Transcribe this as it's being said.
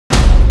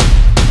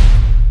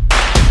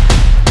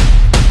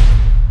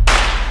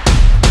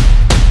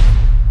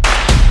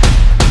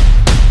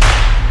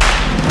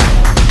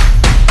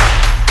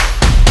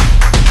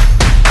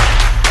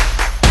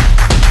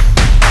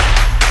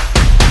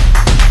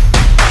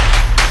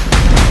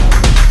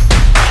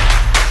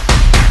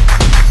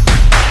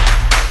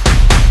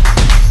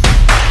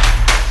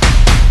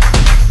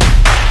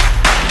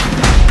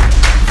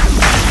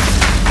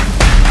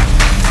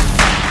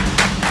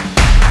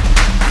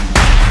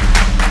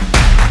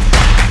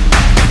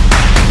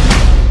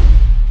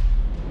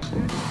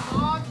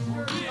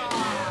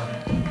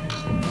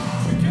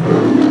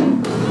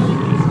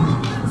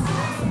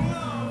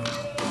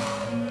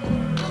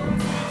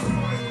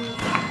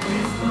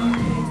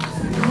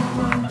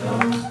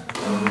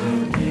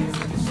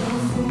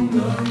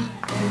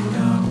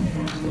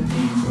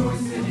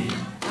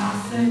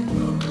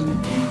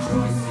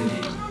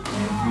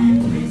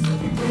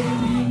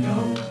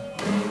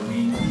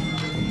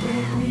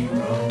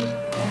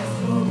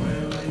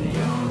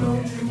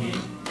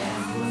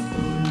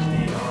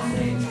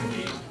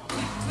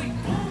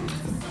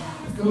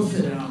Go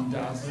sit down,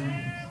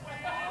 Dotson.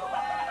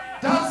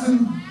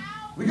 Dotson!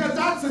 We got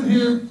Dotson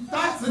here.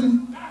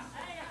 Dotson!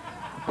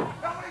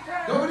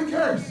 Nobody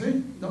cares,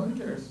 see? Nobody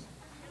cares.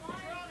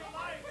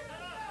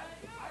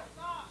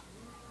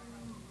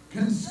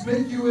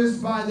 Conspicuous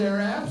by their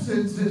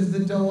absence is the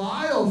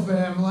Delisle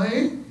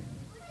family.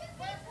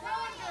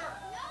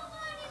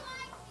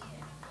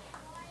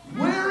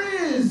 Where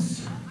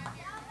is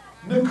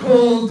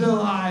Nicole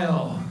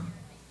Delisle?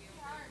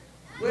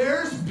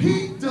 Where's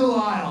Pete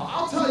Delisle?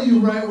 I'll tell you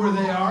right where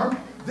they are.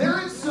 They're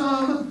at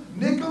some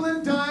nickel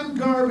and dime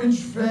garbage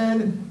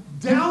fed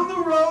down the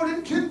road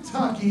in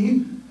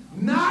Kentucky.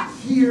 Not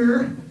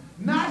here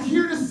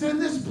to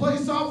send this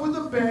place off with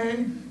a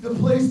bang, the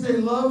place they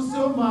love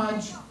so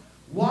much.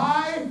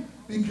 Why?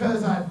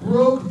 Because I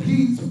broke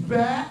Pete's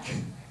back,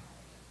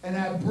 and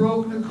I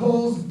broke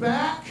Nicole's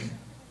back,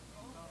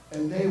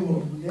 and they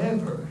will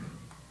never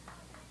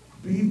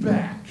be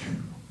back.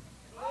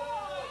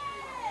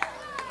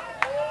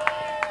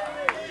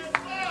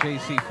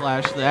 JC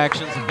flashed the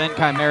actions of Ben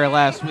Chimera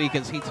last week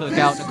as he took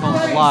out Nicole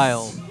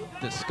Delisle.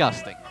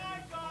 Disgusting.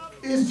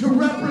 Is to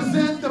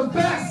represent the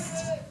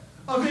best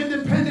of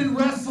independent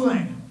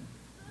wrestling.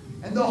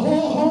 And the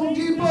whole Home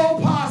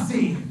Depot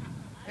posse,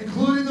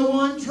 including the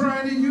one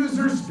trying to use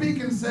her speak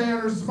and say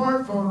on her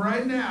smartphone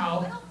right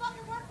now. I don't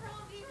fucking work for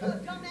Home Depot,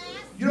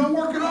 dumbass. You don't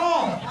work at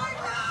all.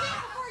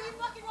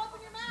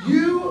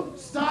 You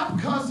stop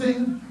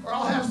cussing or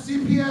I'll have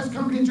CPS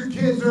come get your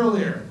kids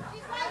earlier.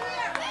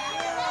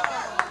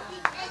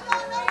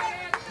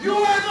 You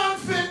are an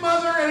unfit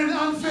mother and an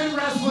unfit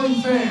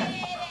wrestling fan.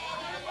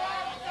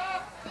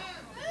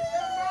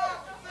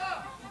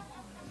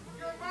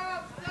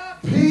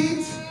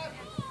 Pete,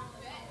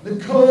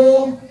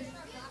 Nicole,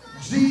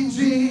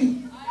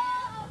 Gigi,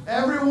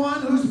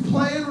 everyone who's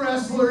playing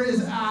wrestler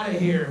is out of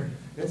here.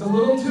 It's a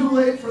little too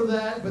late for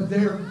that, but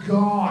they're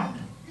gone.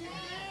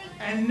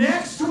 And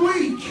next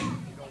week,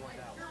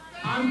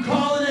 I'm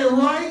calling it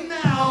right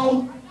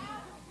now,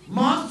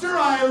 Monster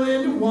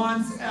Island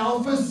wants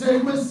Alpha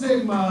Sigma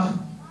Sigma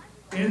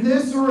in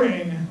this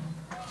ring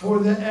for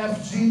the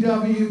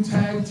FGW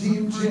Tag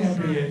Team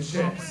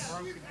Championships.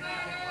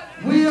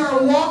 We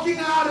are walking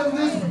out of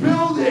this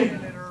building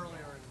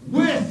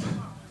with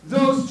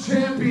those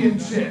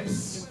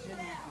championships.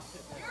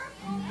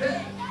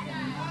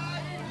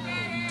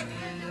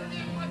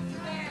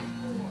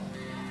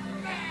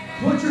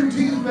 Put your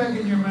teeth back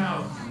in your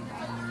mouth.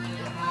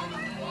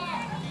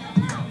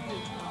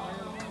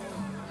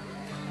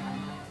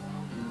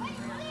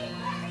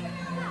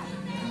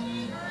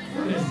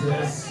 What is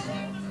this?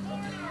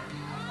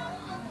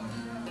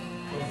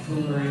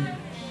 Buffoonery.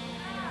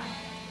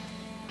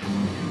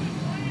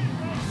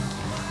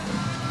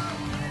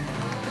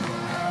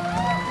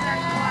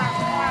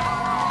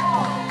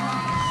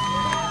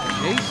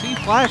 JC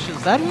Flash,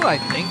 is that who I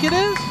think it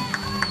is?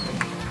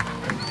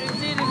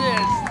 Indeed it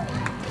is.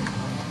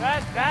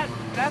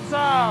 That's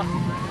a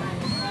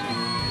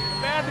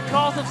man that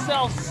calls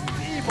himself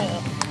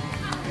Steeble.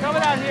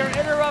 Coming out here,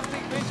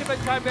 interrupting Benjamin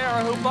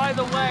Chimera, who, by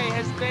the way,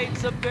 has made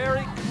some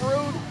very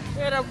crude,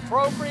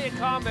 inappropriate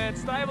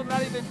comments that I am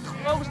not even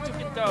close to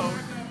condone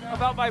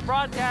about my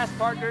broadcast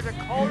partner,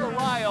 Nicole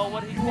Delisle.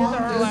 What he did to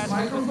her last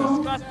week was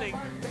disgusting,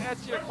 to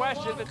answer your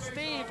question. But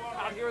Steve,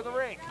 out here in the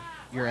ring.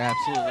 You're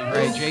absolutely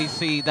right,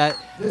 JC. That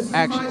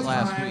action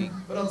last week.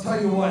 But I'll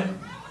tell you what,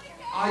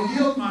 I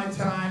yield my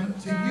time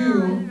to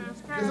you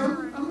because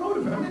I'm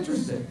motivated, I'm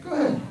interested. Go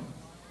ahead.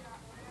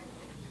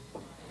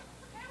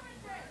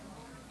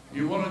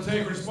 You want to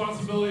take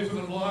responsibility for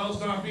the Delisles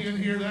not being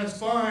here, that's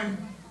fine.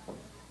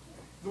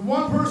 The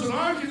one person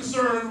I'm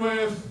concerned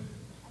with,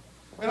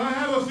 and I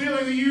have a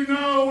feeling that you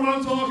know what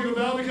I'm talking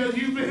about because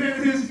you've been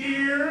in his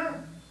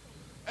ear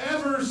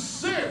ever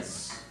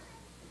since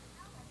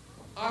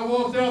I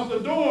walked out the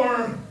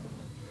door,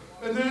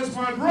 and that's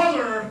my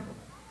brother,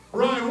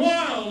 Ryan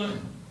Wild.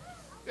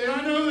 And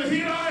I know that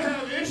he and I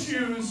have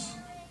issues,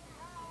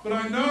 but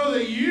I know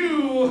that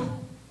you're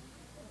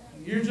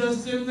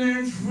just in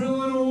there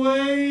drilling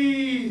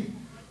away,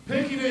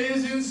 picking at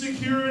his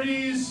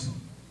insecurities,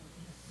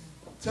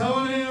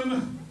 telling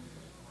him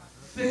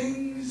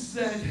things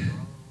that,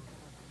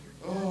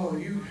 oh,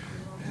 you...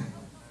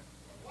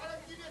 Why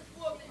don't you just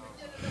whoop him and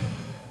get it over?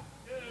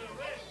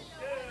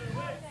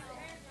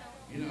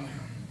 You know,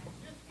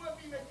 Just whoop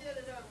him and get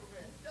it over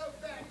with. Go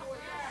back to what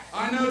you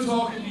I know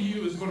talking to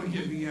you is going to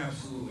get me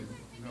absolutely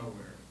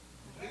nowhere.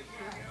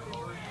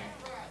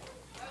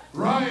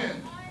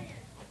 Ryan,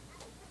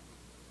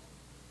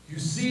 you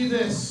see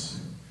this,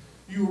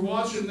 you were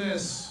watching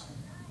this.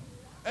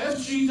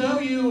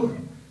 FGW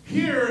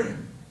here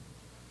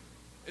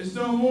is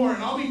no more,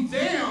 and I'll be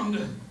damned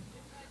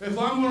if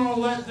I'm going to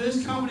let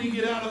this company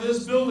get out of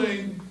this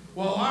building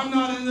while I'm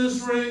not in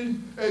this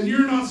ring and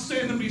you're not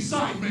standing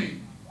beside me.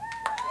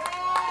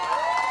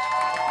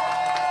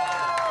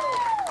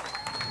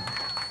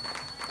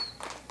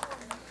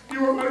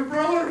 You are my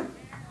brother.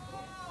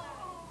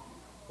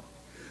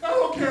 I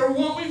don't care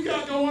what we've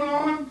got going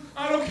on.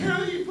 I don't care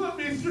that you put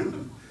me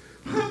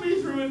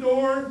through a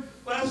door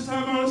last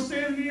time I was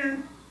standing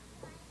here.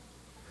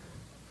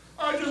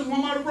 I just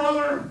want my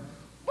brother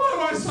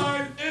by my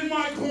side in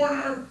my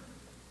corner.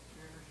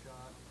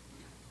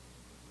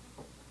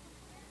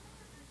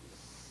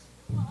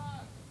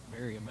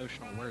 Very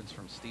emotional words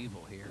from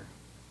Stevel here.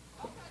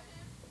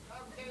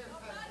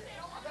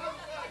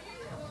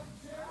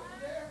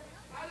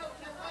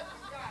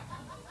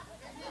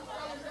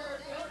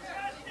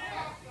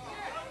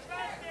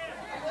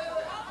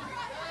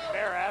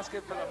 They're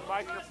asking for the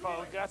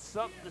microphone, got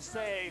something to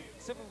say,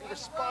 simply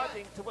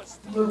responding to what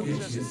Steve Look at you,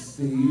 just...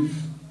 Steve.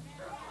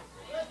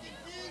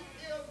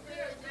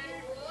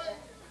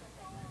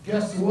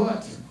 Guess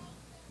what?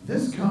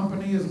 This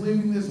company is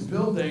leaving this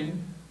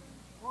building.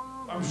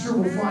 I'm sure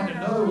we'll find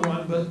another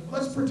one, but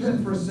let's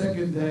pretend for a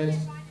second that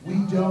we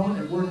don't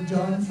and we're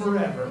done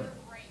forever.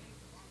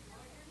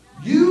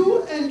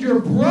 You and your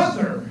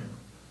brother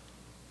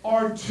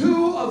are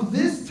two of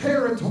this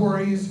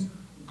territory's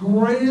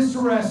greatest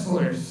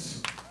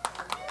wrestlers.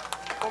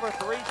 Former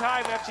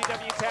three-time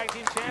FGW Tag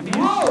Team Champion.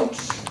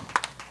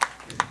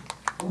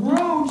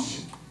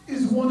 Roach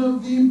is one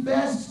of the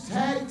best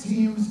tag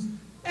teams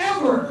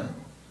ever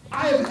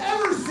I have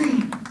ever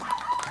seen.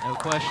 No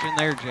question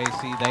there,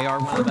 JC. They are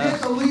one of the Forget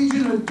best. the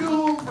Legion of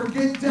Doom,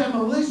 forget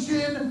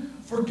Demolition,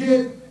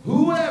 forget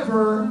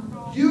whoever.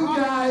 You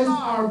guys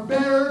are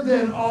better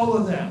than all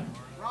of them.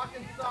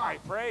 High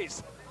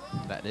praise.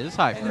 That is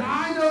high And praise.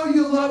 I know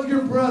you love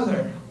your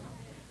brother.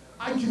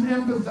 I can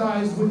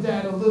empathize with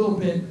that a little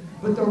bit.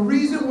 But the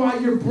reason why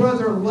your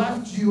brother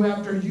left you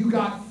after you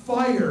got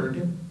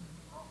fired,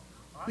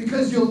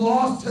 because you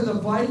lost to the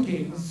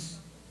Vikings,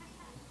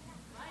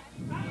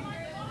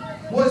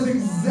 was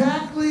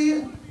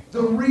exactly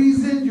the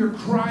reason you're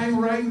crying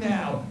right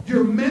now.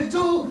 Your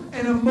mental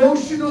and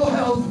emotional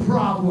health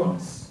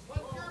problems.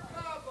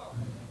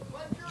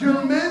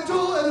 Your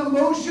mental and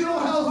emotional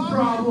health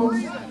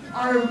problems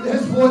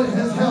is what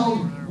has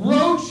held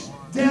Roach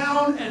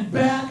down and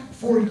back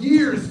for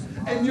years.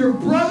 And your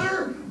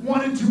brother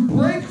wanted to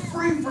break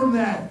free from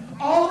that.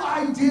 All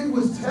I did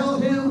was tell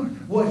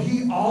him what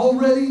he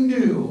already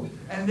knew.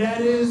 And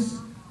that is,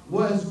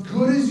 as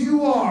good as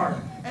you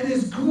are, and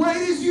as great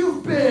as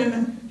you've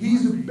been,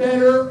 he's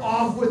better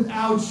off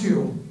without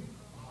you.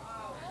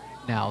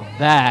 Now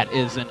that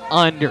is an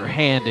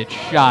underhanded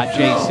shot,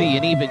 JC,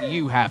 and even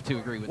you have to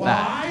agree with Well,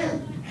 that.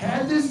 I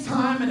had this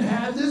time and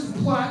had this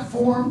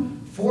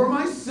platform for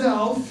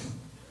myself,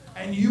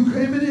 and you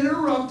came and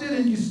interrupted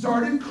and you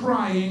started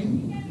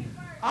crying.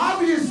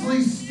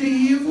 Obviously,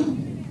 Steve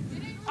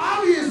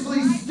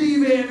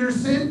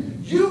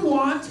Anderson, you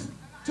want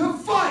to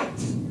fight.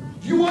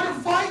 You want to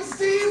fight,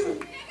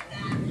 Steve?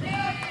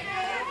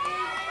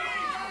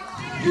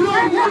 You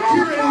don't work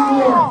here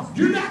anymore.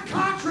 You're not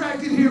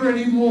contracted here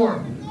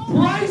anymore.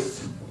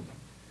 Bryce,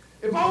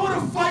 if I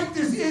want to fight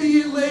this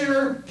idiot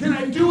later, can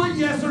I do it,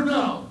 yes or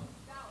no?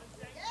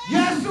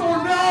 Yes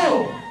or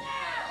no?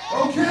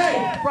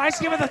 Okay. Bryce,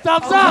 give it the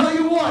thumbs I'll up. tell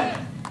you what.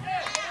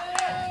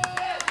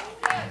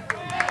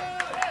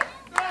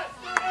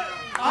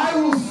 I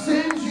will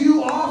send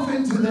you off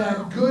into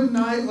that good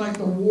night like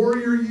the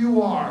warrior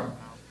you are.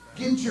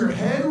 Get your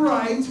head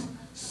right,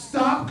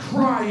 stop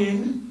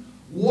crying,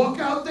 walk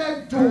out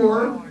that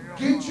door,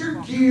 get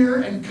your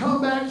gear, and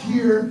come back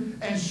here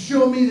and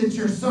show me that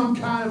you're some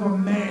kind of a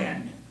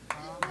man.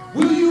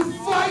 Will you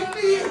fight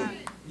me?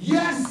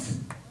 Yes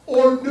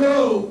or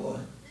no?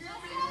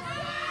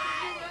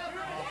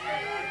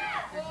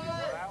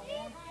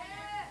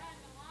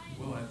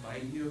 Will I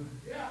fight you?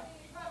 Yeah.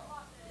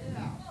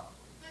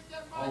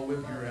 I'll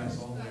whip your ass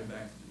all the way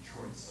back to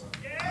Detroit, son.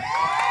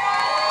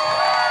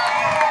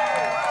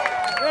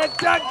 It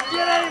doesn't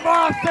get any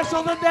more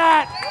official than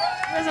that.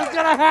 This is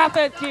going to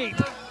happen, Keith.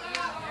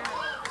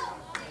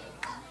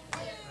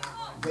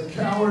 The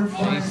coward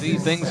finds JC,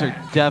 his things are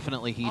sack.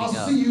 definitely heating I'll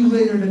up. see you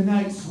later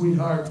tonight,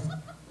 sweetheart.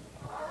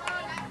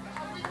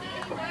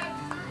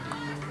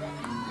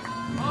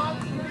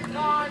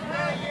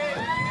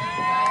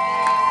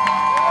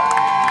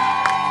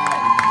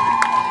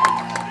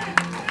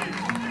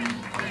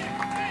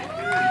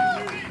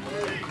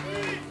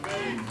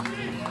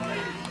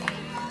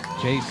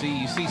 JC,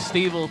 you see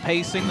Stevel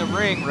pacing the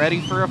ring, ready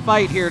for a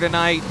fight here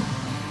tonight.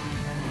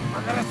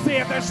 We're going to see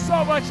if there's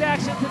so much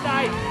action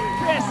tonight.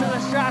 This is a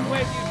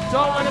Shockwave you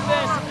don't want to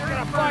miss, and you're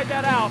going to find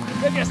that out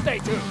if you stay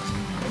tuned.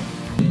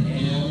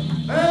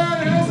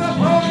 And his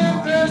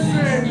opponent this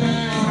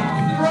evening,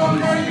 from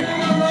the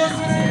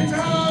University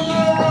down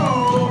the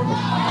road.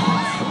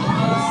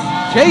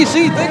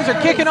 JC, things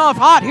are kicking off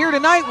hot here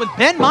tonight with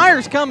Ben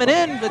Myers coming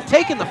in, but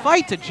taking the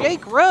fight to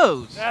Jake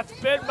Rose. That's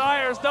Ben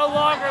Myers, no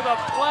longer the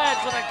pledge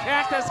with a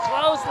cactus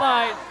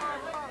clothesline.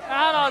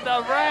 Out on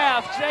the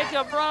raft,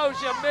 Jacob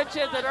Rose, you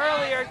mentioned it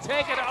earlier,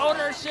 taking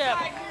ownership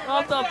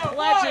of the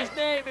pledge's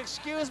name.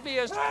 Excuse me,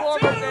 his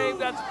former name.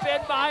 That's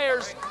Ben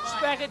Myers,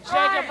 smacking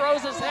Jacob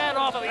Rose's head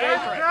off of the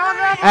apron.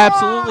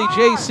 Absolutely,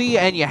 JC,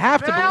 and you have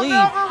to believe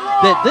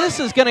that this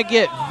is going to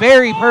get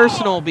very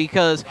personal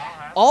because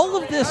all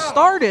of this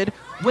started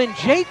when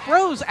Jake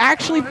Rose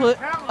actually put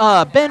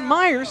Ben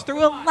Myers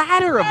through a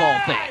ladder of all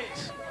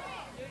things.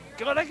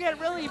 gonna get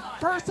really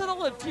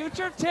personal in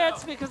future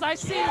tits? Because I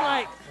see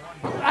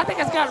I think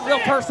it's gotten real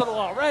personal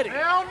already.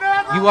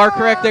 You are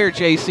correct there,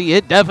 JC.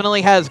 It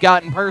definitely has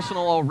gotten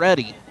personal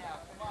already.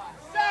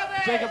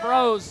 Jacob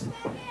Rose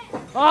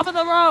off of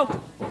the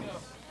rope.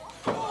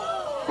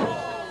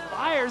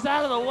 Myers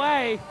out of the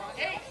way.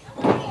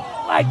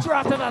 Leg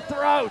drop to the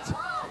throat.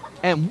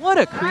 And what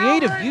a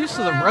creative use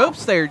of the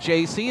ropes there,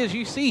 JC. As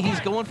you see, he's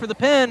going for the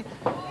pin.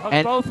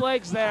 Hooked both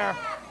legs there.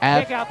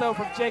 Kick out, though,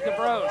 from Jacob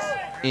Rose.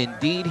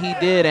 Indeed he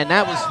did, and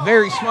that was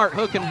very smart,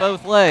 hooking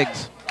both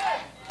legs.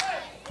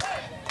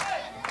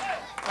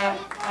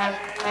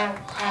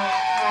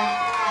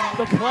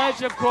 The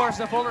Pledge, of course,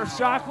 the former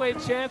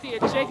Shockwave champion,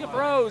 Jacob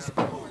Rose,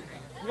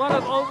 one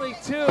of only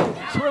 2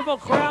 Triple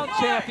Crown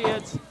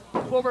champions,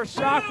 former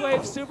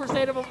Shockwave Super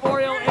State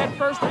Memorial and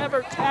first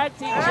ever tag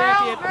team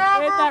champion.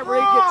 In that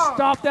ring, gets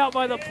stomped out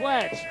by the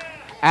Pledge.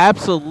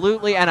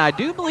 Absolutely, and I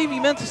do believe he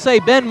meant to say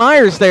Ben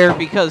Myers there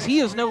because he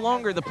is no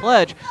longer the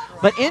Pledge.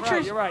 But You're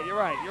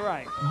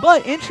right.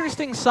 But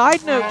interesting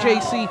side note,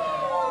 JC,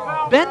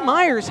 Ben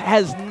Myers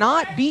has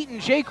not beaten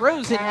Jake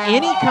Rose in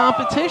any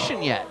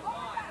competition yet.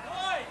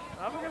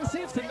 I'm going to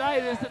see if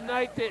tonight is the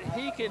night that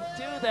he can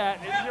do that.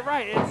 And you're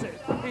right,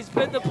 he's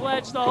been the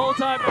Pledge the whole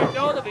time. I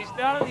know that he's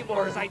not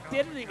anymore. His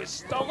identity was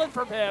stolen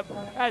from him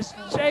as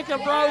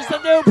Jacob Rose, the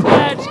new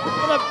Pledge, with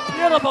a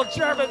beautiful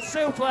German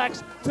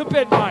suplex to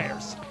Ben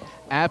Myers.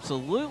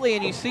 Absolutely,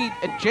 and you see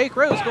Jake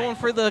Rose going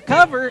for the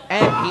cover,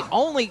 and he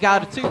only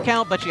got a 2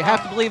 count, but you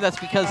have to believe that's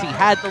because he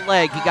had the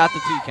leg. He got the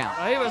 2 count.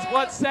 He was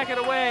 1 second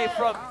away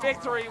from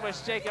victory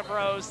with Jacob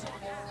Rose.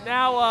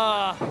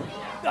 Now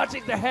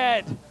nudging the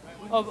head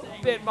of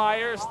Ben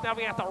Myers. Now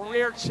we got the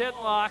rear chin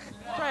lock.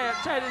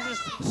 Trying to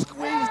just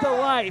squeeze the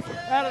life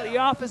out of the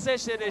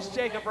opposition is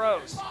Jacob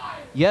Rose.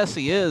 Yes,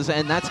 he is,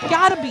 and that's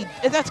got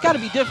to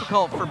be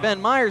difficult for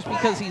Ben Myers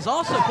because he's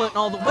also putting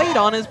all the weight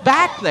on his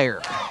back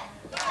there.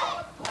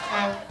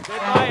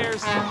 Ben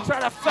Myers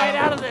trying to fight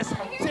out of this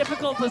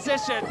difficult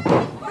position.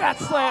 That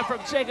slam from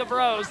Jacob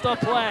Rose, the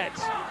Pledge.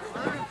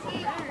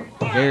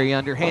 Very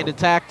underhanded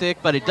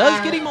tactic, but it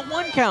does get him a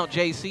 1 count,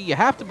 JC. You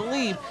have to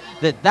believe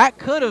that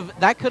could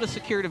have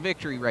secured a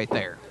victory right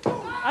there.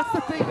 That's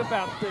the thing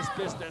about this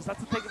business. That's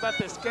the thing about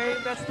this game.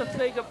 That's the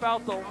thing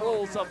about the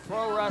rules of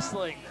pro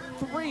wrestling.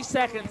 3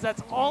 seconds,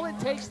 that's all it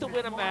takes to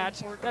win a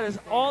match. That is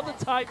all the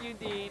time you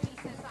need.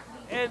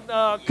 And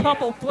a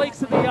couple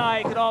blinks in the eye,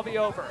 it could all be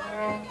over.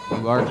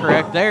 You are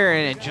correct there,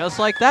 and just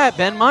like that,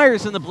 Ben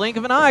Myers in the blink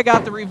of an eye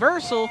got the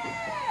reversal,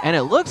 and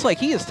it looks like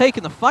he has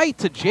taken the fight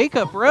to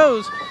Jacob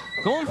Rose,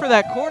 going for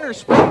that corner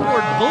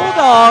springboard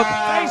bulldog.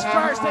 Face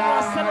first into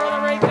the center of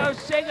the ring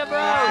goes Jacob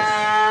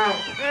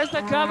Rose. There's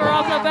the cover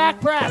of the back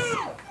press.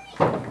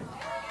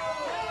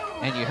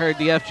 And you heard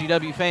the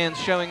FGW fans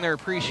showing their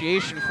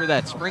appreciation for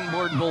that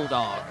springboard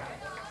bulldog.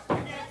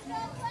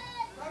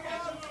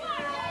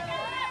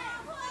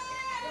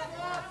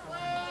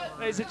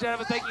 Ladies and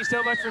gentlemen, thank you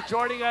so much for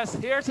joining us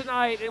here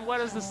tonight in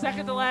what is the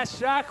second to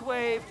last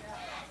Shockwave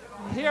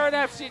here at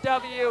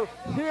FGW,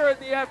 here in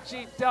the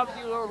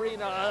FGW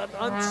arena.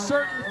 An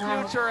uncertain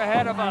future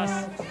ahead of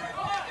us.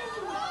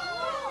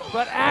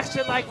 But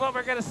action like what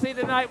we're going to see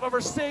tonight, what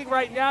we're seeing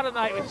right now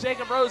tonight with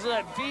Jacob Rose,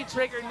 that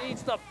V-trigger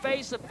needs the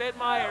face of Ben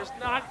Myers,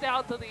 knocked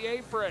out to the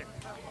apron.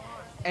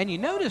 And you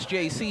notice,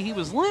 JC, he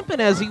was limping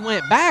as he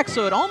went back,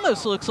 so it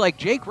almost looks like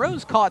Jake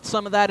Rose caught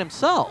some of that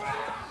himself.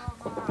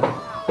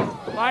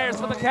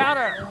 Myers for the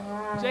counter.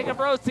 Jacob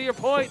Rose, to your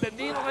point, the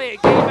needle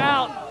it came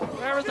out.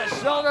 There was a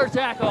shoulder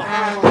tackle,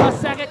 a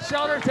second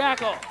shoulder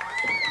tackle.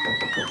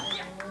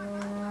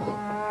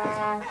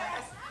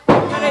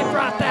 And they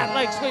brought that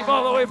leg sweep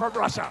all the way from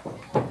Russia.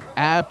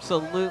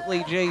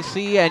 Absolutely,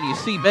 JC, and you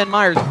see Ben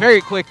Myers very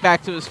quick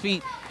back to his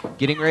feet,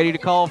 getting ready to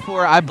call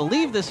for, I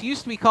believe this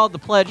used to be called the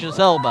Pledge's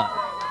elbow.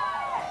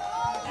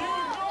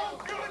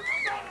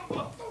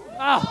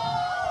 Oh.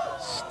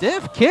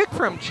 Stiff kick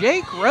from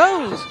Jake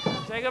Rose.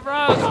 Jacob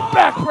Rose,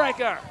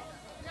 backbreaker.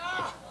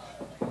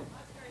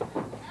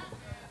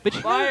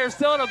 But Myers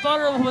still in a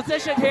vulnerable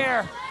position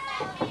here.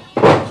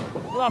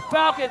 The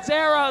Falcon's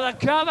arrow, the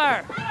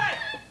cover.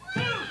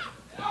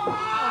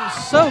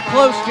 So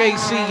close,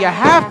 JC. You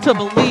have to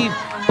believe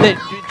that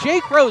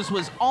Jake Rose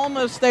was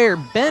almost there.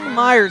 Ben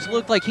Myers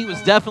looked like he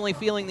was definitely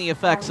feeling the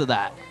effects of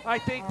that. I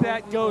think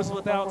that goes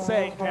without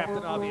saying,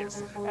 Captain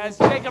Obvious. As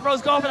Jacob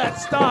Rose going for that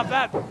stop,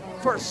 that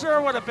for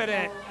sure would have been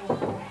it.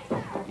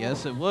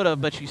 Yes, it would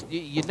have, but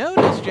you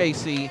notice,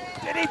 JC.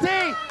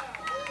 DDT!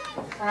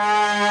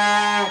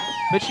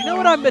 But you know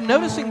what I've been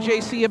noticing,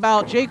 JC,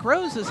 about Jake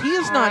Rose is he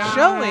is not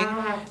showing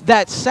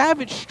that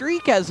savage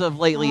streak as of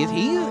lately.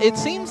 It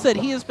seems that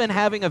he has been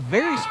having a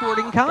very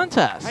sporting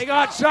contest. Hang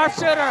on,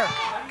 sharpshooter.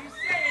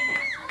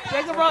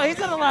 Jacob Rose, he's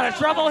in a lot of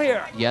trouble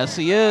here. Yes,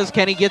 he is.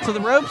 Can he get to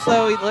the ropes,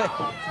 though?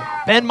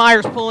 Ben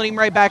Myers pulling him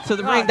right back to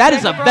the ring. That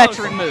is a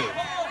veteran move.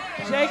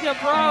 Jacob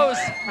Rose,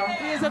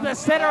 he is in the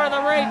center of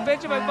the ring.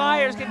 Benjamin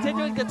Myers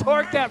continuing to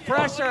torque that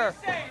pressure.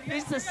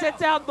 Needs to sit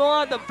down more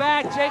on the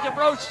back. Jacob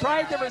Rose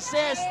trying to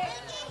resist,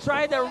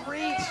 trying to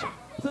reach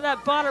to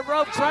that bottom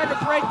rope, trying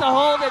to break the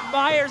hold, and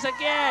Myers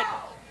again.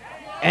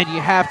 And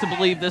you have to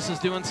believe this is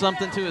doing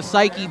something to his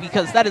psyche,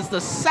 because that is the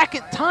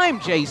second time,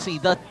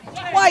 JC,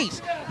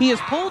 twice he has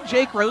pulled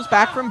Jake Rose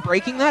back from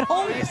breaking that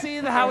hold. You see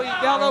how he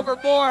fell over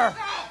more.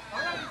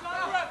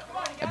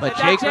 But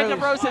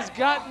Jacob Rose has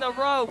gotten the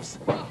ropes.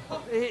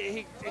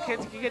 He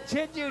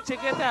continued to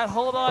get that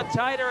hold on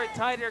tighter and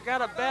tighter,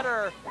 got a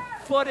better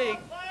footing.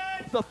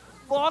 The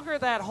longer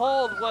that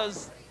hold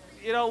was,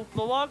 the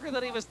longer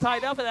that he was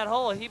tied up in that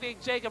hole, he being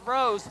Jacob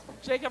Rose.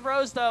 Jacob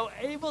Rose, though,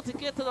 able to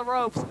get to the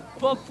ropes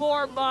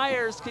before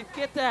Myers could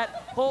get that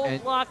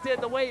hold locked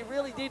in the way he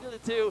really needed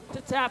it to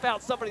tap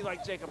out somebody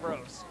like Jacob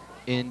Rose.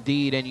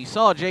 Indeed, and you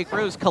saw Jake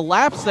Rose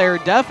collapse there,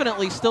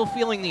 definitely still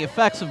feeling the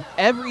effects of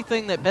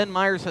everything that Ben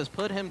Myers has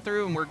put him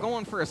through, and we're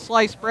going for a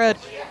sliced bread.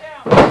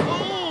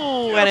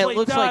 Ooh, and it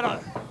looks like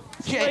a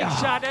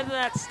slingshot into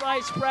that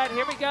sliced bread.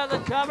 Here we go, the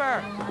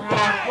cover.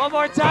 One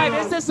more time,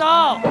 is this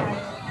all?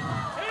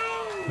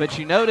 But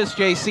you notice,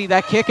 JC,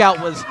 that kick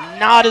out was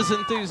not as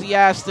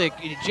enthusiastic.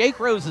 Jake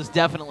Rose is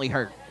definitely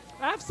hurt.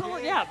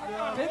 Absolutely, yeah.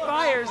 Ben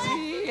Myers,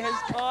 he has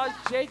caused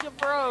Jacob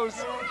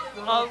Rose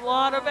a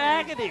lot of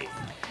agony.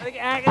 I think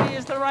agony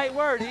is the right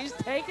word. He's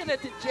taken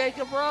it to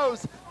Jacob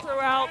Rose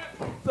throughout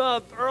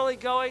the early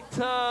going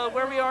to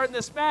where we are in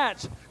this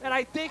match. And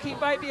I think he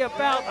might be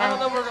about, I don't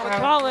know what we're going to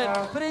call it,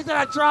 but he's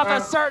going to drop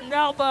a certain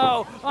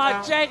elbow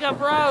on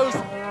Jacob Rose.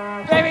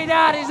 Maybe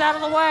not, he's out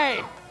of the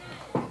way.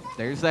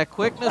 There's that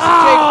quickness of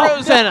Jake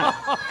Rose and a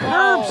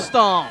curb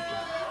stomp.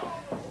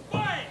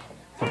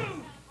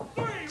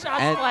 Just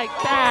like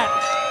that.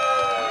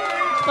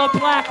 The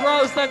Black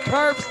Rose, the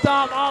curb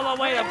stomp all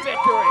the way to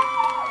victory.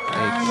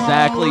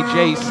 Exactly,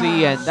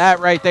 JC, and that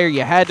right there,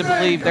 you had to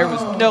believe there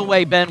was no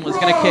way Ben was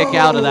going to kick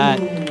out of that.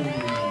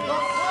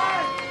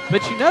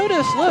 But you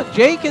notice, look,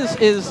 Jake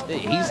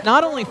he's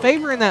not only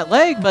favoring that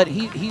leg, but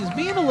he's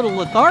being a little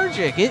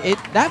lethargic.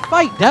 That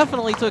fight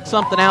definitely took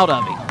something out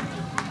of him.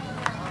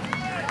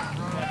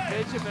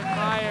 Benjamin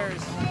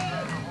Myers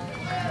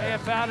may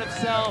have found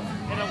himself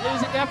in a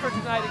losing effort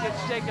tonight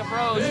against Jacob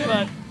Rose,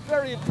 but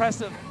very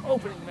impressive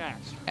opening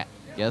match.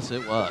 Yes,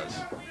 it was.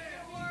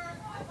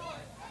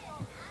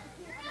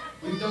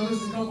 We've done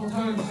this a couple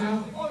times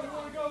now. Oh, you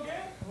want to go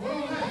again?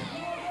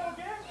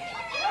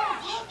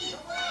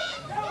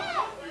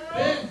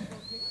 Ben,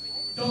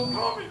 don't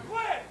Call me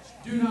Pledge!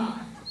 do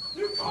not.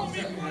 You call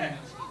me Pledge!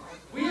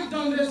 We have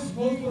done this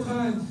multiple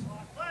times.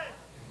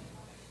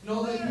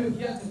 Know that you have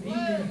yet to be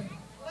here.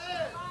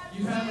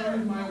 You have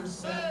earned my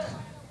respect.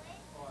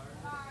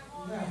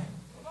 Yeah.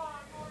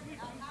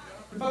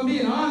 If I'm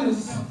being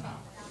honest, I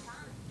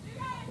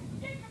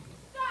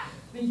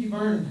think you've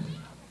earned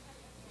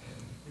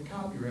the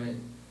copyright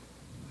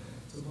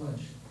to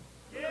Pledge.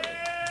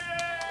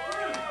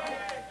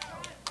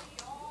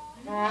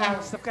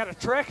 Some kind of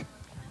trick?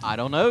 I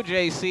don't know,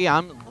 JC.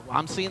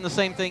 I'm seeing the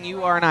same thing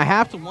you are, and I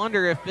have to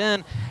wonder if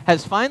Ben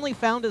has finally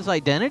found his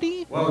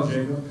identity, Well,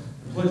 Jacob,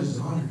 the Pledge is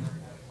honored.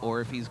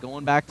 or if he's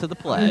going back to the I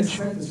didn't Pledge.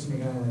 expect this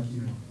from a guy like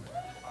you.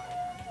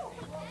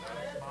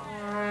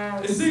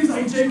 It seems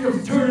like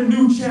Jacob's turned a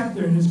new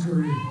chapter in his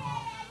career.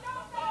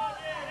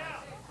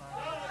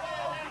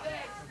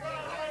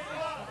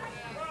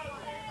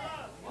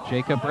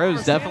 Jacob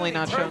Rose definitely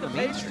not showing the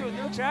page meat. to a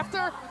new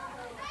chapter?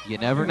 You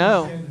never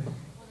know.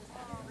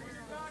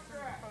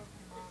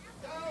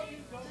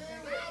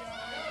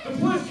 The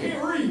Pledge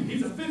can't read.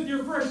 He's a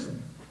fifth-year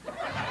freshman.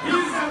 He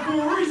is that for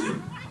a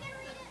reason.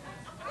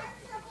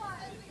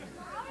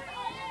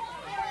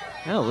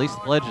 Well, at least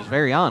the Pledge is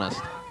very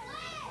honest.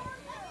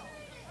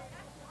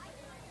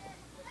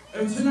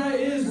 And tonight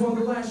is one of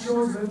the last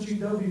shows of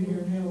FGW here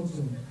in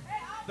Hamilton.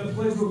 The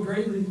Pledge will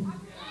greatly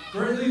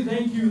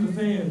thank you, the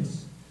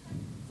fans,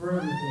 for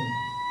everything.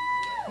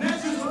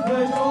 Next is the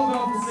Pledge, all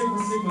about the Sigma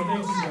Sigma.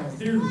 Thanks, you guys.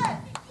 Dearly.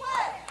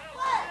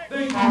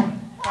 Thank you.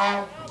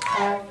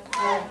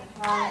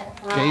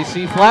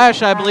 JC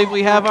Flash, I believe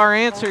we have our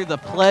answer. The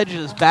Pledge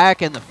is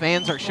back, and the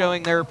fans are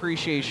showing their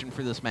appreciation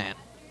for this man.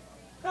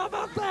 How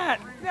about that?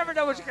 You never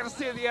know what you're going to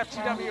see in the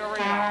FGW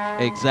arena.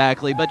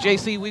 Exactly. But,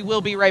 JC, we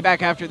will be right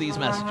back after these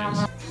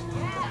messages.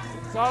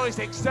 It's always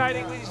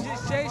exciting when you see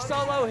Jay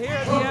Solo here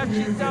in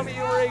the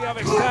FGW ring. I'm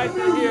excited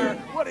to hear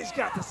what he's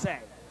got to say.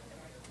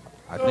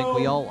 I think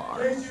we all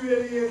are. In case you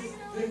idiots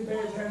didn't pay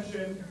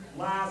attention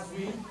last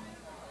week,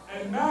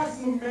 at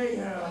Maximum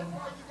Mayhem,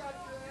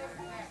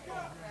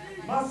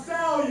 my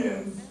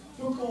Stallions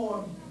took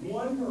on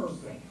one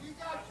person.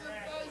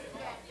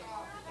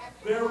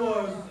 There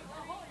was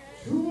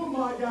two of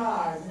my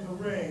guys in the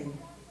ring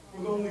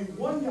with only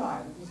one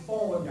guy, this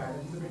fallen guy,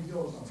 that was a big deal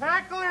or something.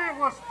 Technically, it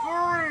was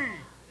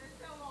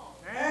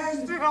 3.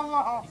 And Still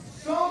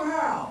lost.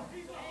 somehow,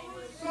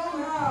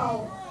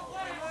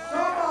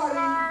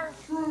 somebody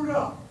screwed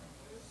up.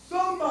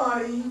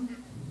 Somebody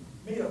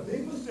made a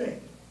big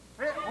mistake.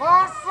 It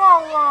was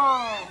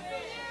Solo.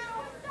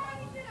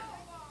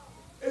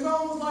 It's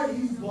almost like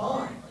he's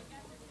blind.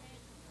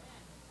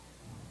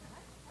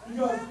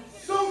 Because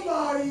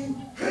somebody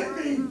hit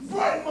me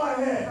right in my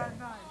head.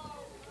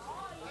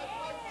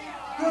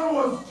 There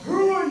was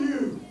two of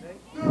you.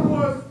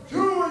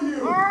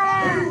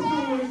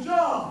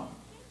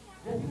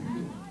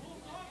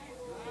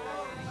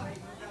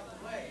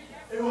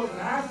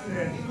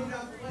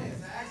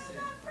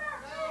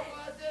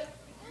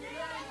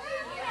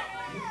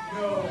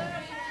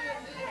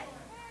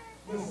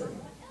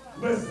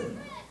 Listen,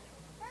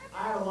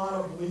 I had a lot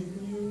of belief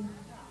in you.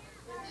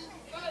 He's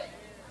fake.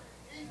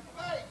 He's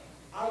fake.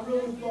 I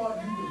really thought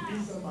you could be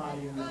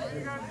somebody in this business. What are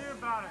you gonna do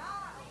about it?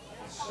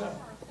 Shut up.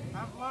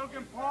 Have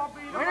Logan Paul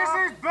beat him up? This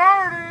is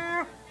better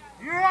to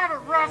you. You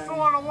haven't wrestled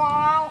in a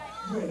while.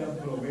 You ain't nothing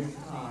but a waste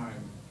of time.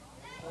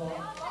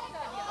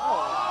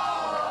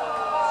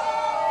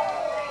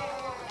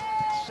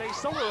 Shea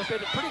Solo has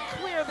made it pretty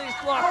clear that he's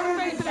blocked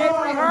Nathan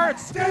Avery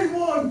Hurts. Day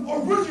one,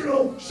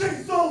 original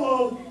Shea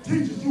Solo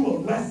teaches you a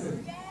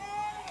lesson.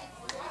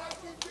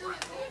 Listen,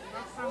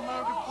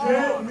 Logan Paul.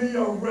 Get me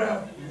a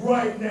rep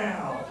right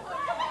now.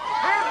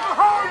 Here's the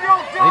hole, you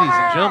Ladies and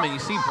dumbass. gentlemen, you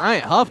see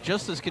Bryant Huff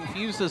just as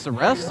confused as the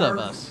rest of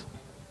us.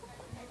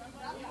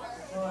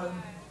 Son,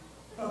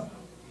 you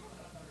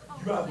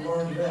got to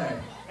learn today.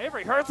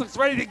 Avery Hurts looks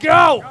ready to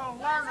go. Go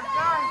learn today.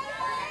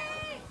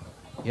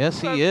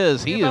 Yes, he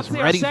is. He is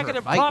ready for Second a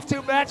and fight. Puff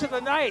 2 match of the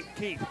night,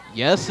 Keith.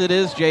 Yes, it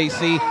is,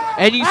 JC.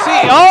 And you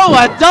see, oh,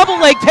 a double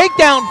leg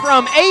takedown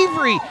from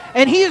Avery.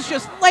 And he is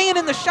just laying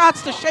in the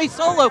shots to Shea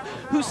Solo,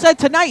 who said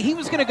tonight he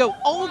was going to go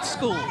old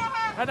school.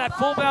 And that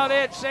full mount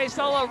in, Shea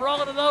Solo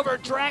rolling it over,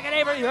 dragging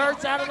Avery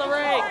Hurts out of the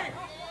ring.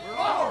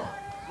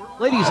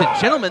 Ladies and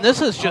gentlemen, this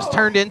has just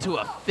turned into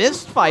a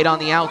fist fight on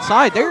the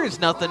outside. There is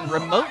nothing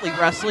remotely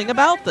wrestling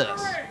about this.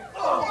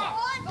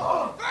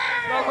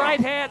 The right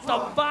hands, the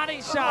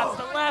body shots,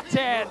 the left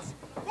hands,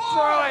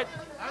 throwing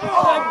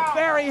the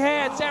very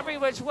hands every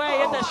which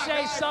way into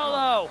Shea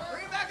Solo.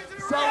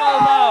 Solo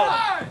low.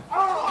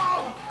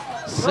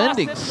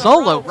 Sending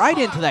Solo right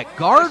into that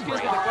Excuse me, the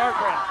guardrail.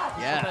 guardrail.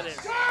 Yes. That is.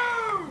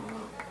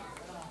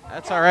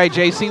 That's all right,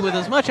 JC. With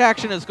as much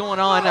action as going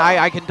on,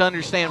 I can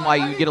understand why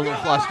you get a little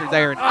flustered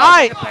there. And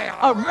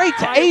right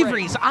to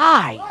Avery's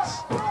eyes.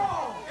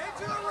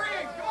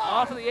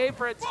 Off of the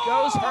aprons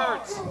goes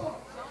Hurts.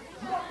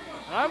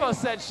 I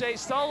almost said Shea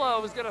Solo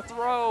was going to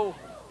throw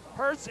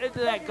Hurts into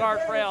that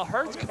guardrail.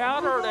 Hurts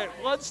countered it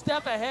one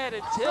step ahead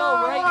until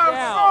right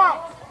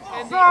now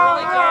in the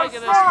early going of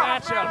this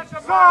matchup.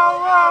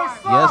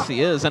 Yes,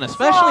 he is. And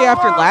especially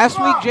after last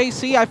week,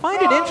 JC, I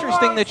find it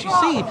interesting that you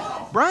see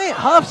Bryant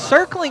Huff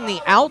circling the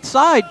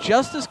outside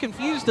just as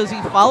confused. Does he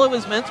follow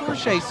his mentor,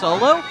 Shea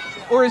Solo,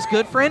 or his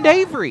good friend,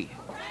 Avery?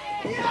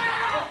 You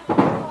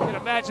can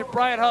imagine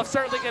Bryant Huff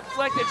certainly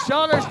conflicted.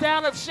 Shoulders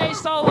down of Shea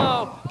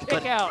Solo.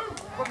 Kick out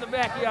from the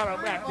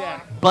Macchiato back down.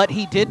 But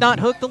he did not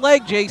hook the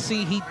leg,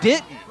 JC. He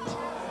didn't.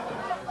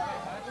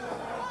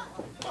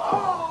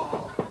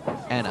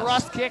 And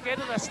Thrust kick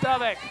into the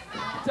stomach.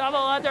 Double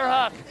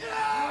underhook.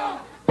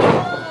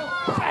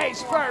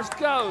 Face first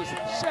goes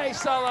Shea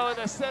Solo in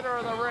the center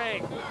of the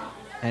ring.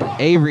 And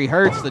Avery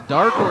Hurts, the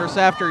dark horse,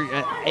 after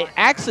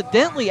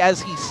accidentally,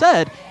 as he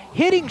said,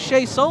 hitting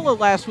Shea Solo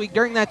last week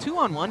during that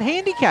 2-on-1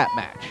 handicap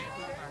match.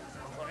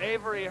 Well,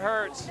 Avery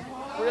Hurts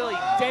really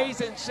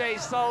dazing Shea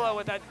Solo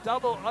with that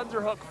double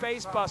underhook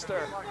face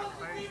buster.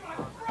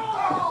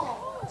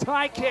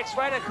 Tie kicks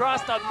right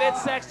across the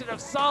midsection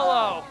of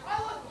Solo.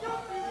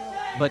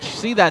 But you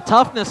see that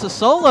toughness of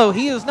Solo.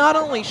 He is not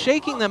only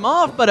shaking them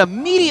off, but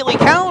immediately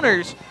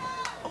counters.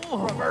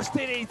 Reverse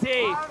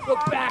DDT, the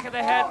back of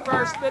the head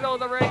first, middle of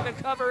the ring, the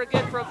cover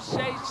again from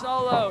Shea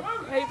Solo.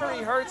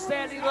 Avery Hurts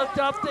standing, looked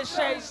up to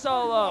Shea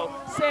Solo.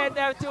 Stand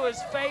down to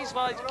his face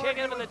while he's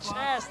kicking him in the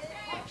chest.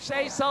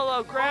 Shea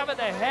Solo grabbing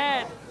the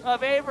head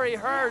of Avery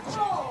Hurts,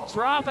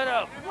 dropping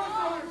him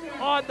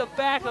on the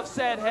back of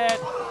said head.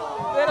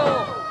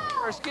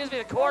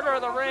 The corner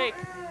of the ring.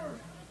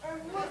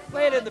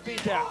 Laid in the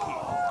beatdown,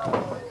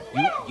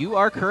 Keith. You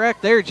are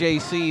correct there,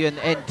 JC.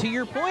 And to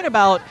your point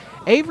about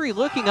Avery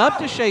looking up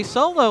to Shea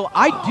Solo,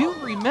 I do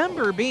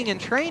remember being in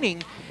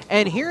training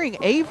and hearing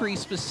Avery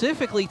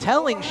specifically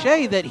telling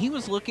Shea that he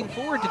was looking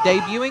forward to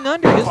debuting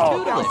under his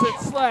tutelage.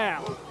 Nelson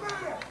slam.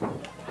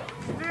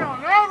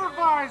 Stealing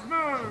everybody's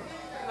move.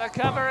 The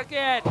cover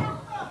again.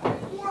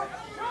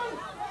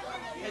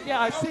 And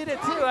yeah, I've seen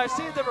it too. I've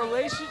seen the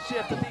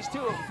relationship that these two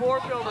have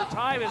formed over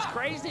time. It's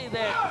crazy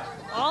that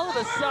all of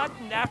a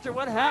sudden, after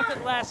what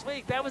happened last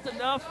week, that was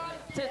enough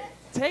to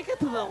take it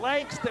to the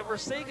lengths that we're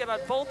seeing it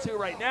unfold to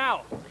right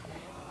now.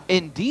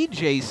 Indeed,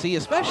 JC,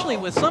 especially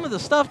with some of the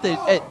stuff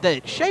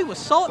that Shea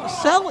was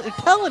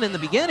telling in the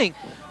beginning.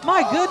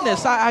 My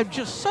goodness, I'm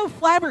just so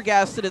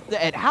flabbergasted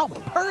at how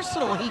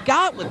personal he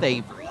got with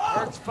Avery.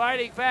 Hurts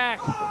fighting back.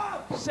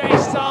 Shea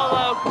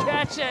Solo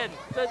catching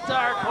the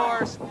dark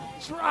horse,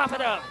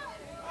 dropping him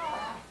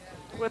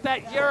with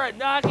that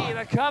Uranagi,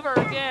 the cover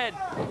again,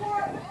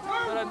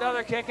 with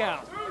another kick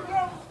out.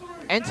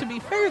 And to be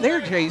fair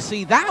there,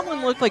 JC, that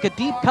one looked like a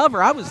deep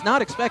cover. I was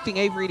not expecting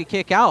Avery to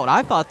kick out.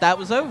 I thought that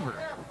was over.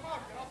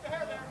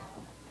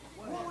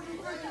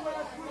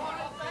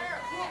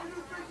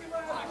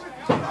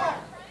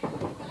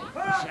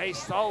 Shea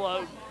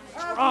Solo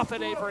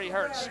dropping Avery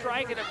Hurts,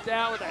 striking him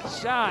down with that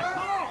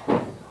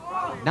shot.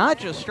 Not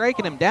just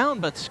striking him down,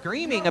 but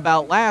screaming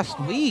about last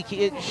week.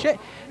 To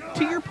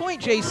your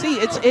point,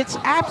 JC, it's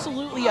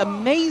absolutely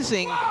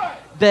amazing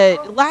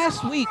that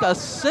last week a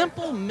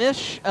simple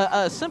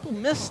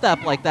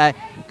misstep like that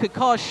could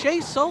cause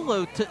Shea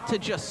Solo to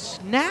just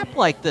snap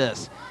like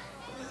this.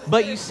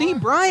 But you see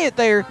Bryant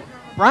there.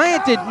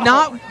 Bryant did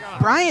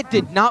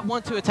not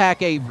want to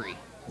attack Avery.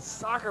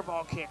 Soccer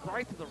ball kick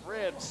right to the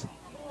ribs.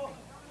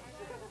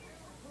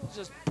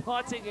 Just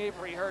punting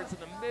Avery Hurts in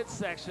the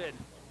midsection.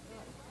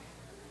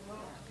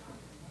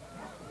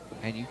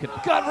 And you can,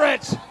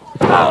 Gut-wrench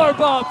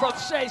powerbomb from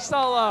Shea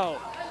Solo.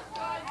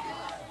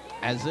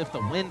 as if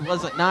the wind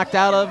wasn't knocked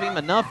out of him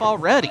enough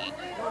already.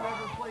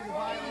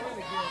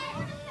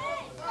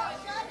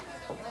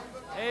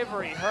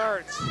 Avery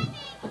Hurts.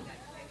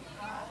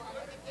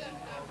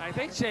 I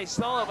think Shea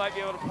Solo might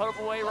be able to put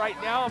him away right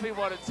now if he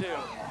wanted to.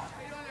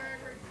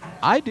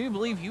 I do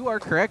believe you are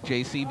correct,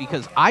 JC,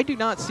 because I do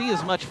not see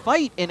as much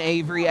fight in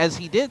Avery as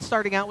he did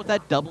starting out with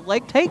that double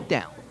leg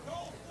takedown.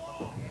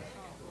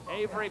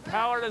 Avery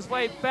powered his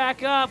way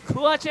back up,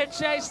 clutching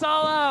Shea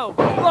Solo.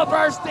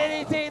 Reverse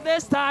DDT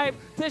this time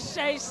to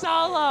Shea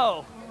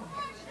Solo.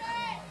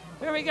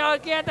 Here we go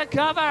again, the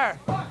cover.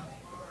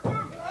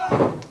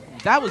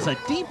 That was a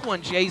deep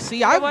one,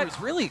 JC. I was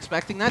really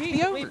expecting that to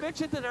be over. We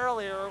mentioned it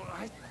earlier.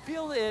 I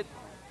feel it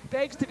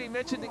begs to be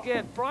mentioned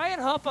again. Brian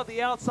Huff on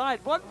the outside.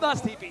 What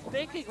must he be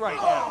thinking right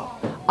now?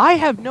 I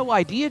have no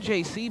idea,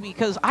 JC,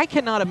 because I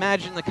cannot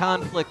imagine the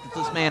conflict that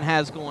this man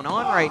has going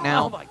on right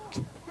now. Oh my.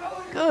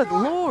 Good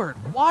Lord.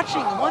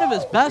 Watching one of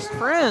his best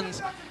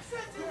friends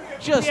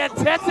just... The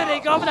intensity,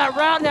 go for that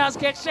roundhouse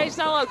kick. Shea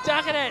Solo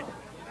ducking it.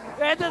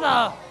 Into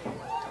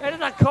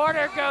the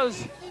corner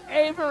goes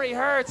Avery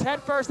Hurts,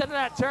 head first into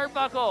that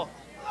turnbuckle.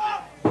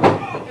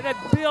 And then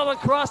peeled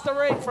across the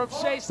ring from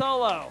Shea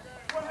Solo.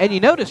 And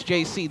you notice,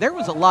 JC, there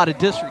was a lot of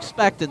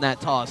disrespect in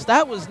that toss.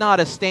 That was not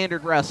a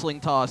standard wrestling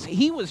toss.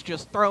 He was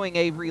just throwing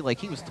Avery like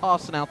he was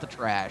tossing out the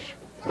trash.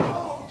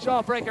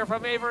 Jawbreaker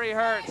from Avery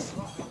Hurts.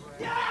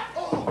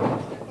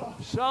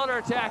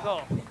 Shoulder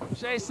tackle.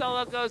 Shea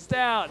Solo goes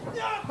down.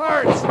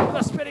 Hurts with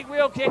a spinning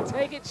wheel kick,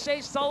 taking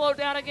Shea Solo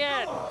down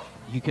again.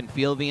 You can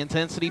feel the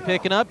intensity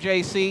picking up,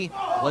 JC.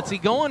 What's he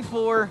going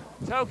for?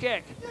 Toe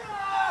kick.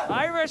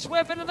 Irish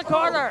whip into the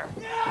corner.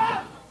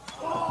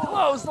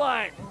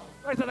 Clothesline.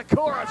 Right to the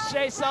core of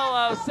Shea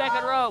Solo.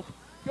 Second rope.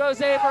 Goes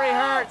Avery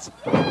Hurts.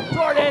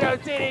 Tornado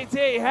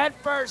DDT. Head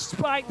first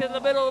spiked in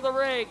the middle of the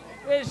ring.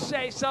 Is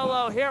Shea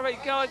Solo. Here we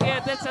go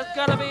again. This is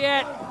going to be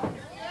it.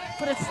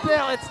 But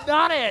it's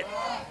not it.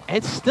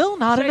 It's still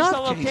not enough, Shea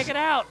Solo JC. kicking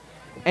out.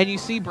 And you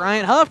see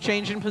Bryant Huff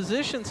changing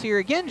positions here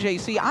again,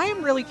 JC. I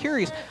am really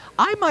curious.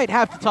 I might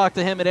have to talk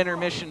to him at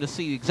intermission to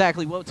see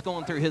exactly what's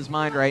going through his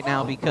mind right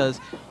now, because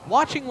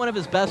watching one of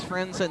his best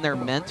friends and their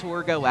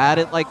mentor go at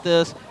it like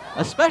this,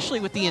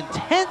 especially with the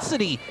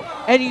intensity,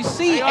 and you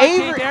see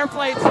Avery...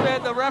 Airplane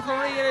spin, the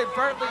referee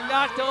inadvertently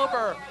knocked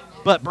over.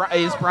 But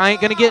is Bryant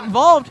going to get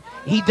involved?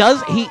 He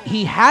does.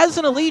 He has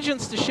an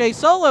allegiance to Shea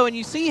Solo, and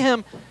you see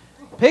him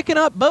picking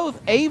up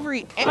both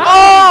Avery and...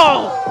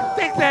 I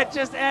think that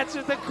just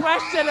answers the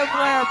question of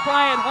where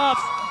Brian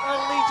Huff's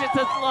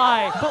allegiances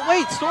lie. But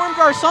wait, Storm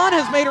Garcon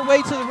has made her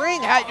way to the ring.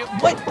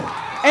 What?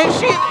 And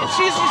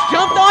she's just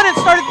jumped on and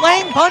started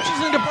laying punches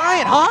into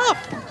Bryant Huff.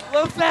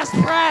 Lufest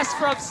press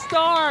from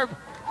Storm.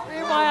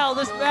 Meanwhile,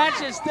 this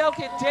match is still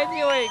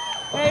continuing.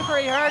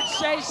 Avery Hurts,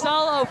 Shea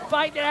Solo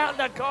fighting it out in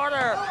the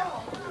corner.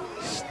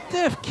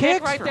 Stiff Kick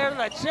kicks right there to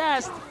the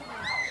chest.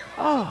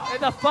 Oh. And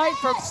the fight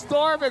from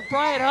Storm and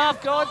Brian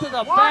Huff going to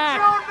the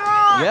back.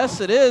 Yes,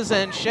 it is,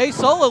 and Shea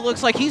Solo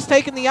looks like he's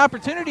taking the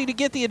opportunity to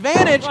get the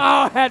advantage.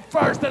 Oh, head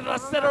first into the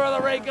center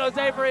of the ring goes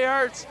Avery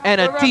Hurts.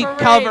 And a deep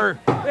cover.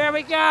 There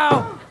we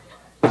go.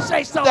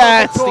 Shea Solo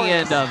That's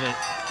victorious. the end of it.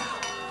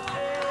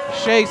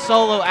 Shea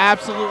Solo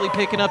absolutely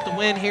picking up the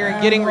win here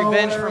and getting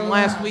revenge from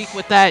last week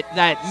with that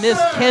missed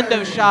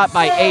kendo shot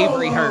by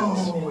Avery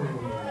Hurts.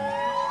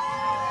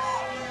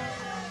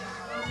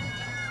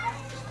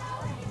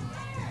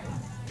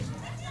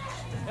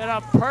 In a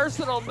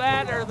personal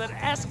matter that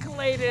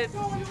escalated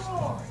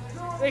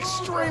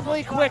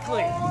extremely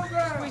quickly.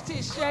 We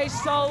see Shea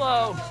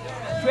Solo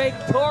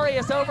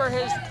victorious over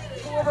his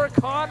former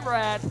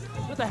comrade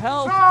with the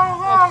help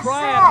of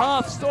Brian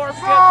Huff. Storm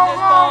getting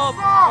involved.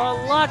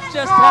 A lot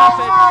just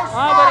happened.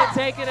 I'm going to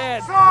take it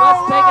in.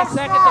 Let's take a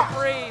second to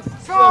breathe.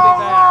 We'll be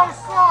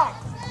back.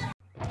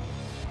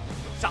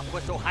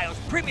 Southwest Ohio's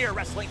premier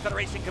wrestling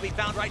federation can be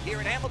found right here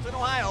in Hamilton,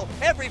 Ohio,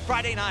 every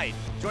Friday night.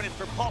 Join us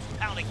for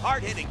pulse-pounding,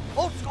 hard-hitting,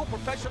 old-school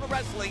professional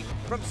wrestling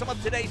from some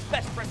of today's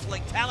best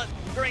wrestling talent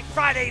during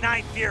Friday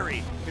Night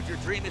Fury. If your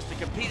dream is to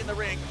compete in the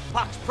ring,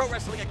 Hawks Pro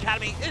Wrestling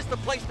Academy is the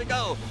place to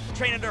go.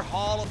 Train under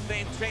Hall of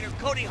Fame trainer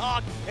Cody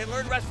Hawk and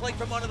learn wrestling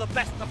from one of the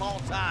best of all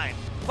time.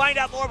 Find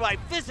out more by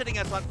visiting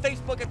us on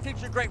Facebook at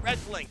Future Great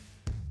Wrestling.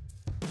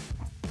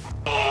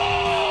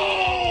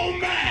 Oh,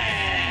 man!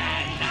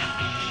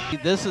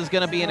 This is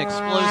going to be an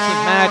explosive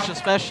match,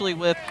 especially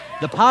with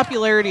the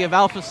popularity of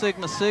Alpha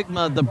Sigma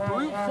Sigma, the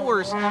brute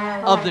force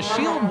of the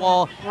Shield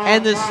Wall,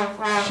 and this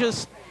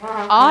just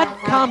odd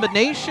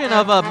combination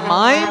of a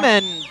Mime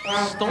and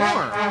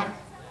Storm.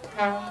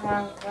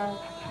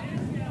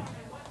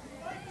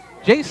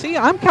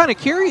 JC, I'm kind of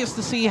curious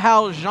to see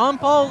how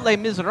Jean-Paul Les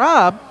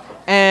Miserables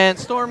and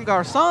Storm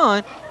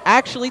Garcon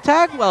actually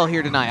tag well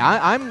here tonight.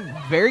 I'm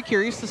very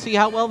curious to see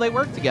how well they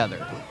work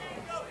together.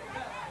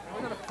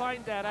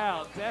 find that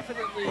out.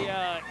 Definitely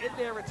in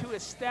there with two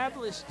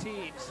established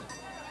teams.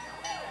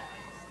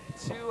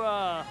 Two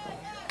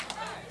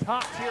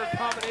top-tier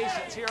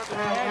combinations here on the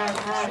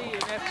FGC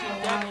and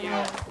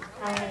FGW.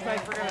 Looks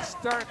like we're going to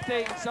start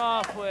things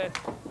off with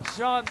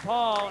Jean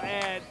Paul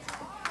and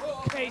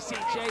Casey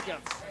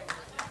Jacobs.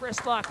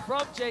 Wrist lock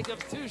from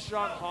Jacobs to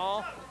Jean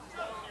Paul.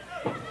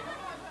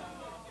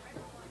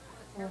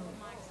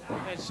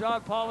 And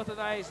Jean Paul with a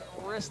nice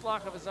wrist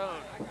lock of his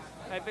own.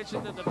 I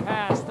mentioned in the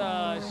past,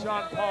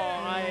 Jean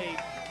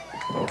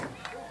Paul,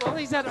 well,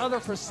 he's had other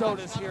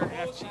personas here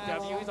at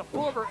FGW. He's a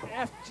former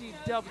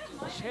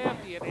FGW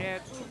champion,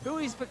 and who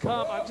he's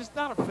become, I'm just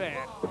not a fan.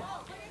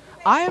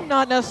 I am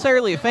not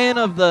necessarily a fan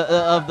of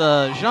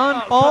the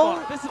Jean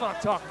Paul. This is what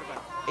I'm talking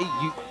about.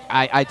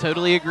 I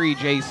totally agree,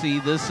 JC.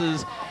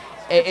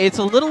 It's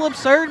a little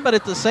absurd, but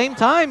at the same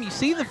time, you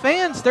see the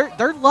fans,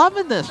 they're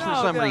loving this for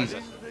some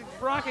reason.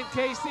 He's rocking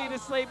KC to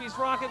sleep. He's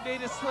rocking me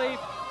to sleep.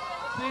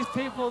 These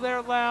people,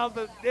 they're loud,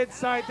 but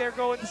inside they're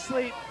going to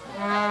sleep.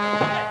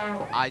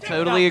 I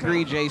totally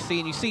agree, JC.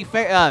 And you see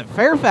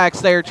Fairfax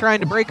there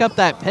trying to break up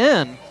that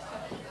pin.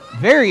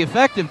 Very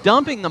effective,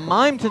 dumping the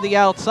mime to the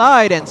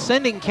outside and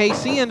sending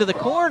KC into the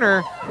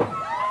corner.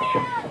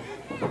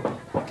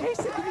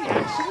 KC, did he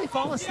actually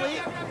fall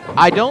asleep?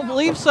 I don't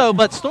believe so,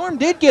 but Storm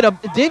did get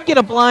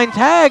a blind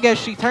tag as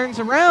she turns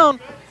around.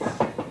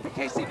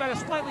 KC might have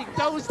slightly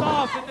dozed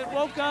off and then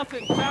woke up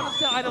and found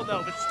himself. I don't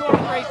know, but Storm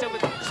braced him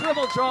with a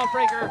triple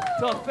jawbreaker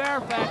to a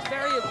Fairfax.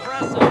 Very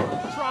impressive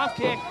drop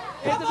kick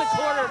into the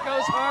corner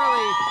goes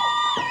Harley.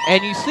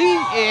 And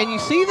you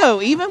see though,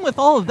 even with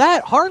all of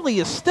that, Harley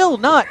is still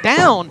not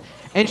down,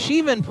 and she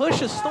even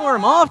pushes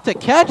Storm off to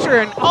catch her.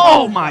 And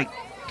oh my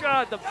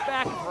God, the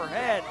back of her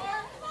head.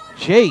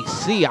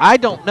 JC, I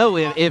don't know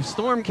if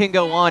Storm can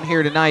go on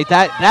here tonight.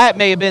 That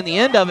may have been the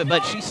end of it,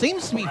 but she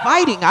seems to be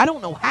fighting. I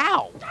don't know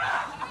how.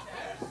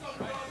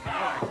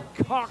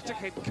 Cocked a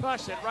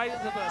concussion right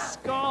into the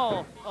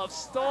skull of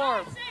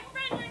Storm.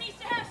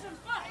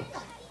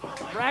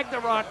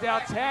 Ragnarok now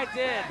tagged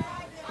in.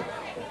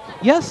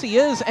 Yes, he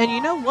is. And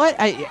you know what?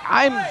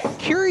 I'm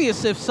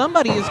curious if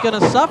somebody is going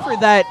to suffer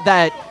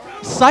that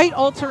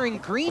sight-altering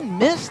green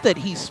mist that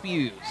he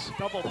spews.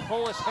 Double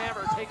Polish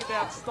hammer taking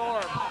down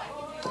Storm.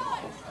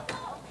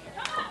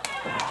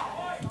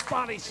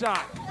 Body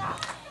shot.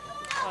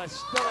 A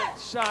stunning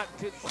shot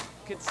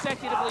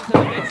consecutively to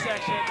the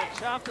midsection. The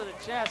chop to the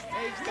chest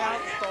takes down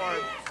Storm.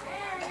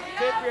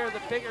 Finrear, the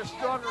bigger,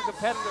 stronger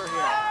competitor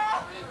here.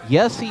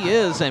 Yes, he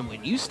is. And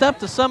when you step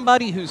to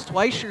somebody who's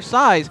twice your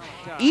size,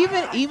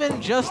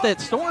 even just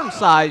at Storm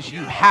size,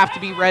 you have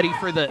to be ready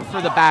for the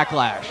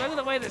backlash. Look at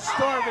the way the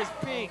Storm is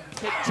being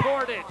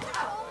contorted.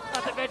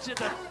 Not to mention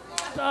the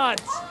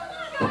studs.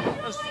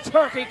 Those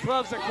turkey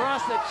clubs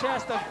across the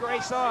chest of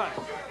Grayson.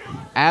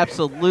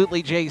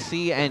 Absolutely,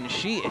 JC, and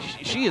she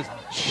is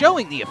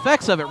showing the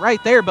effects of it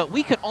right there, but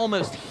we could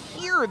almost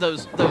hear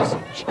those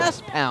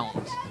chest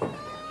pounds.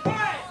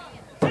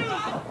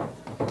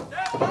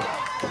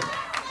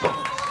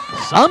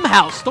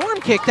 Somehow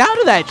Storm kicked out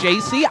of that,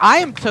 JC. I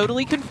am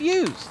totally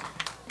confused.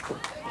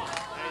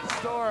 And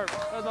Storm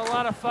has a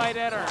lot of fight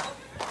in her,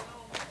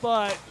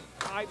 but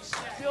I'm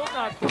still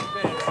not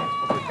convinced.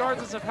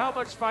 Regardless of how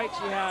much fight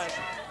she has,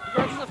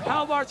 regardless of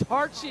how much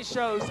heart she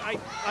shows,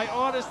 I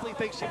honestly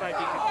think she might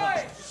be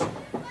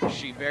concussed.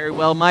 She very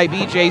well might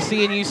be,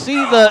 JC, and you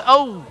see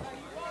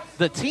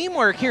the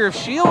teamwork here of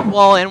Shield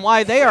Wall and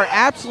why they are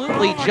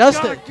absolutely get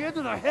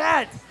to the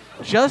head.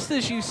 Just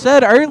as you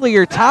said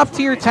earlier,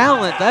 top-tier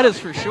talent, that is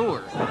for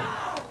sure.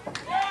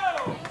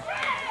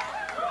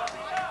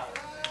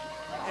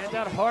 And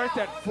that heart,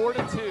 that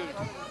fortitude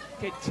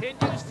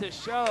continues to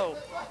show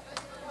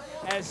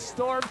as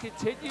Storm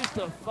continues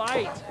to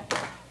fight.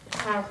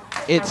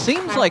 It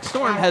seems like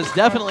Storm has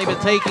definitely been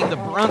taking the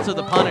brunt of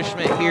the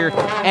punishment here,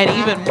 and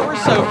even more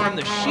so from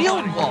the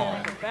Shield Wall.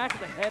 The back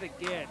of the head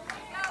again.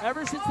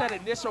 Ever since that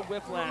initial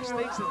whiplash,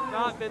 things have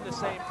not been the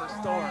same for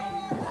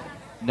Storm.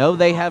 No,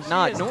 they have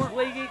not. She is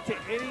clinging to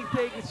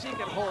anything that she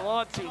can hold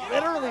on to,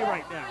 literally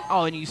right now.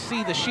 Oh, and you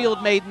see the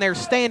Shield Maiden there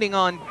standing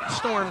on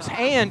Storm's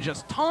hand,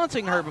 just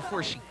taunting her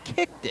before she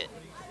kicked it.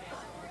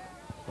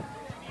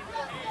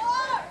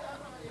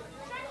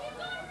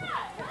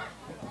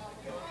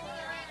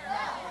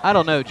 I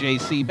don't know,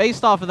 JC.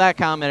 Based off of that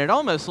comment, it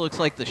almost looks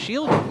like the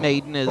Shield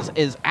Maiden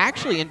is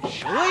actually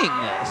enjoying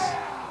this.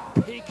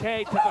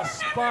 PK to the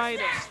spine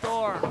of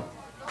Storm.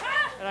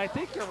 And I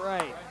think you're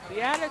right.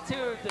 The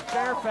attitude that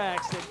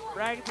Fairfax and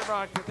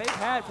Ragnarok that they've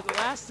had for the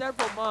last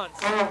several months,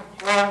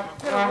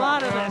 did a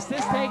lot of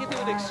this taken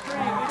to an extreme.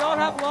 We don't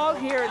have long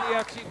here in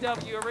the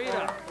FGW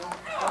arena.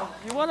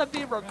 You want to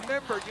be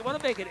remembered. You want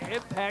to make an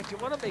impact. You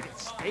want to make a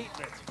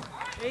statement.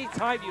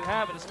 Anytime you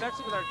have it,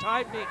 especially with our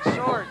time being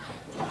short,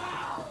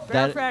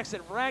 Fairfax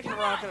and Ragnarok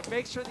are going to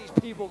make sure these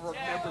people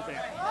remember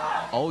them.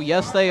 Oh,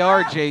 yes, they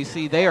are,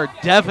 JC. They are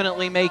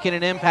definitely making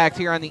an impact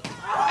here on the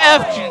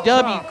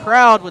FGW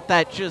crowd with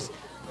that just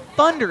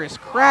thunderous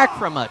crack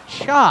from a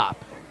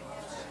chop.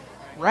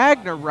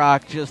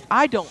 Ragnarok just,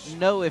 I don't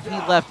know if he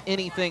left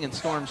anything in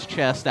Storm's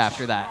chest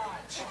after that.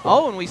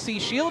 Oh, and we see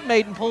Shield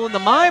Maiden pulling the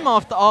mime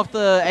off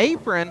the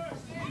apron,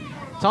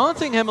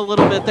 taunting him a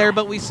little bit there,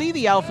 but we see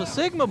the Alpha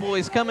Sigma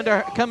boys coming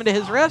to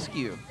his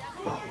rescue.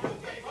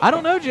 I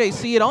don't know,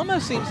 JC. It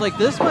almost seems like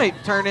this might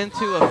turn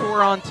into a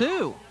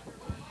 4-on-2.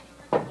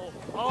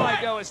 All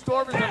I know is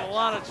Storm is in a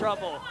lot of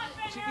trouble.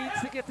 She needs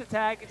to get the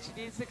tag, and she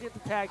needs to get the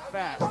tag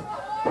fast.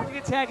 You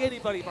can tag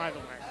anybody, by the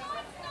way.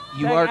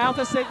 Tag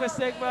Alpha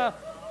Sigma,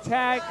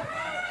 tag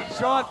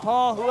Sean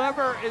Paul,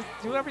 whoever you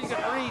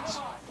can reach,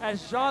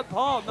 as Sean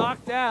Paul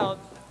knocked down.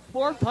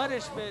 More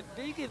punishment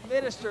being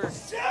administered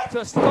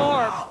to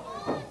Storm.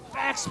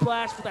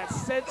 Backsplash for that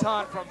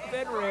senton from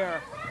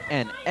Fenrir.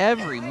 And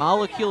every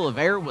molecule of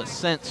air was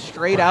sent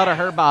straight out of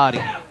her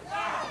body.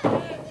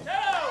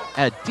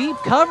 A deep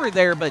cover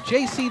there, but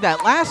JC,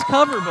 that last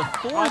cover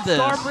before this.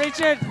 Storm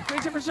reaching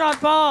for Sean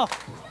Paul.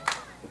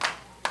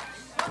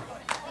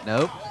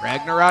 Nope,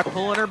 Ragnarok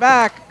pulling her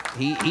back.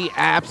 He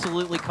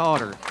absolutely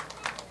caught her.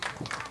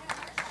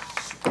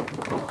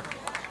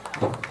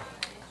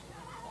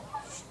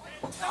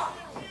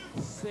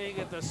 Seeing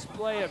a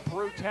display of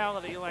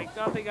brutality like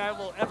nothing I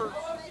will ever,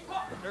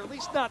 or at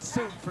least not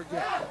soon,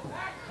 forget.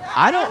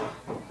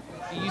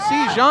 You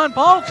see Jean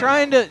Paul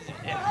trying to,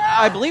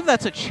 I believe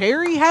that's a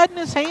chair he had in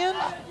his hand.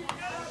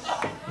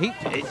 He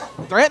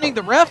threatening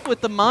the ref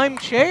with the mime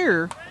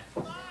chair,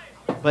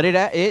 but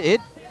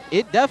it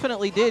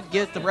definitely did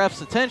get the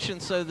ref's attention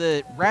so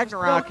that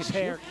Ragnarok could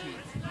chair.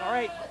 All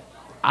right.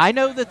 I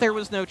know that there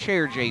was no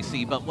chair,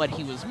 JC, but what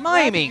he was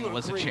miming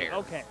was a chair.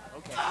 Okay.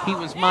 He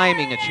was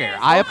miming a chair.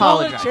 I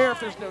apologize. Call it a chair if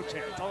there's no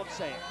chair. That's all I'm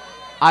saying.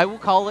 I will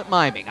call it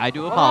miming. I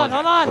do apologize.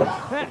 Hold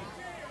on.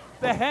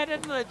 The head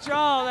into the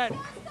jaw, that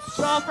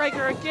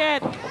jawbreaker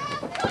again.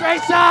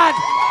 Grayson!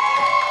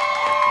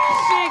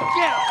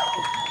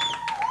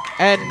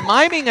 And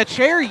miming a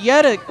chair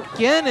yet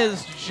again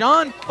is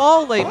Jean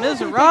Paul Les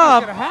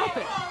Miserables.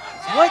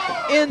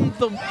 What in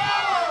the...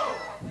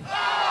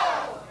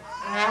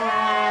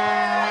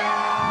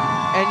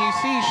 And you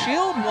see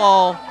Shield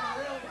Wall.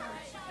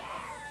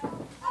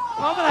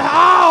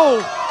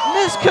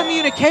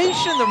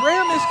 Miscommunication, the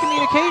rare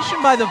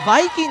miscommunication by the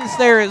Vikings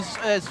there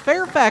as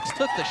Fairfax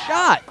took the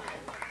shot.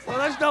 Well,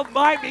 there's no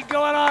miming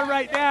going on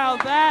right now.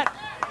 That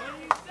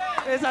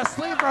is a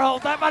sleeper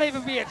hold. That might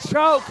even be a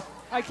choke.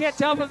 I can't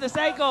tell from this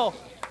angle.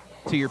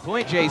 To your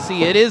point,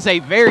 JC, it is a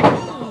very...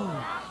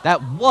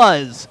 That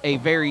was a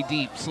very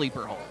deep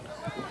sleeper hold.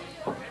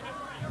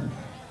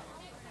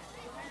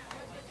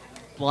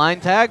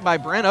 Blind tag by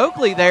Brent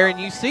Oakley there, and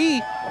you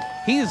see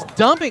he's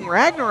dumping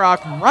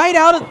Ragnarok right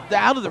out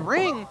of the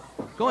ring,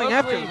 going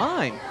after the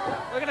mime.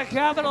 We're going to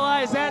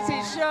capitalize as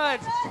he should.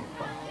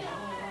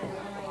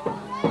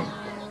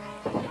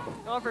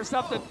 Going for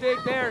something big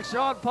there.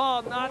 Sean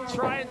Paul not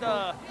trying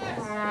to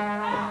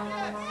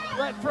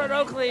let Brent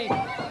Oakley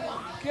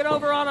get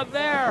over on him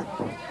there.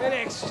 In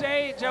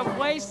exchange of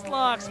waist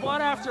locks,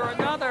 one after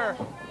another.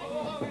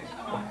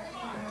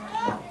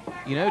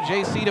 You know,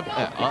 JC to...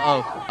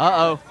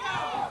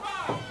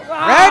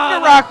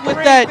 Ragnarok with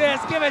that.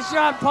 Miss. Give it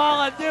Sean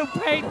Paul a new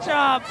paint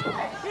job.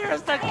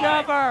 Here's the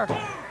cover.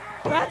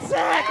 That's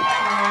it.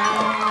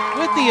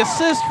 With the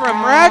assist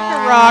from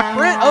Ragnarok,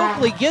 Brent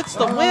Oakley gets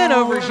the win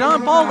over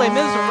Jean Paul Les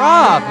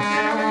Miserables.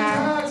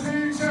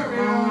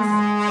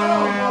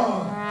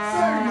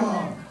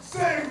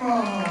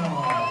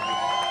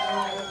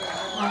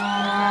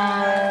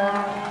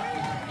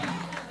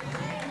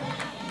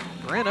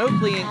 Brent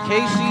Oakley and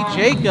KC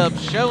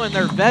Jacobs showing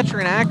their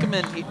veteran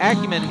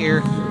acumen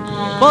here,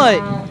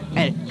 but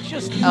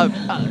just a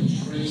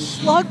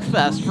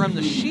slugfest from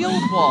the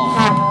Shield Wall.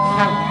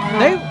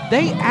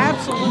 They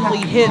absolutely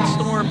hit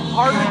Storm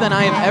harder than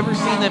I have ever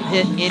seen them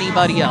hit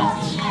anybody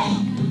else.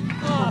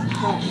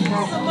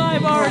 The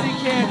mime already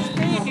can't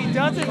speak. He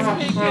doesn't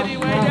speak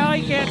anyway. Now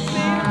he can't see.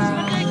 It's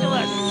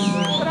ridiculous.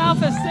 But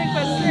Alpha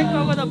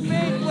Sigma with a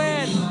big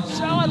win,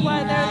 showing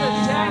why they're the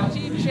tag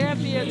team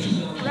champions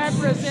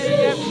representing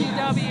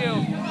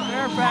FGW.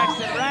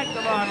 Fairfax and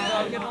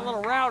Ragnarok getting a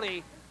little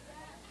rowdy.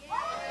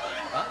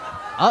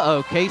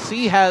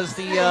 KC has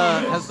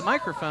the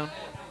microphone.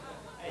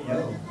 Hey,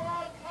 yo.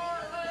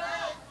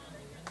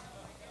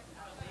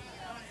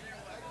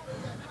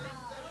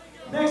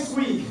 Next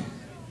week,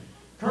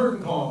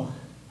 curtain call,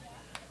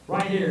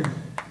 right here.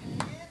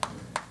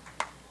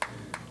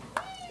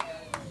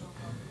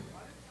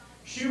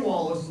 Shoe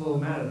Wall looks a little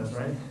mad at us,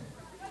 right?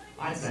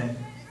 I'd say.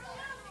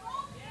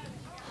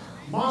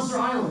 Monster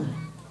Island.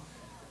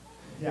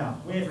 Yeah,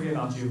 we ain't forget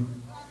about you.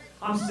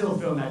 I'm still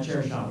feeling that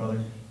chair shot,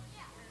 brother.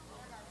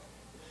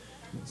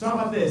 So how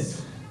about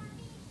this?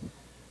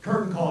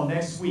 Curtain call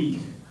next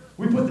week.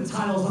 We put the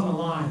titles on the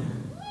line.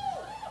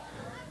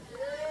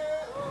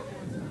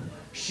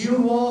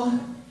 Shield Wall,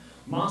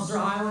 Monster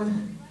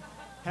Island,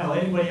 hell,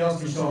 anybody else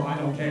can show up, I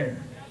don't care.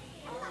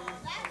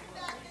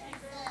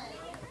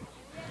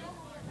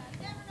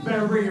 You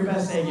better bring your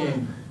best A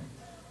game,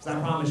 because I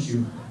promise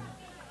you,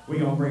 we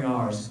gonna bring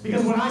ours.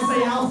 Because when I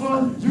say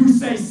alpha, you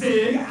say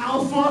sig.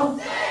 Alpha,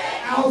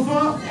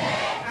 alpha,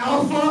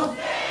 alpha,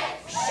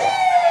 sig.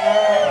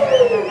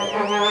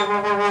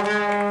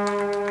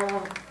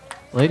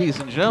 Ladies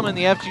and gentlemen,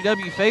 the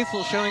FGW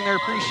faithful showing their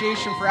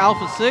appreciation for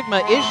Alpha Sigma,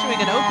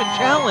 issuing an open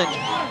challenge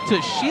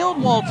to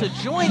Shield Wall to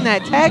join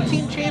that Tag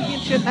Team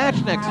Championship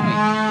match next week.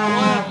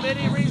 One of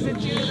many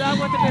reasons you do not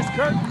want to miss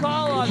curtain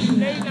call on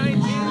May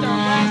 19th, our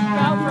last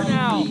bout for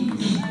now.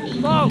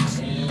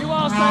 Folks, you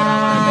also don't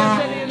want to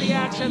miss any of the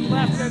action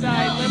left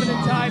tonight. Limited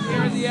time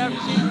here in the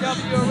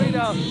FGW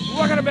Arena.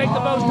 We're going to make the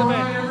most of it,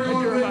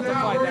 and you're about to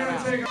find that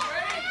out.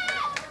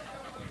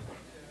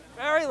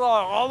 Very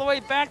long, all the way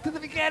back to the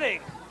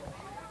beginning.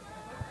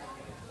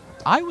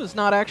 I was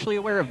not actually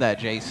aware of that,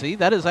 JC.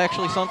 That is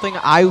actually something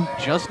I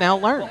just now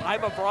learned. Well,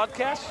 I'm a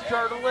broadcast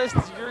journalist,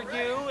 you're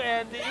you,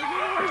 and you're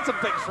going to learn some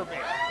things from me.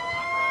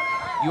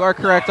 You are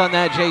correct on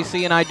that,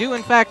 JC, and I do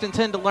in fact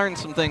intend to learn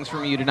some things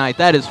from you tonight,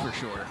 that is for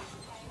sure.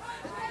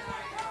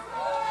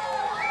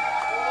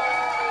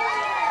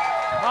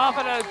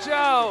 Pompano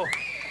Joe,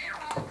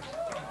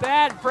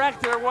 Brad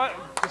Vector,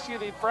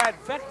 Brad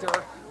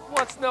Vector,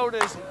 what's known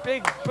as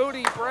Big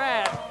Booty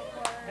Brad.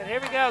 And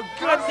here we go,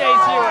 good day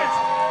to it.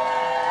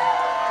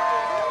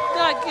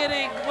 Not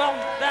getting, well,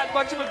 that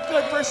much of a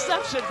good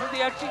reception from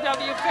the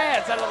FGW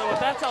fans. I don't know what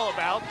that's all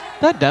about.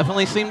 That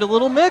definitely seemed a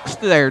little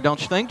mixed there,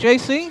 don't you think,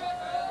 JC?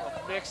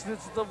 Well, mixed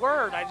is the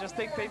word. I just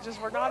think they just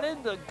were not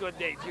into Good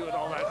Nate Hewitt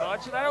all that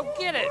much, and I don't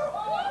get it.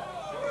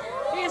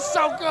 He is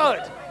so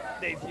good,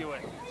 Nate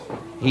Hewitt.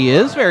 He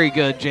is very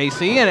good,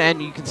 JC,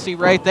 and you can see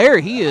right there,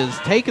 he is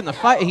taking the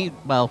fight. He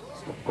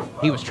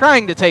was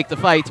trying to take the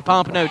fight to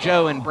Pompano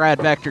Joe and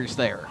Brad Vector's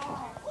there.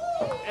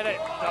 And the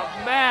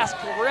mask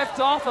ripped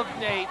off of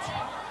Nate.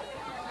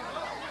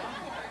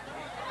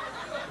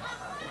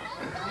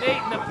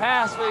 Nate in the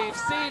past, we've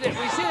seen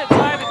it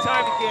time and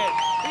time again.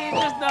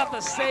 He's just not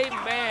the same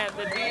man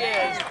that he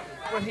is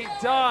when he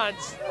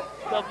dons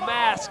the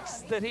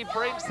masks that he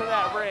brings to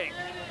that ring.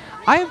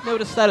 I have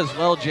noticed that as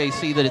well,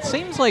 JC, that it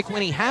seems like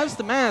when he has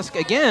the mask,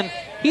 again,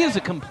 he is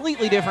a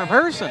completely different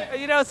person.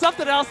 You know,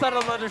 something else I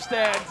don't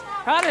understand.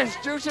 How does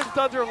Jushin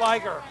Thunder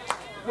Liger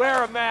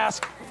wear a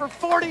mask for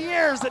 40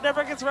 years that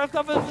never gets ripped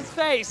off of his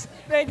face?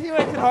 Nate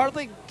Hewitt can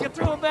hardly get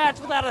through a match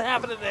without it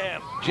happening to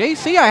him.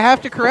 JC, I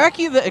have to correct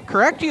you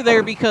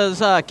there because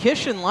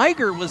Kishin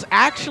Liger was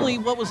actually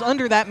what was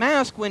under that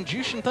mask when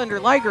Jushin Thunder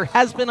Liger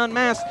has been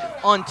unmasked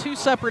on 2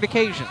 separate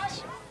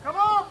occasions. Come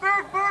on,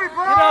 big booty,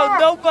 bro! You know,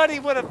 nobody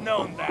would have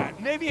known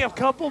that. Maybe a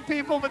couple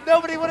people, but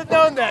nobody would have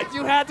known that.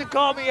 You had to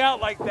call me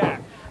out like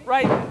that,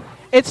 right?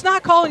 It's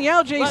not calling you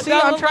out,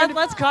 JC.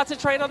 Let's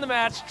concentrate on the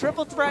match.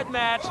 Triple threat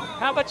match.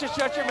 How about you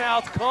shut your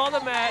mouth? Call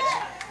the match.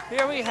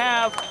 Here we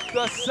have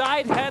the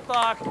side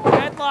headlock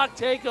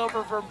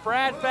takeover from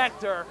Brad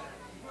Vector.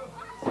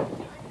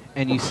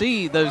 And you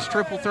see those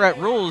triple threat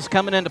rules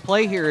coming into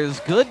play here as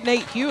good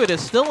Nate Hewitt is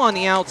still on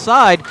the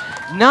outside,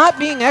 not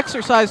being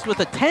exercised with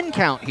a 10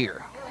 count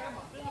here.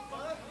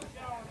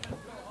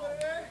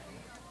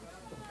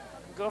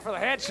 Go for the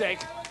handshake.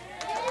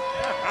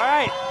 All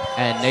right.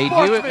 And Nate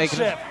Hewitt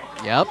making it.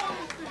 Yep.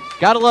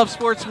 Gotta love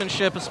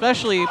sportsmanship,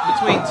 especially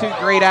between 2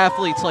 great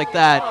athletes like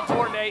that.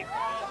 Poor Nate.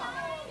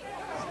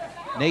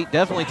 Nate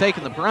definitely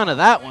taking the brunt of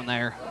that one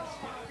there.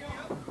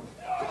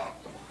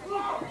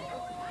 Look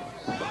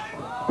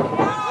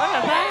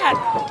at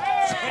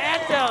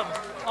that. Tandem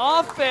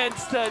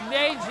offense to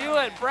Nate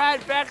Hewitt,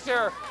 Brad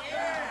Vector.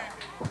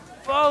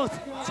 Both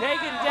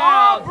taken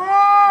down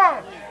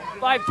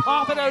by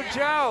Pompano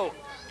Joe.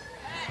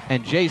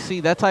 And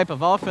JC, that type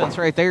of offense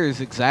right there is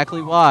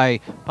exactly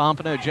why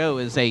Pompano Joe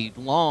is a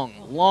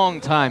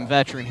long time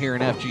veteran here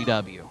in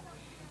FGW.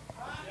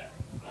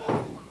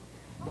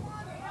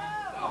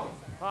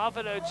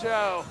 Pompano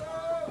Joe,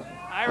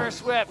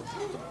 Irish whip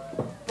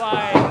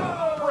by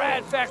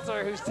Brad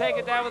Vector, who's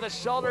taken down with a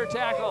shoulder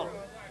tackle.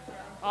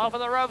 Off of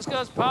the ropes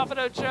goes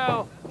Pompano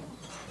Joe.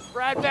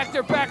 Brad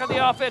Vector back on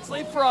the offense,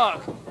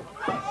 leapfrog.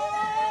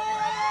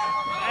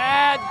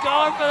 And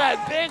going for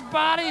that big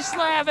body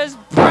slam is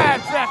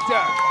Brad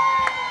Vector.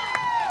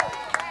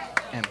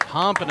 And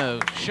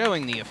Pompano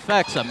showing the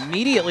effects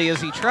immediately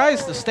as he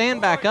tries to stand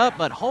back up,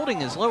 but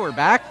holding his lower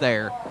back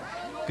there.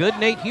 Good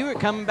Nate Hewitt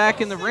coming back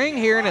in the ring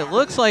here, and it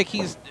looks like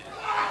he's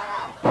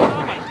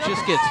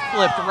just gets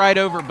flipped right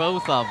over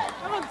both of them.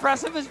 How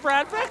impressive is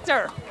Brad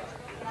Vector?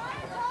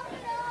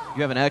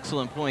 You have an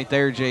excellent point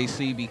there,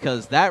 JC,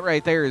 because that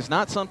right there is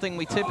not something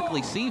we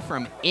typically see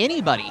from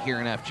anybody here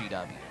in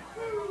FGW.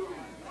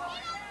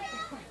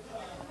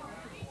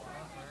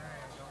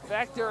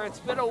 Vector, it's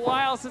been a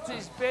while since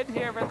he's been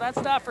here, but let's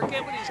not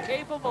forget what he's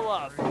capable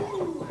of.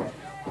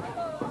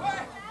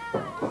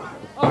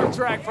 Arm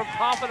drag from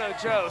Pompano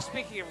Joe.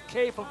 Speaking of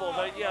capable,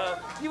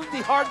 you would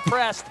be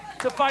hard-pressed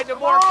to find a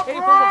more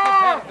capable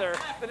competitor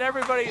than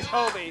everybody's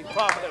homie,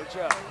 Pompano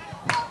Joe.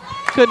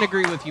 Couldn't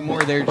agree with you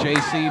more there,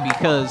 JC,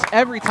 because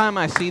every time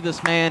I see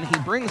this man, he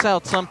brings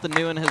out something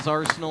new in his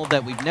arsenal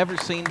that we've never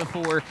seen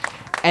before,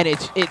 and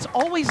it's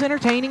always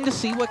entertaining to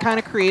see what kind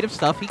of creative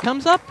stuff he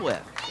comes up with.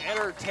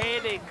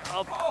 Entertaining,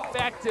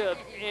 effective,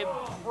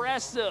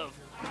 impressive,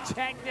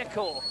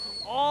 technical,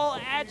 all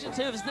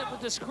adjectives that would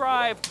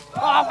describe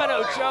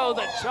Pompano Joe,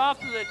 the chop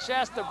to the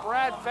chest of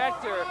Brad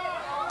Vector.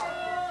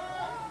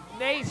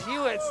 Nate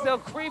Hewitt still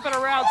creeping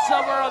around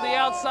somewhere on the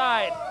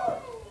outside.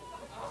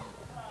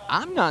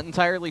 I'm not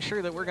entirely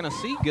sure that we're going to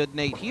see good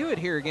Nate Hewitt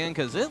here again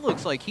because it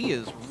looks like he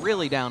is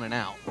really down and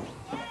out.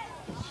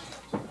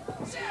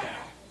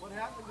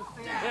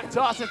 Hip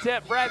toss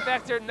attempt. Brad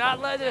Vector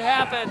not letting it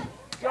happen.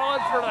 Going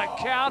for the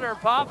counter.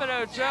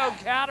 Pompano Joe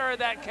countering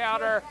that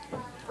counter.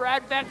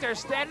 Brad Vector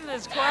standing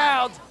his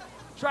ground,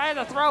 trying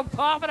to throw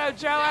Pompano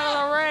Joe out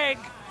of the ring.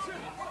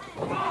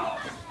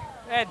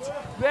 And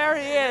there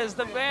he is,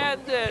 the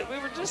man that we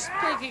were just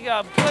speaking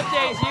of. Good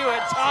Nate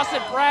Hewitt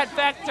tossing Brad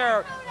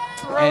Vector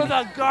through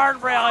the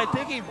guardrail. I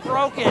think he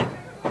broke it.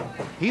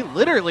 He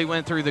literally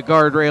went through the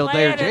guardrail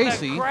there,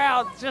 JC. In the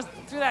crowd, just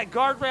through that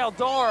guardrail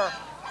door.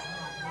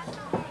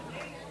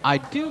 I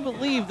do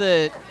believe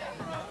that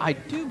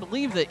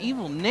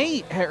Evil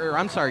Nate, or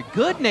I'm sorry,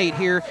 Good Nate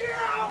here.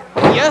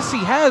 Yes, he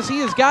has. He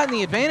has gotten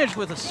the advantage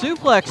with a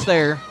suplex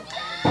there.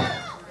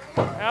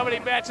 How many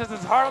matches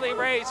has Harley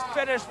Race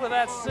finished with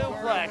that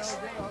suplex?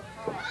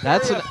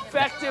 That's Very an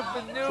effective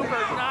maneuver.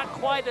 Not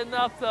quite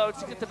enough, though,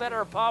 to get the better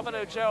of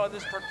Pompano Joe on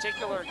this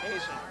particular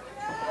occasion.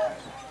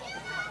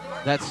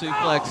 That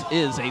suplex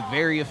is a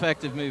very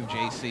effective move,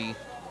 JC.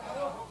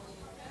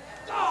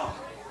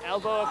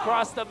 Elbow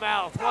across the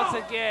mouth. Once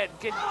again,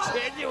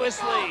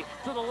 continuously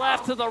to the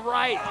left, to the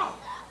right.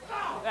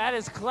 That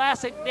is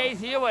classic Nate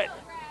Hewitt.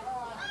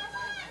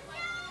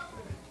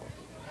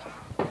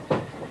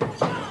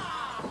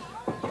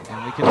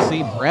 And we can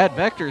see Brad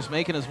Vector's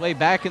making his way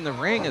back in the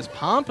ring as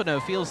Pompano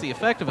feels the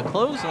effect of a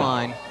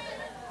clothesline.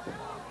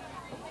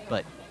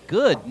 But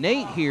good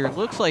Nate here.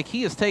 Looks like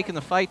he is taking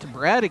the fight to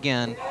Brad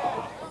again.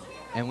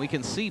 And we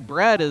can see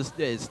Brad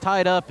is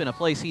tied up in a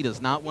place he does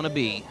not want to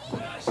be.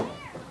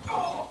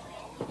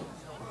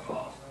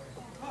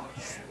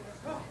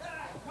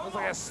 Looks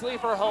like a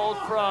sleeper hold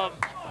from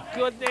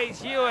good Nate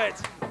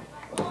Hewitt.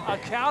 A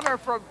counter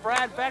from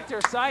Brad Vector,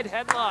 side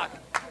headlock.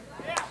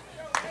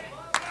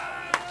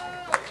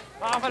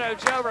 Pompano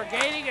Joe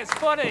regaining his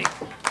footing.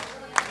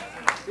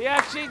 The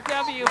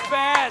FGW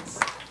fans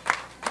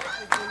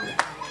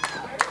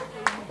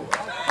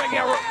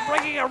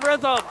bringing a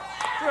rhythm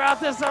throughout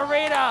this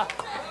arena.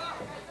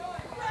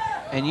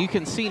 And you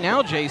can see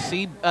now,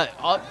 JC,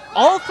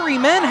 all three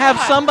men have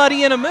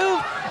somebody in a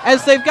move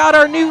as they've got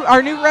our new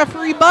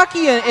referee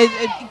Bucky,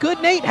 and good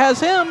Nate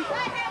has him.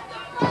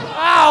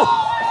 Ow!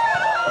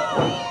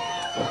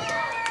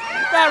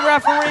 That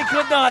referee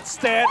could not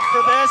stand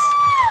for this.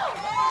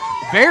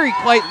 Very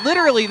quite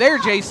literally there,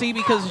 JC,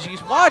 because as you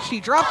watched, he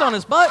dropped on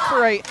his butt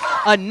for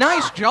a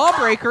nice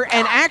jawbreaker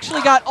and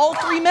actually got all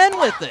three men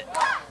with it.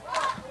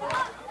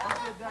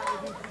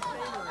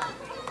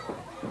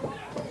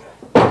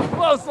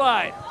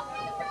 Clothesline.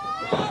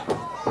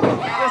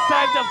 This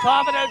time to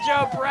Pompano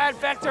Joe. Brad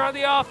Vector on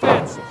the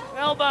offense.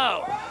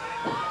 Elbow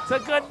to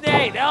good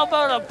Nate.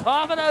 Elbow to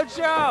Pompano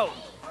Joe.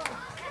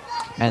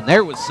 And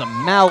there was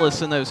some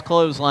malice in those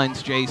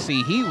clotheslines,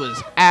 JC. He was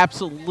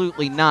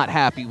absolutely not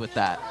happy with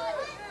that.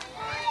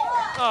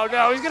 Oh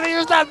no, he's gonna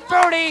use that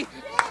booty.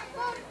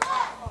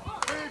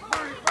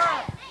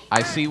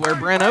 I see where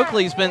Brent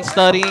Oakley's been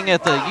studying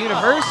at the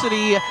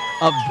University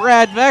of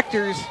Brad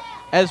Vectors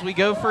as we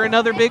go for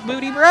another big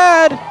booty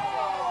Brad.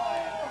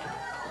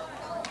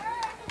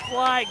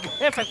 Flying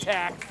hip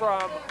attack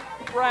from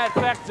Brad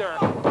Vector.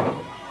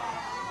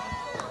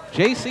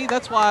 JC,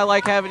 that's why I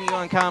like having you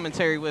on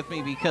commentary with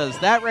me, because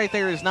that right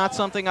there is not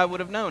something I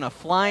would have known, a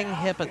flying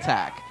hip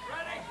attack.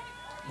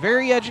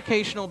 Very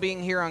educational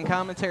being here on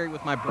commentary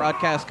with my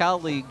broadcast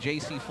colleague,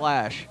 JC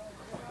Flash.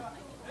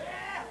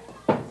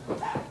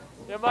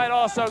 You might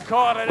also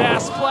call it an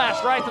ass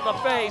splash right to the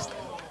face.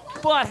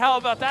 But how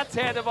about that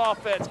tandem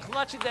offense?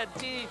 Clutching that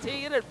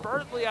DDT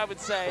inadvertently, I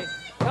would say.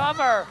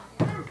 Cover.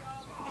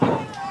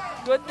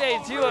 Good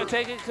Nate Hewitt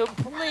taking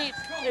complete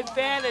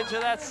advantage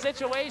of that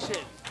situation.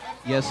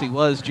 Yes, he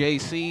was,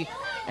 JC.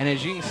 And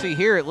as you can see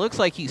here, it looks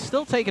like he's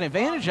still taking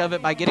advantage of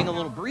it by getting a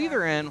little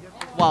breather in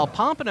while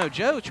Pompano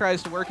Joe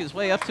tries to work his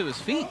way up to his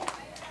feet.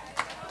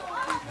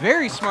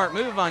 Very smart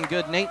move on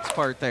good Nate's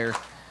part there.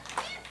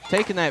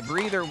 Taking that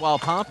breather while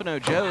Pompano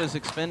Joe is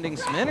expending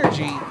some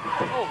energy.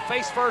 Oh,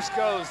 face first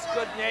goes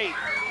good Nate.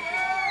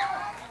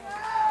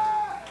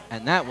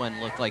 And that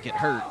one looked like it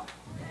hurt.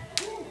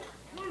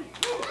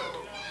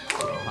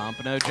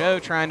 Pompano Joe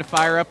trying to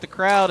fire up the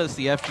crowd as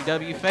the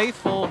FGW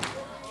faithful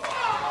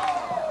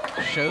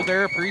show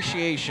their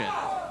appreciation.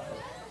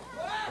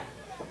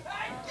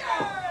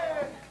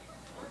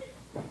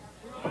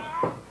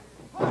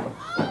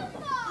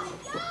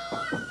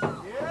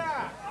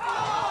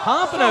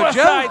 Pompano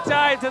Joe. Suicide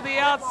dive to the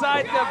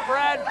outside to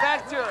Brad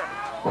Vector.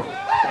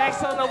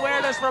 Excellent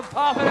awareness from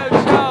Pompano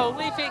Joe.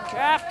 Leaping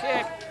calf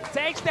kick.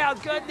 Takes down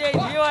Good Nate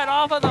Hewitt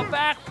off of the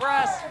back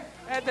press.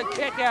 And the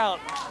kick out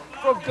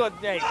from Good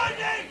Nate.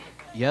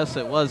 Yes,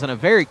 it was. And a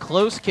very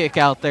close kick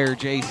out there,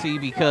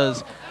 JC,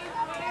 because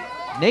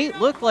Nate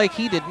looked like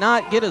he did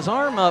not get his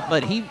arm up,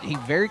 but he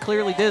very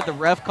clearly did. The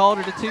ref called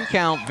it a 2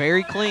 count.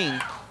 Very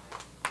clean.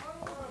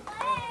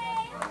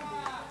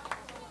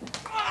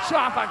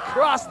 Chop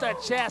across the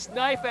chest,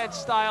 knife edge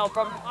style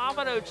from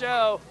Pompano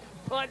Joe.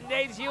 put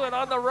Nate Hewitt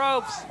on the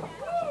ropes.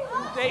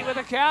 Nate with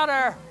a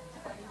counter.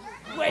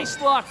 Waist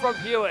lock from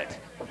Hewitt.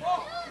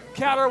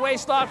 Counter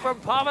waist lock from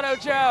Pomino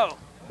Joe.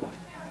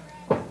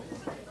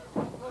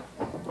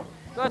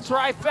 The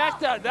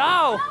trifecta,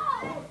 no!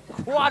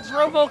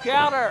 Quadruple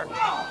counter.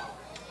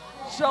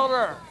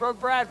 Shoulder from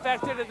Brad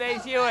Fector to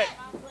Nate Hewitt.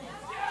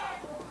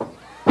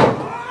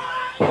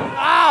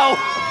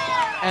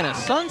 Ow! And a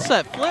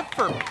sunset flip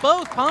for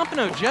both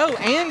Pompano Joe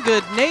and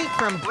Good Nate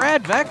from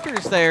Brad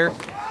Vectors there.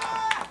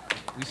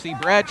 We see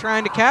Brad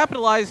trying to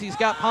capitalize. He's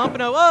got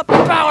Pompano up.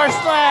 Power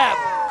slam!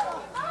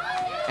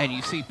 And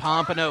you see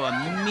Pompano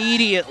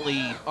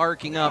immediately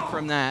arcing up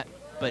from that.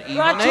 But The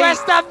even Nate.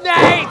 twist of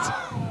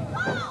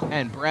Nate!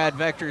 And Brad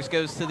Vectors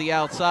goes to the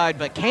outside.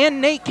 But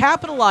can Nate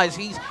capitalize?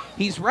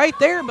 He's right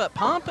there, but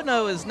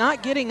Pompano is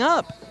not getting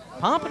up.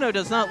 Pompano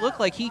does not look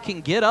like he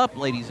can get up,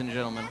 ladies and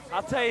gentlemen.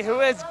 I'll tell you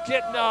who is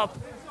getting up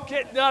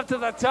to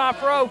the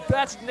top rope.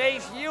 That's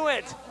Nate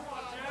Hewitt.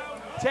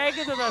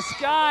 Taken to the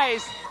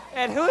skies.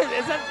 And who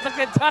is that? The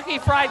Kentucky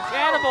Fried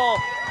Cannibal.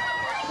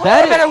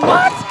 That Wait a minute,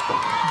 what?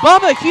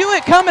 Bubba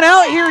Hewitt coming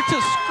out here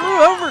to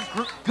screw over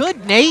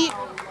Good Nate.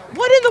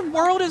 What in the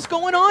world is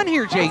going on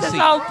here, JC? It's his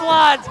own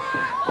blood.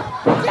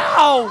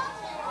 No!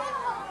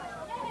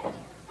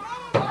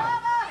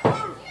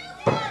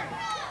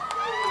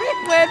 Big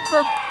win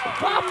for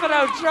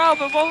Pompano Joe,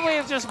 but what we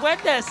have just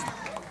witnessed.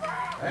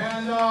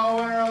 And the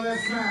winner of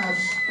this match,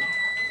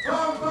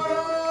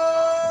 Pompano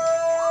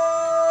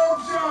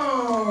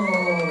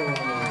Joe.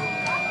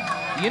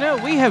 You know,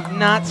 we have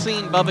not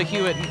seen Bubba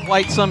Hewitt in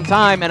quite some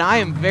time, and I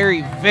am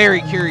very,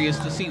 very curious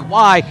to see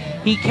why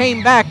he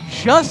came back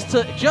just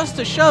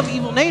to shove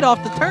Evil Nate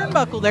off the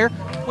turnbuckle there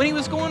when he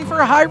was going for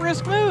a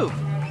high-risk move.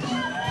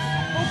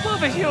 Well,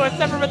 Bubba Hewitt's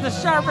never been the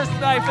sharpest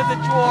knife in the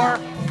drawer.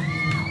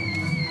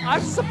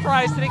 I'm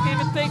surprised that he can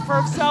even think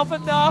for himself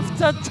enough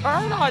to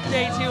turn on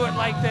Nate Hewitt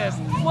like this.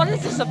 What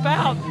is this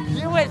about?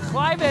 Hewitt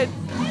climbing.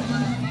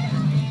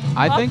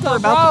 I think we're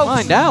about to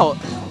ropes. find out.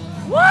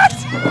 What?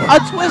 A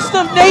twist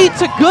of Nate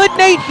to Good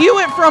Nate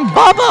Hewitt from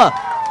Bubba.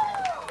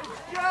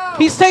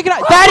 He's taking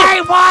out.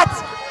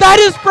 That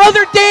is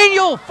brother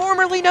Daniel,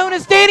 formerly known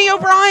as Danny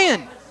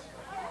O'Brien.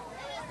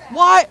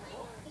 Why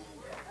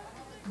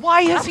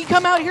has he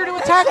come out here to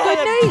attack Good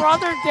Nate?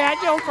 Brother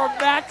Daniel from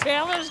Matt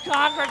Taylor's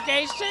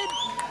congregation?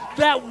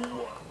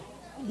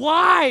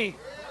 Why?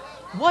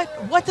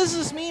 What does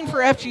this mean for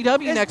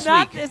FGW next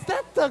week? Is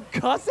that the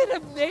cousin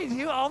of Nate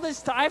Hewitt? All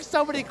this time, I have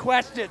so many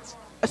questions.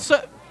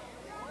 So,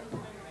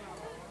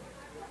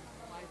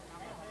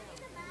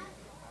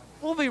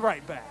 We'll be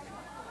right back.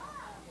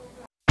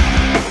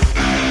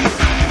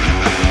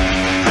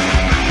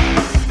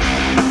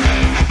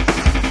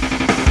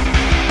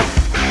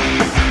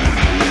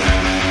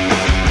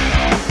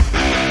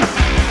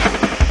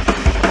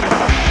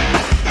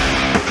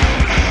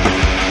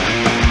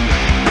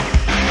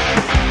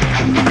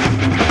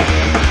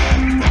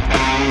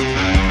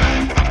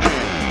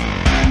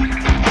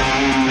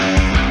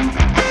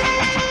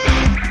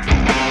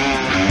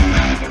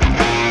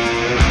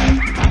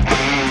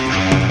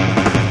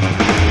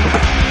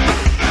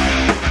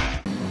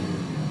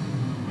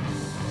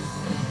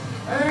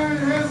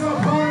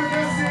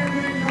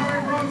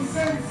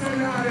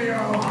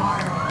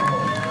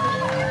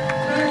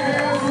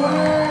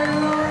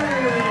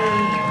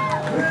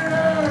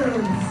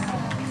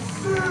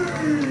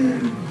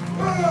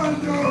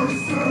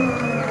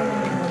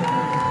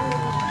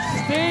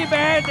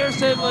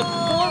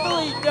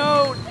 Formerly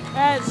known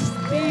as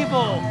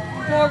Stevel,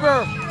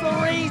 former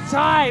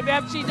three-time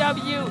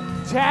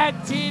FGW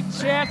Tag Team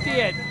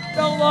Champion,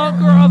 no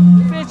longer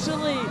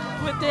officially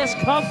with this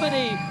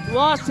company,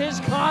 lost his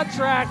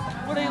contract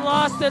when he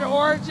lost at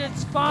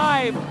Origins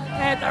 5,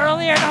 and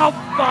earlier,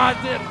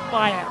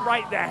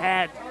 right in the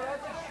head.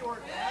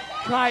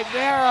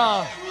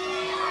 Chimera,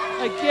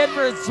 again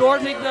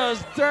resorting to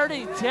those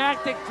dirty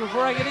tactics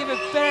before I can even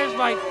finish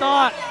my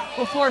thought,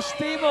 before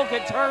Steve-O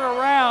can turn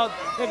around.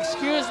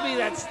 Excuse me,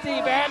 that's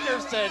Steve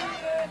Anderson.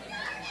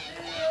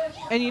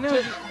 And you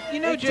know,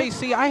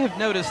 JC, I have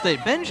noticed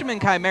that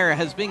Benjamin Chimera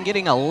has been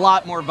getting a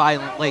lot more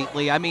violent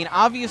lately. I mean,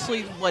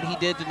 obviously what he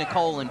did to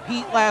Nicole and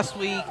Pete last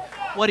week,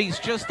 what he's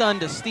just done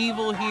to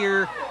Steve-O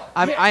here,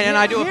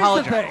 I do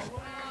apologize.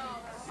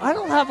 I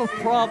don't have a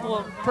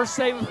problem, per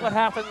se, with what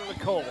happened to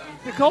Nicole.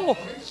 Nicole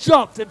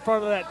jumped in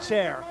front of that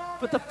chair.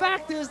 But the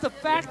fact is, the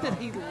fact that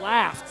he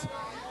laughed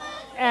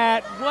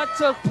at what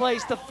took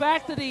place, the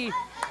fact that he,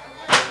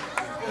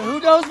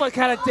 who knows what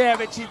kind of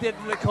damage he did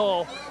to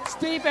Nicole.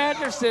 Steve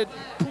Anderson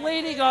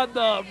bleeding on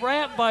the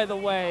ramp, by the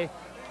way,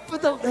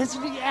 but his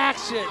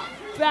reaction,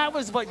 that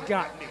was what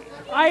got me.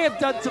 I have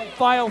done some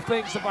vile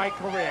things in my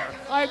career.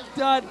 I've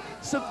done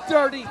some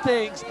dirty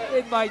things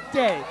in my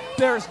day.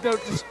 There's no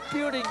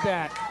disputing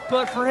that.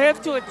 But for him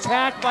to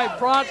attack my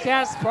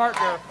broadcast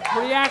partner,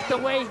 react the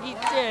way he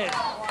did,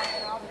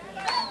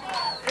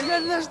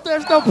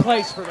 there's no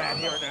place for that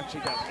here in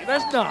FGW.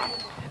 There's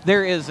not.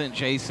 There isn't,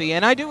 JC,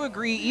 and I do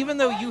agree, even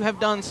though you have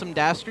done some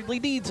dastardly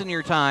deeds in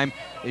your time,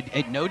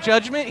 no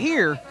judgment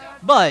here,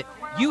 but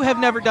you have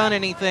never done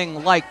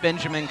anything like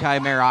Benjamin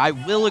Chimera. I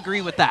will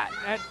agree with that.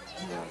 And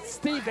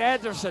Steve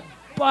Anderson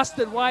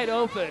busted wide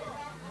open.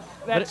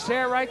 That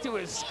chair right to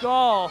his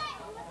skull.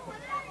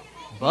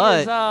 But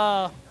he is,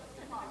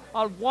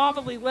 on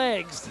wobbly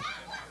legs.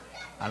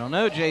 I don't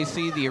know,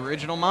 JC. The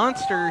original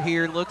monster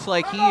here looks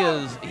like he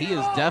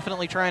is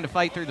definitely trying to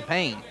fight through the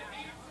pain.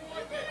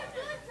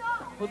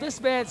 Well, this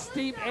man,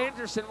 Steve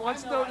Anderson,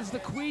 once known as the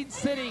Queen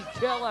City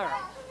Killer,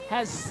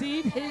 has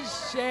seen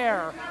his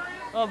share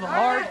of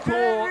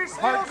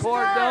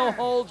hardcore, no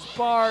holds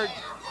barred,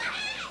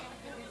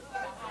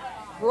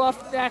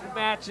 roughneck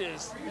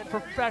matches in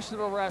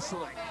professional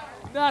wrestling.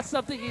 Not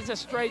something he's a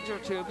stranger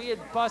to. Being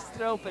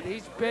busted open,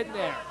 he's been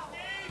there.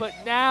 But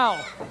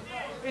now,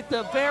 at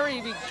the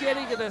very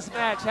beginning of this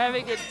match,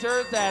 having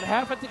endured that,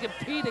 having to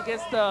compete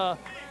against the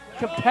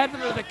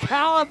competitor, the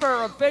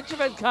caliber of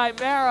Benjamin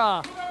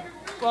Chimera,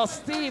 well,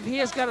 Steve, he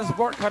has got his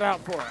work cut out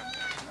for him.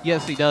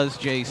 Yes, he does,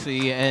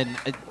 JC. And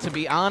to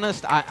be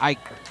honest,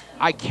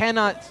 I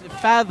cannot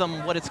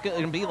fathom what it's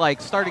going to be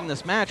like starting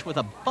this match with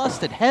a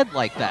busted head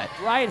like that.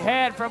 Right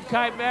hand from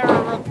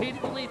Chimera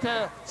repeatedly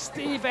to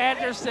Steve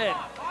Anderson.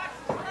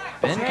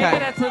 Taking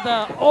it to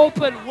the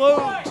open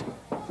wound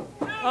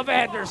of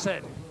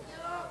Anderson.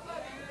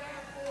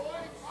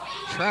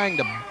 Trying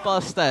to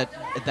bust that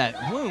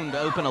wound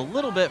open a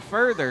little bit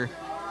further.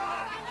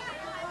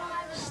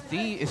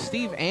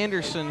 Steve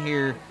Anderson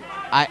here,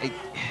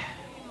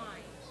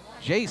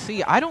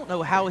 JC, I don't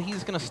know how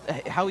he's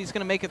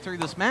gonna make it through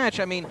this match.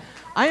 I mean,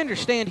 I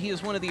understand he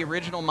is one of the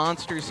original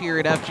monsters here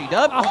at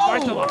FGW. Oh,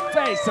 right to the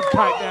face of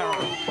Chimera.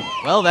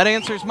 Well, that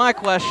answers my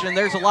question.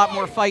 There's a lot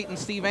more fight in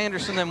Steve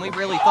Anderson than we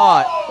really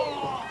thought.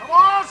 Come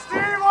on,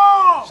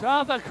 Steve-O!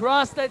 Chop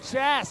across the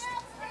chest.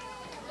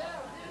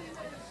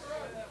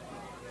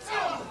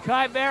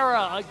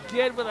 Chimera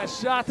again with a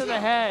shot to the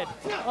head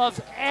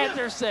of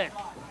Anderson.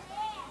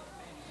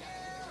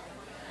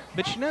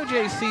 But you know,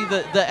 JC,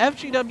 the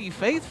FGW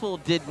faithful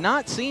did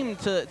not seem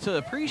to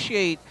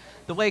appreciate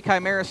the way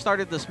Chimera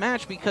started this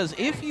match, because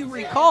if you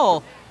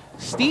recall,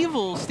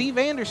 Steve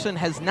Anderson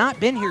has not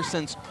been here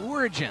since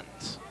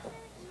Origins.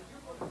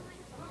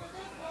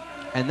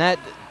 And that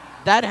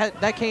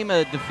came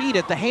a defeat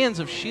at the hands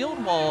of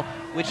Shield Wall,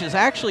 which is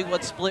actually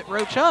what split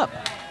Roach up.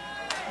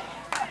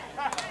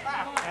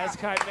 As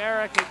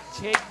Chimera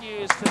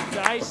continues to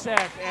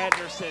dissect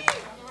Anderson.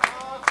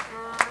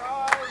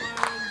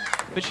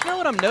 But you know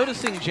what I'm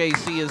noticing,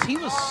 JC, is he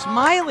was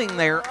smiling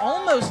there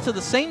almost to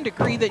the same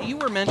degree that you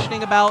were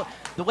mentioning about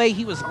the way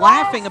he was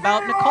laughing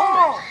about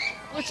Nicole.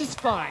 Which is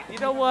fine. You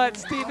know what?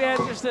 Steve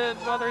Anderson,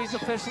 whether he's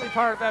officially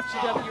part of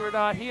FGW or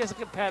not, he is a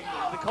competitor.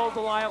 Nicole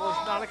Delisle is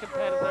not a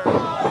competitor.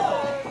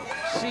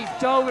 She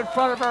dove in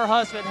front of her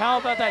husband. How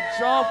about that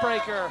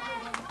jawbreaker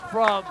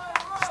from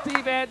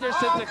Steve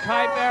Anderson to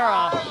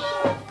Chimera?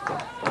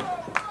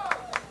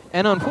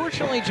 And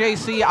unfortunately,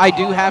 JC, I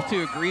do have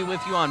to agree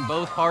with you on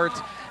both parts.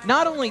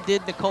 Not only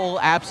did Nicole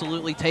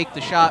absolutely take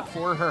the shot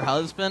for her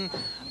husband,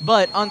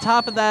 but on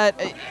top of that,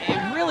 it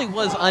really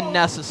was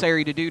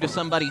unnecessary to do to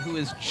somebody who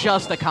is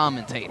just a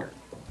commentator.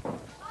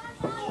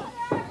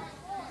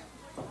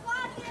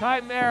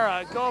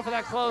 Chimera going for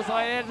that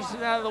clothesline.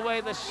 Anderson out of the way.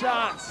 The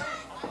shots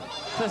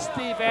to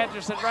Steve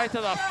Anderson, right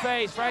to the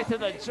face, right to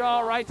the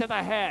jaw, right to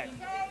the head.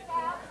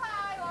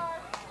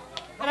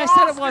 And I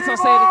said it once, I'll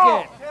say it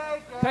again.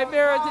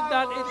 Chimera did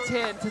not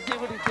intend to do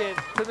what he did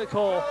to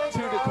Nicole.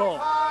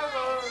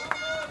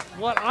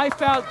 What I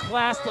found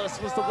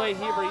classless was the way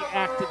he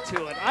reacted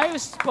to it. I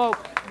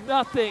spoke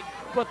nothing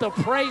but the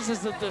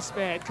praises of this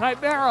man.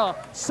 Chimera,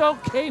 so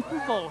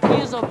capable.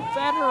 He is a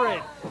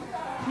veteran.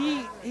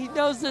 He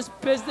knows this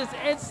business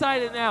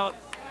inside and out.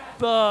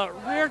 The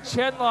rear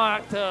chin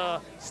lock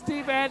to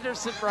Steve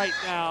Anderson right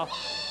now.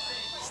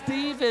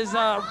 Steve is,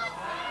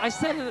 I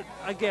said it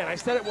again. I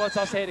said it once,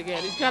 I'll say it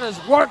again. He's got his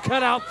work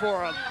cut out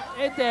for him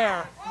in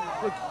there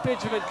with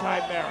Benjamin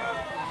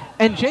Chimera.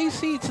 And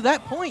JC, to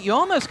that point, you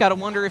almost got to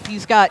wonder if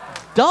he's got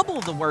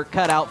double the work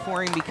cut out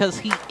for him, because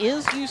he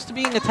is used to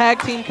being a tag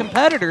team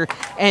competitor,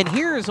 and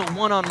here is a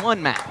one-on-one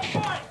match.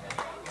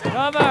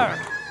 Chimera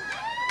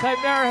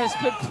has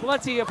spent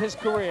plenty of his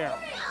career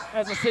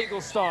as a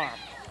single star,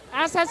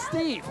 as has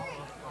Steve.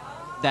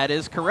 That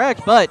is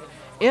correct, but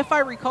if I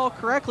recall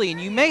correctly, and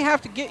you may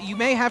have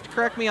to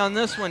correct me on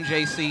this one,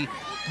 JC,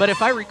 but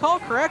if I recall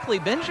correctly,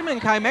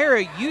 Benjamin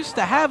Chimera used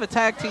to have a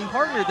tag team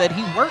partner that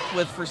he worked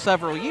with for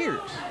several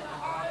years.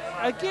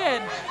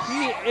 Again,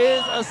 he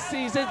is a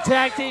seasoned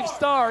tag team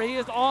star. He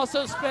has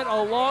also spent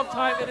a long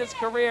time in his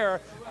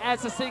career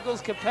as a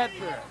singles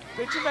competitor.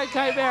 Benjamin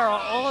Chimera,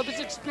 all of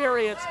his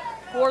experience,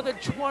 more than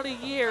 20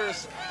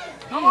 years,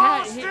 he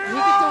can do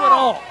it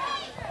all.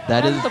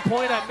 That is the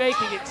point I'm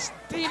making. It's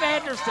Steve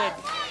Anderson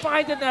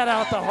finding that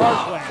out the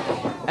hard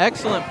way.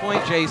 Excellent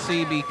point,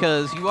 JC,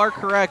 because you are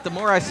correct. The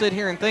more I sit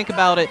here and think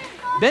about it,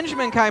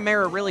 Benjamin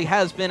Chimera really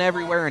has been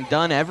everywhere and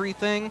done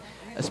everything,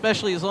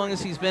 especially as long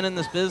as he's been in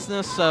this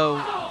business. So,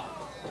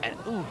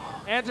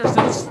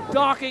 Anderson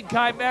stalking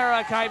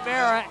Chimera.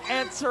 Chimera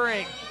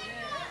answering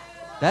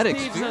that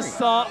Steve's experience.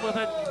 assault with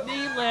a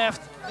knee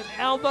lift An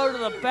elbow to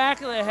the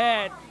back of the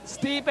head.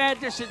 Steve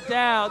Anderson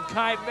down.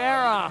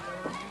 Chimera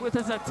with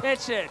his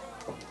attention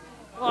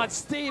on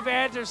Steve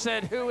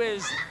Anderson, who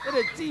is in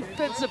a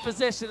defensive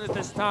position at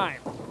this time.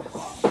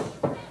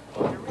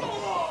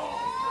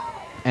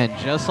 And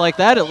just like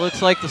that, it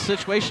looks like the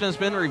situation has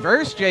been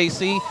reversed,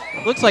 JC.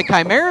 Looks like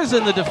Chimera's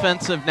in the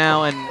defensive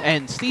now,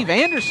 and Steve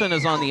Anderson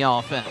is on the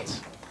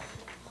offense.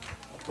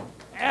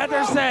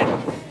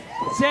 Anderson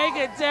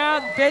taking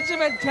down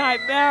Benjamin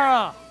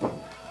Chimera.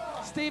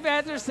 Steve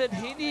Anderson,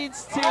 he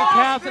needs to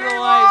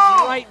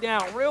capitalize right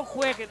now, real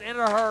quick and in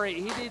a hurry.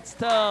 He needs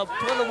to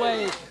put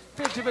away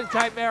Benjamin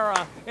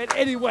Chimera in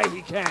any way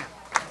he can.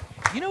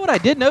 You know what I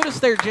did notice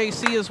there,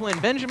 JC, is when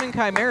Benjamin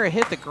Chimera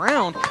hit the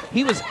ground,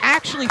 he was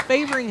actually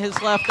favoring his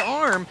left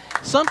arm,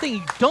 something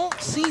you don't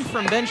see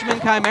from Benjamin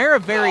Chimera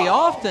very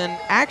often,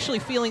 actually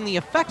feeling the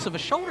effects of a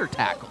shoulder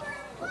tackle.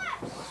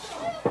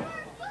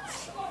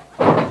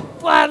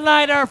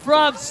 Flatliner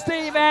from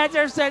Steve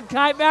Anderson.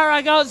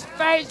 Chimera goes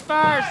face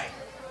first.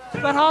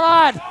 But hold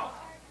on.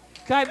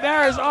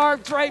 Chimera's arm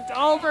draped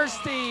over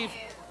Steve.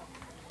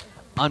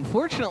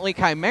 Unfortunately,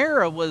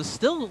 Chimera was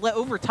still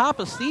over top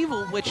of Steve,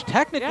 which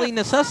technically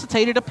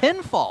necessitated a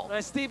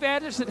pinfall. Steve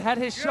Anderson had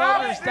his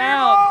shoulders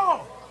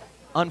down.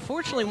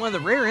 Unfortunately, one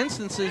of the rare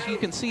instances you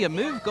can see a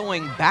move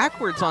going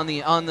backwards on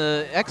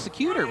the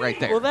executor right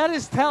there. Well, that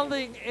is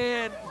telling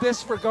in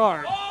this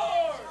regard.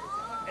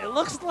 It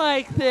looks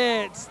like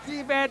that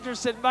Steve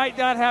Anderson might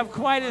not have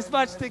quite as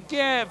much to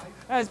give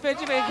as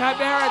Benjamin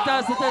Chimera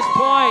does at this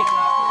point.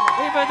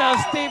 Even though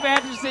Steve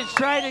Anderson's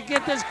trying to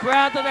get this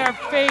crowd to their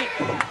feet.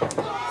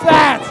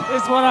 That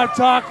is what I'm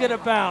talking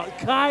about.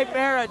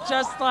 Chimera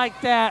just like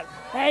that.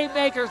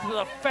 Haymakers to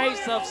the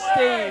face of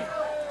Steve.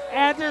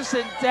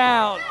 Anderson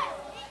down.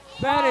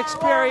 Bad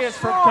experience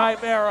from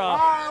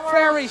Chimera.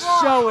 Very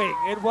showing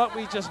in what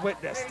we just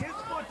witnessed.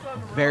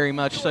 Very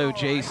much so,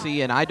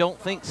 JC, and I don't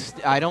think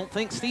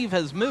Steve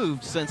has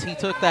moved since he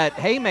took that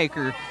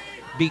haymaker,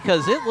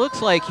 because it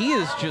looks like he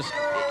is just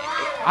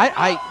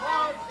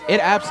it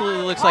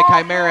absolutely looks like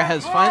Chimera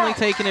has finally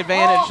taken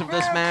advantage of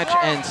this match,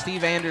 and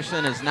Steve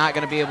Anderson is not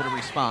going to be able to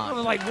respond.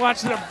 It's like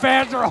watching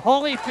Evander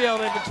Holyfield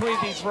in between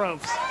these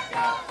ropes.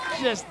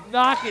 Just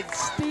knocking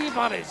Steve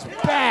on his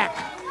back.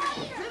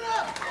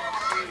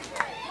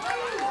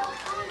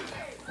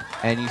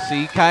 And you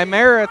see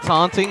Chimera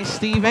taunting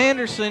Steve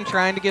Anderson,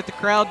 trying to get the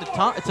crowd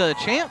to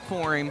chant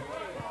for him.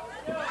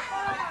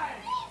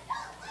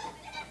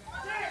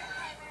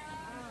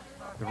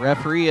 The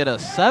referee at a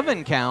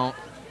 7 count.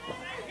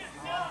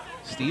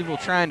 Steve will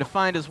trying to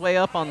find his way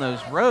up on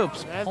those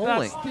ropes,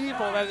 pulling. That's not Steve,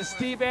 that is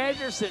Steve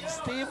Anderson.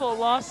 Steve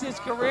lost his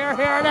career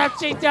here at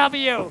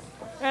FGW.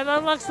 And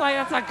that looks like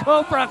that's a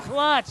Cobra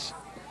clutch.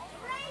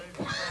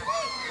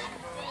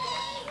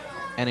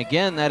 And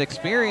again, that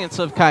experience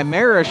of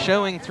Chimera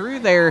showing through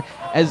there,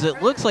 as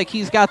it looks like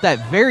he's got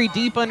that very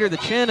deep under the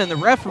chin, and the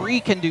referee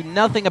can do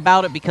nothing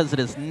about it because it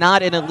is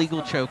not an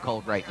illegal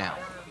chokehold right now.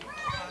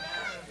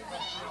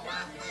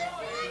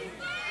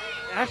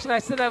 Actually, I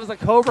said that was a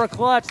Cobra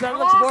clutch. That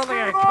looks more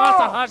like a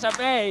Kata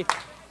Hajime.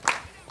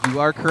 You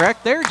are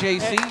correct there,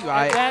 JC.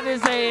 And that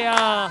is a...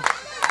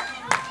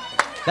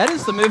 That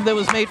is the move that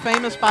was made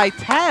famous by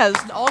Taz,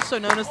 also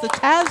known as the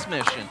Taz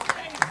Mission.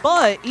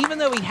 But even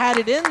though he had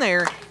it in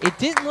there, it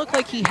didn't look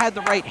like he had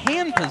the right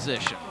hand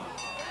position.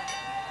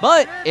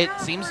 But it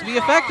seems to be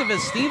effective,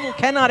 as Steve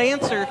cannot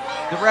answer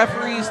the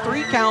referee's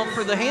 3 count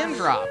for the hand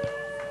drop.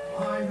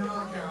 High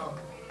knockout.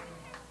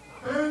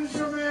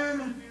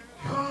 Benjamin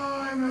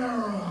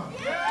Chimera.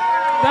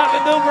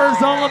 That maneuver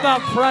is all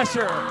about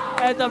pressure.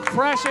 And the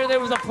pressure that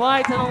was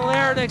applied to the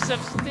larynx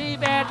of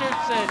Steve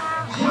Anderson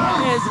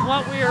is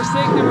what we are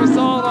seeing the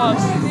result of.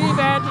 Steve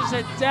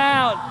Anderson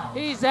down.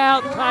 He's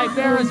out.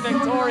 Chimera's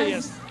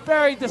victorious.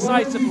 Very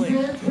decisively.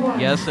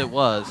 Yes, it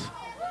was.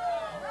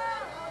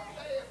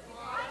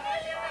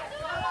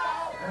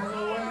 And the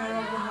winner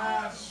of the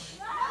match,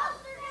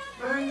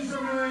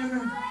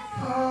 Benjamin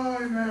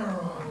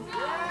Chimera.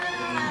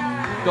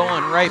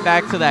 Going right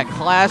back to that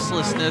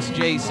classlessness,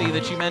 JC,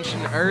 that you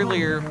mentioned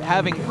earlier,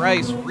 having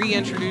Bryce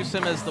reintroduce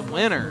him as the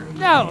winner.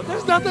 No,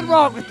 there's nothing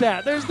wrong with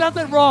that. There's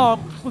nothing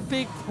wrong with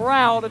being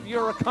proud of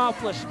your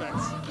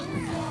accomplishments.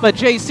 But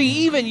JC,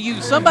 even you,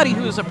 somebody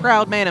who is a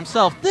proud man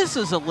himself, this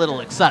is a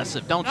little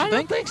excessive, don't you think? I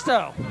don't think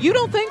so. You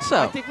don't think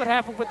so? I think what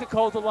happened with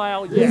Nicole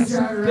Delisle, yes.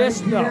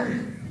 This, no.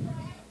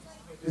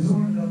 Is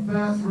one of the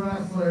best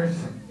wrestlers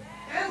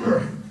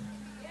ever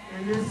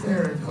in this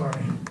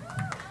territory.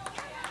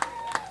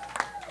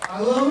 I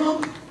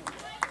love him.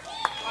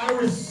 I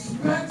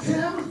respect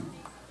him.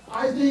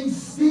 I think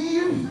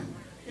Steve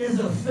is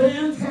a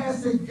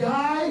fantastic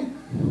guy.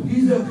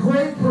 He's a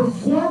great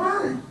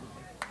performer.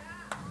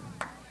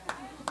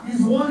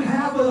 He's one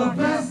half of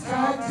the best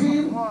tag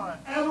team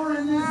ever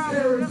in this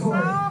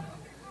territory.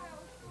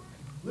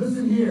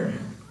 Listen here.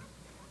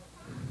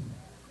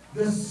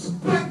 The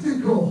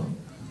spectacle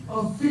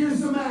of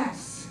Fearsome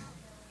Acts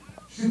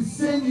should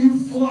send you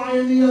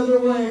flying the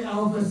other way,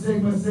 Alpha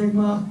Sigma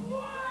Sigma.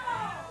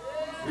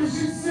 It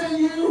should send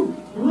you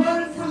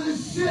running for the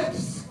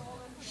ships.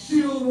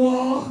 shield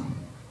wall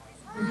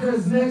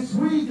because next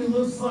week it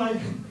looks like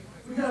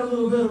we got a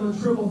little bit of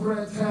a triple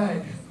threat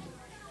tag.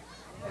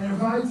 And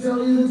if I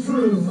tell you the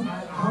truth,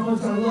 how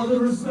much I love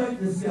and respect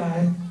this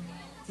guy,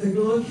 take a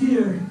look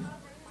here.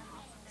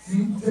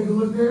 See, take a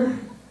look there.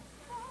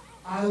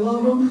 I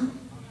love him.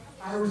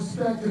 I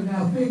respect him.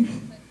 Now think,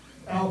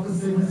 Alpha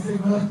Sigma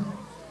Sigma,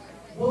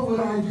 what would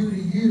I do to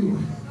you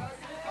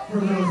for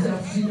those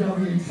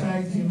FGW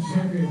Tag Team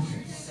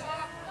Championships?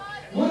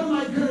 What am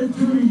I gonna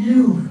do to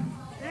you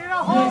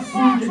next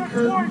week at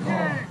Curtain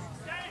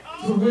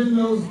Call to win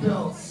those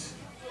belts?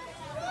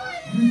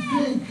 You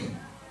think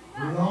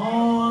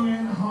long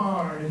and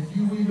hard if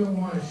you even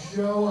want to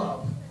show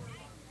up.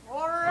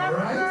 Order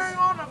everything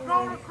on the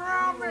Golden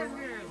Crown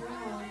menu.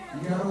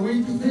 You got a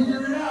week to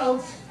figure it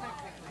out.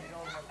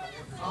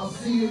 I'll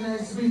see you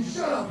next week.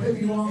 Shut up,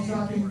 Hippie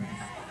Longstocking.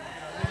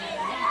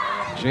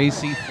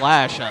 JC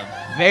Flash, a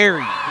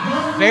very,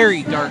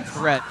 very dark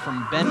threat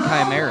from Ben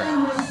Chimera.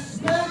 Love and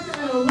respect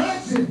and a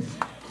legend.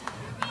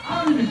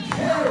 I don't even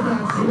care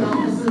about you,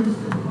 officers.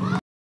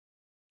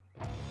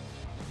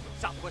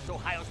 Southwest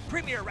Ohio's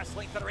premier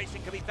wrestling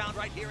federation can be found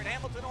right here in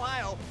Hamilton,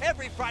 Ohio,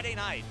 every Friday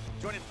night.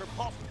 Join us for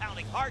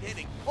pulse-pounding,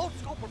 hard-hitting,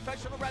 old-school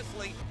professional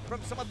wrestling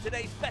from some of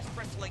today's best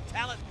wrestling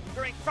talent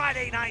during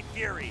Friday Night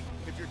Fury.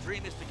 If your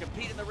dream is to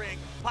compete in the ring,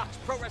 Fox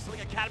Pro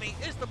Wrestling Academy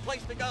is the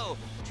place to go.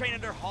 Train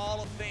under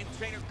Hall of Fame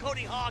trainer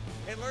Cody Hawk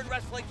and learn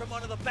wrestling from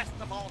one of the best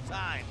of all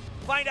time.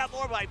 Find out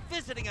more by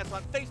visiting us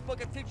on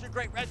Facebook at Future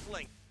Great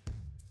Wrestling.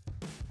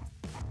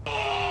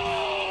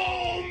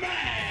 Oh,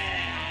 man!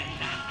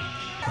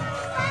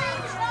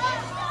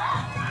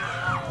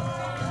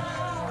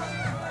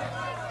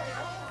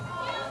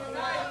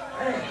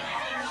 Hey,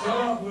 shut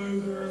up,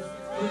 losers.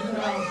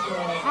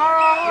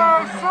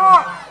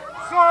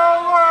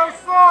 Solo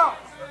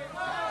sucks!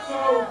 So,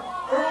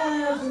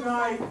 earlier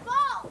tonight,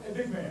 hey,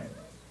 big man,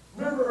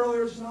 remember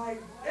earlier tonight,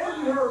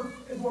 Eddie Hurst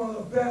is one of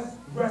the best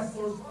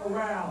wrestlers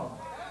around.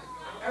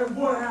 And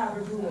what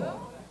happened to him?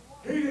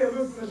 He didn't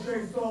listen to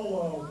Jay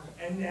Solo,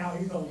 and now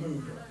he's a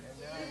loser.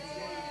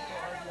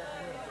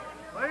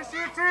 At least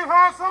you two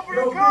have something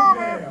Yo, in big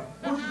common. man,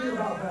 what you think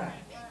about that?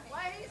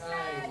 What he said.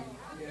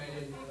 I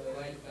didn't really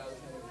like that.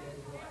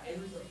 It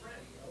was a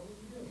friend.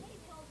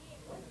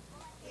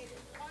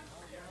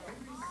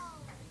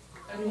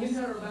 I mean, he's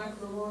had her back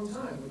for a long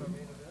time.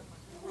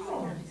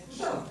 Oh,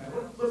 shut up, man.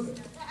 Listen.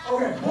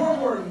 Okay, more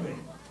importantly,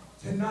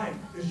 tonight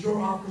is your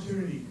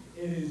opportunity.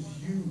 It is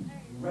you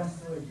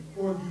wrestling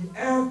for the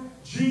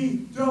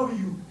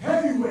FGW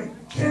Heavyweight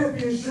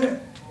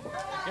Championship.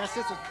 Guess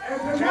it's a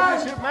And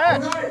championship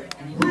match. tonight,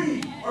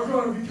 we are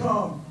going to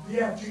become the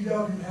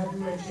FGW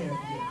Heavyweight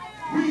Champion.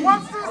 We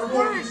What's this are going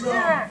to weird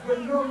become shit? the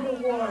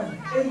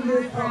 #1 in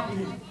this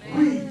company.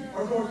 We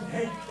are going to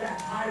take that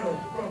title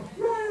from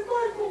Ryan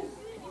Michaels.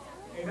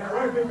 Ain't that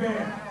right, big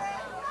man?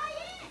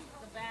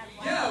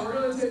 Yeah, we're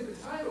gonna take the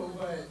title,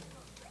 but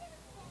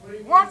what do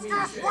you What's want me to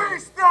this say? witty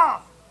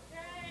stuff?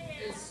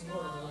 It's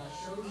one of the last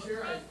shows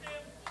here. I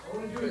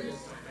want to do it this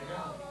time. I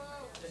got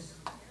it.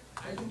 I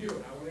can do it.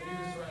 I want to do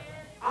this right.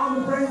 I'm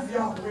the brains of the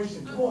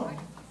operation. Come on.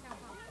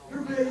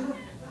 You're big.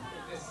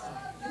 This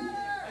time.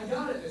 I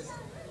got it this time.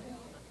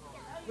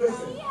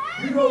 Listen,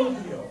 you know the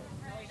deal.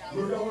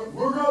 We're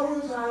going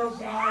with the title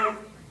tonight.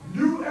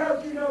 New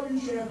FGW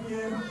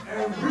champion,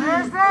 and we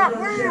There's are that the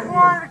weed champion.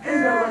 word Ain't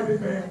that right,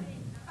 big man?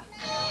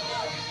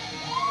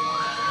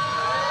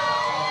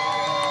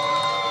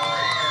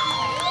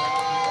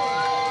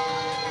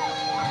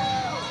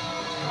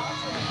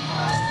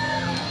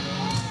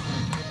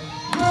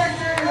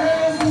 Making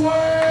his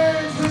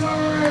way to the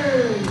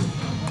ring.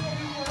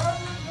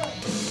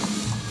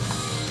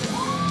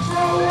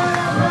 From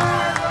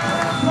Winnipeg,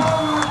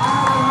 Minnesota,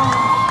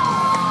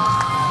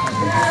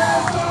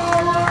 here's the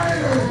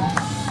reigning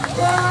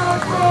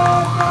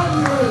Battle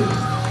Thunder,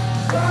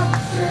 the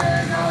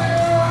FGW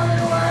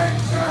Heavyweight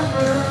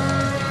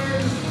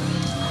Champion,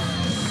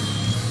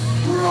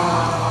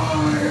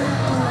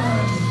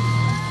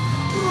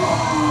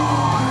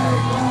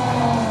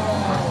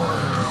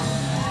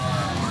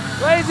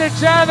 Ladies and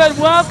gentlemen,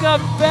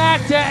 welcome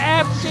back to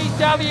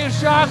FGW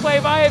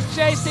Shockwave. I am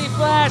JC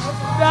Flash,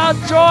 now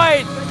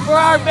joined for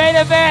our main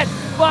event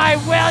by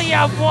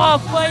William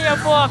Wolf.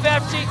 William Wolf,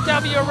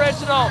 FGW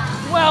Original.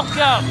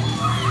 Welcome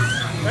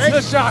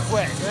to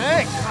Shockwave.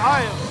 Thanks.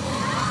 I am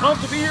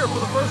pumped to be here for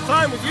the first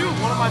time with you,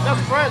 one of my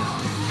best friends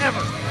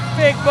ever.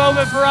 Big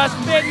moment for us,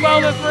 big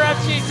moment for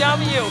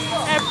FGW.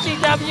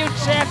 FGW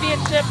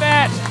Championship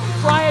match.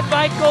 Brian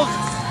Michaels,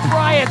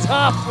 Brian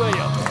Huff,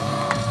 William.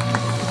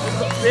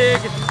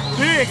 It's a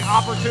big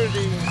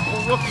opportunity for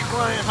rookie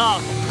Brian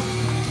Huff.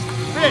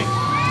 Big.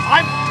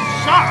 I'm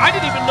shocked. I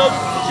didn't even know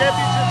this was a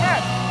championship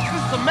match.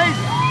 This is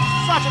amazing.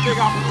 Such a big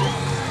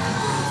opportunity.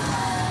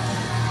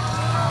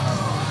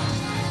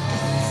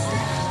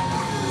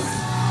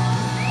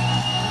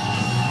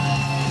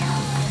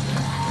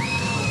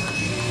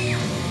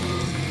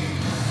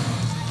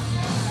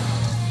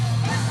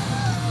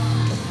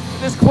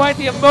 This is quite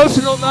the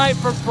emotional night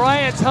for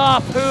Brian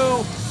Huff,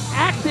 who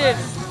acted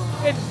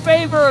in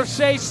favor of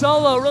Shea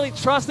Solo, really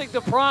trusting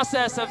the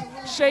process of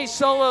Shea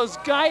Solo's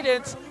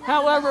guidance.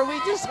 However, we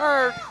just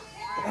heard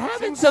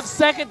having some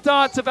second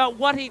thoughts about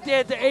what he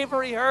did to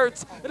Avery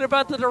Hurts and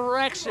about the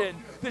direction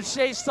that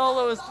Shea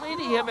Solo is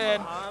leading him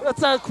in.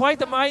 That's quite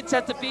the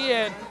mindset to be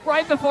in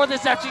right before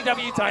this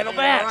FGW title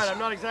match. Right. I'm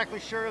not exactly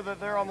sure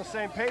that they're on the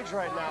same page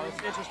right now.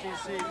 It's interesting to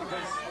see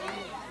because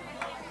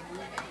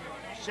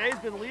Shea's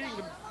been leading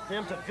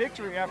him to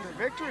victory after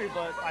victory,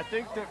 but I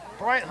think that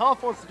Bryant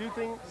Huff wants to do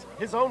things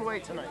his own way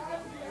tonight.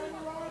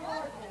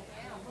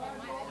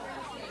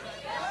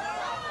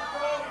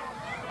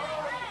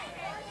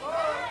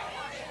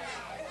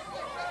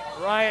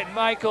 Ryan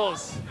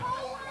Michaels,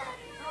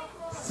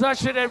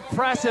 such an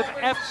impressive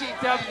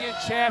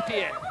FGW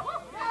champion,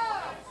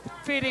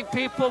 defeating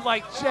people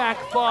like Jack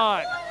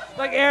Vaughn,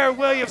 like Aaron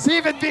Williams, he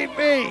even beat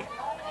me.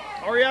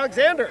 Ari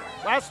Alexander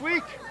last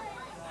week.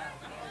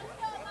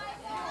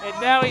 And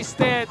now he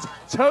stands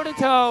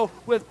toe-to-toe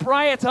with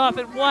Bryant Huff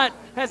in what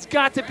has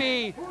got to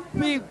be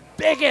the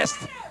biggest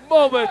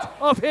moment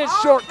of his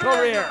short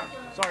career.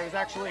 Sorry, it was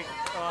actually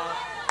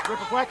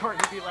Ripper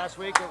Blackheart he beat last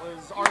week. It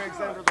was Ari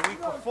Alexander the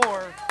week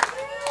before.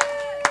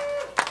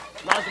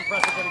 Not as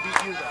impressive that he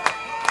beat you,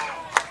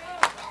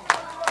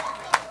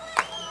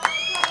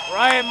 though.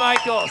 Ryan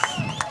Michaels.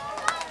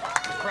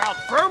 The crowd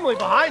firmly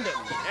behind him.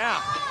 Yeah.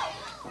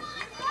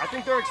 I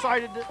think they're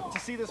excited to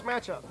see this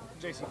matchup,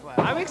 Jason Flash.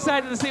 I'm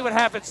excited to see what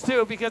happens,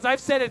 too, because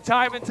I've said it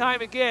time and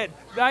time again,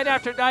 night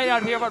after night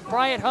out here, what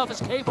Bryant Huff is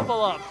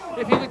capable of.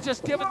 If he would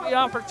just give it the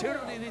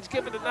opportunity that he's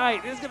given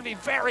tonight, it's going to be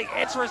very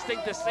interesting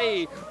to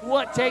see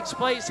what takes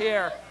place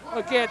here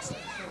against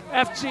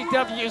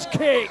FGW's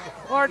king,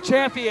 our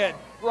champion,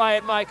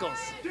 Ryan Michaels.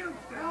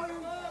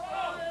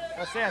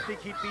 I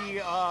think he'd be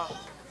a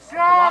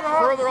lot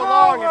further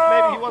along if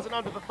maybe he wasn't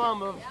under the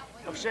thumb of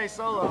Shea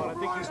Solo. And I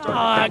think he's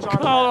starting to catch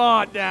on. Come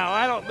on now,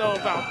 I don't know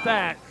about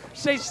that.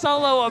 Shea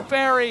Solo, a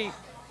very,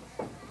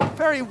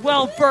 very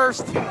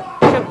well-versed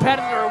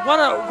competitor. What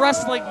a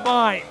wrestling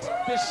mind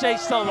this Shea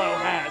Solo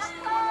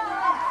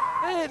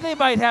has. They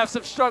might have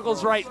some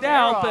struggles right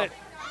now, but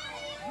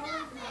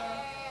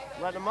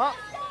let him up.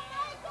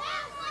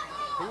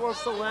 He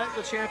wants to let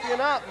the champion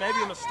up.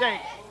 Maybe a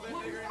mistake.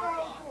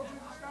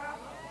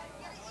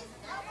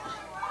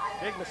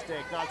 Big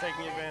mistake, not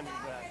taking advantage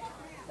of that.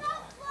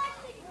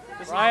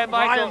 This is Ryan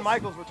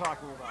Michaels we're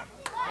talking about.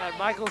 And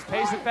Michaels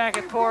pacing back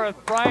and forth.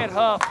 Bryant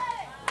Huff,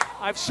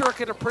 I'm sure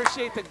can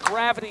appreciate the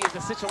gravity of the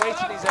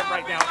situation he's in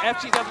right now.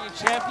 FGW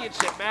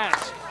Championship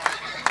match.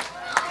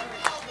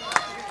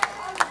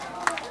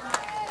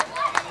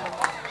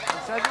 He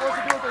says he wants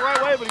to do it the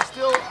right way, but he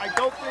still, I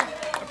don't think,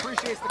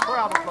 appreciates the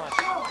crowd as much.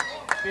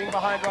 Being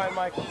behind Ryan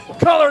Michaels.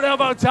 Colored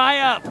elbow tie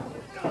up.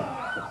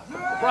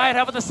 Bryant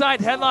Huff with the side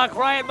headlock.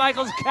 Ryan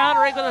Michaels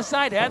countering with a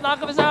side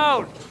headlock of his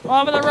own.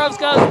 Over the ropes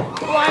goes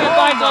Ryan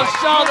Michaels,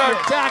 shoulder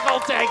tackle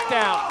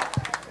takedown.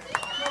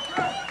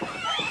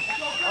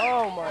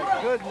 Oh my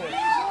goodness.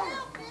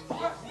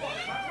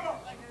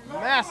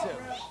 Massive.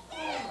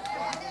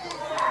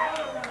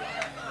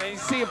 And you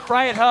see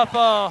Bryant Huff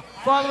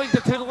following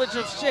the tutelage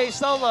of Shea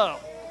Solo.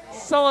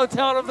 Solo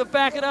telling him to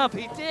back it up.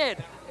 He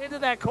did. Into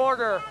that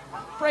corner.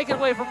 Breaking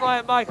away from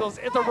Ryan Michaels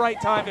at the right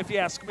time, if you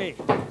ask me.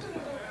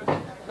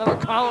 Another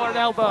collar and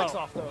elbow. Flex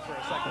off though for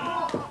a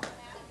second.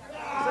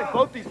 Looks like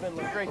both these men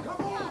look great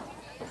though.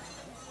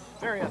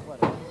 Very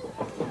athletic.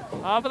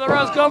 Off of the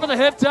ropes, go for the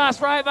hip toss.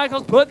 Ryan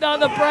Michaels putting on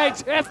the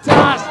brakes. Hip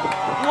toss.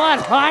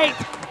 What height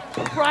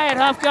Bryant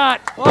Huff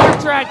got.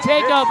 Arm drag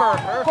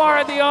takeover.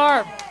 Far in the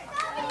arm.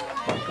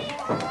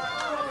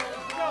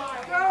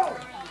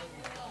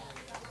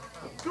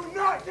 Do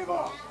not give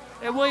up.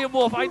 And William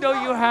Wolf, I know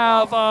you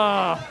have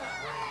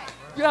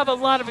a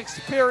lot of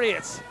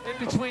experience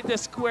in between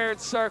this squared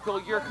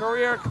circle. Your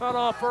career cut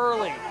off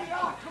early.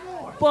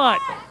 But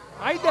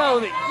I know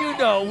that you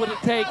know what it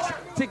takes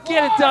to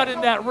get it done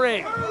in that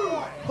ring.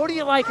 Who do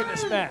you like in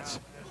this match?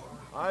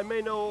 I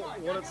may know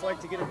what it's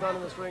like to get it done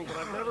in this ring, but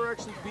I've never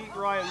actually beat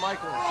Ryan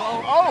Michaels.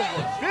 Oh,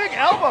 big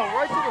elbow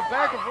right to the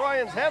back of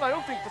Ryan's head. I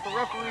don't think that the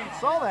referee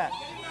saw that.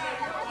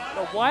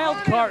 The wild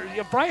card.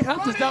 Bryant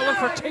Huff does not look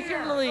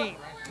particularly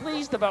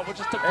pleased about what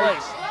just took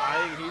place.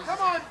 Come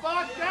on,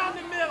 Buck, down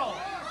the middle.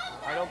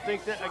 I don't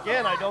think that,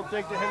 again, I don't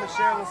think that him and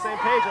Shea are on the same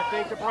page. I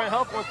think that Bryant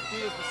Huff wants to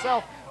do this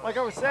himself. Like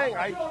I was saying,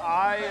 it's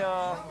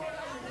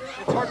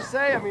hard to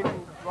say. I mean,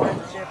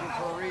 Ryan's a champion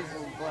for a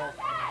reason, but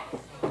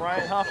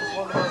Bryant Huff is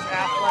one of the most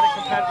athletic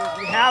competitors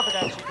we have at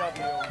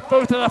FGW.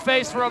 Boot to the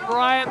face from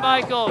Ryan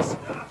Michaels.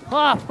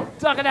 Huff,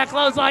 ducking that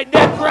clothesline,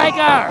 neck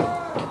breaker.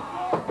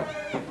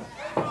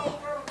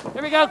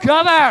 Here we go,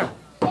 cover.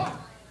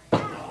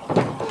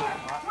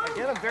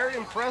 Again, I'm very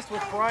impressed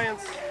with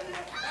Bryant's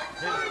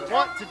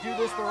want to do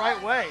this the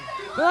right way.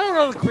 But I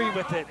don't agree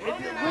with it.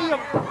 William,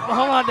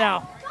 hold on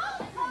now.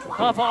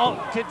 Huff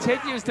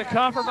continues to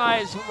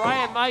compromise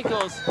Ryan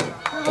Michaels.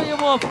 William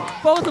Wolf,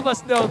 both of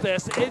us know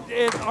this.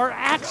 Our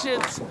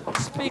actions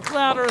speak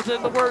louder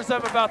than the words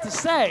I'm about to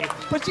say.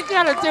 But you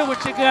gotta do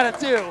what you gotta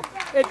do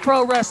in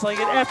pro wrestling,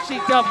 in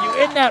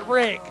FGW, in that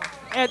ring.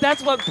 And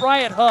that's what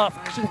Brian Huff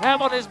should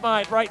have on his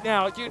mind right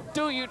now.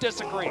 Do you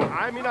disagree?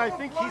 I mean, I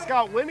think he's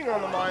got winning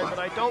on the mind, but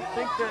I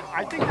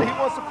think that he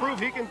wants to prove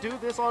he can do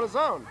this on his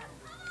own.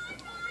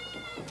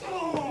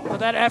 But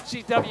that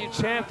FGW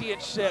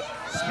championship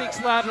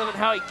speaks louder than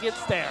how he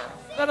gets there.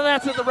 None of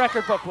that's in the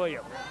record book,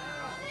 William.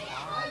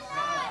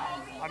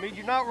 I mean,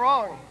 you're not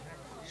wrong.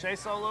 Shea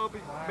Solo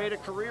made a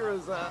career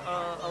as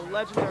a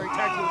legendary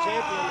tag team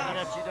champion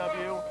at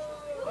FGW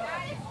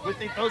with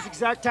those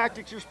exact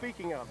tactics you're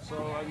speaking of.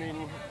 So, I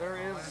mean, there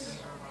is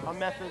a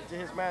method to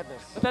his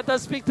madness. But that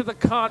does speak to the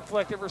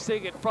conflict that we're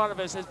seeing in front of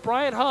us. Is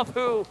Brian Huff,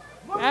 who,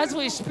 as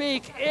we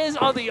speak, is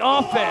on the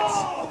offense.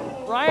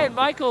 Brian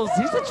Michaels,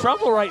 he's in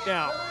trouble right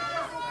now.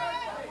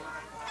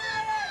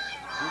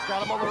 He's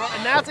got him on the run,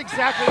 and that's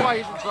exactly why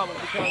he's in trouble,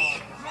 because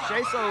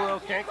Shea Solo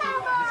can't keep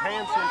his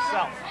hands to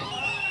himself.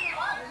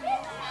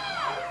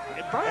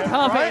 And Brian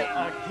Huff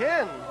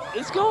again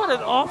is going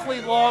an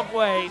awfully long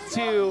way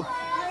to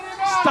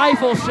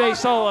stifle Shea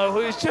Solo,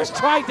 who is just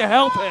trying to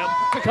help him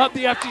become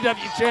the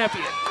FGW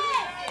champion.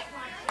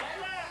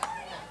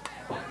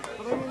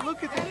 But I mean,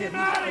 look at the kid.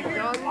 He's a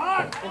young,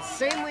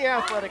 insanely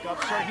athletic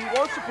upstart. He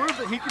wants to prove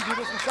that he can do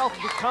this himself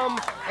and become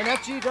an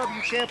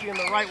FGW champion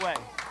the right way.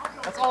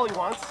 That's all he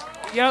wants.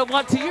 Yeah,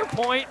 well, to your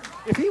point,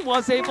 if he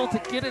was able to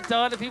get it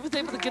done, if he was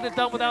able to get it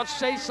done without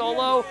Shea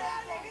Solo,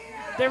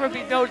 there would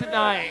be no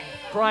denying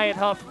Brian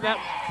Huff from that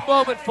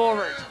moment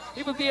forward.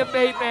 He would be a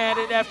made man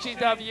in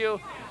FGW.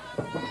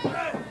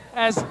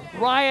 As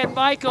Ryan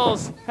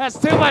Michaels has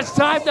too much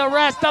time to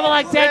rest. Double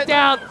leg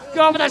takedown.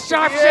 Go for the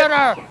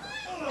sharpshooter.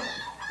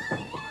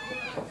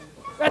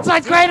 It's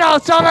like Grado,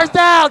 shoulders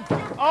down.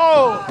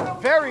 Oh,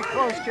 very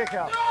close kick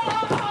out.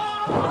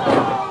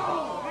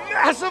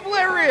 Massive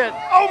lariat.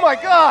 Oh my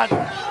God.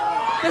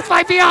 This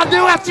might be our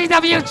new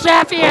FGW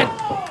champion.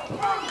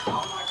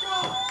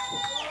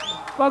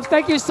 Folks,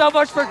 thank you so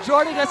much for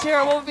joining us here.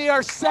 It will be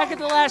our second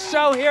to last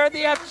show here in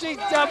the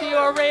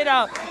FGW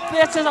Arena.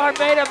 This is our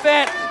main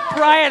event.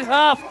 Brian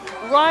Huff,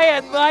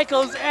 Ryan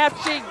Michaels,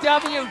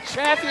 FGW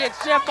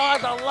Championship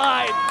on the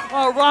line.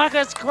 A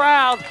raucous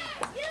crowd.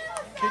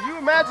 Can you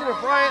imagine if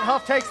Brian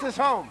Huff takes this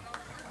home?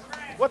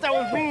 What that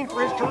would mean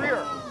for his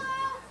career?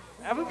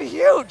 That would be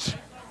huge.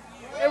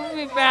 It would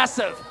be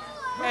massive.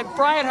 And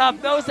Brian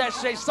Huff knows that.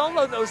 Shea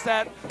Solo knows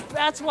that.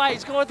 That's why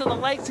he's going to the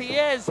lengths he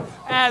is,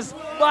 as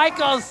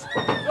Michaels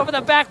over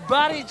the back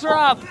body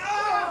drop.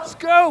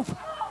 Scoop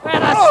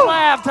and a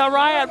slam to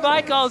Ryan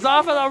Michaels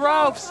off of the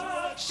ropes.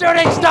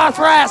 Shooting star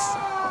press.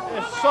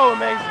 It's so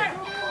amazing.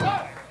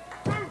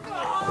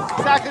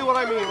 Exactly what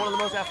I mean. One of the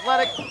most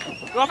athletic.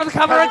 Go for the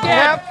cover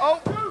again.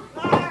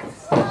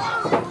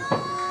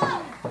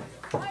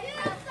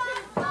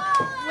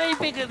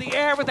 Leaping in the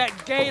air with that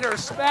gator,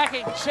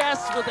 smacking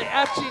chests with the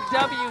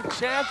FGW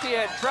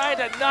champion, trying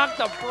to knock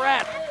the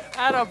breath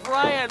out of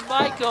Brian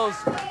Michaels.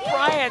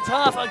 Brian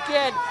Huff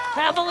again,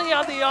 heavily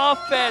on the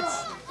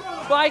offense.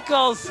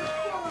 Michaels,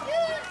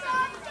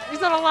 he's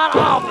done a lot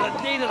of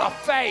the knee to the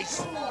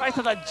face, right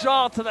to the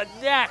jaw, to the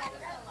neck.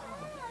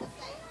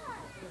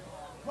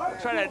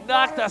 Trying to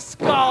knock the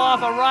skull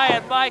off of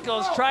Ryan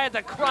Michaels, trying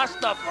to crush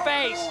the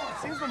face.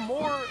 It seems the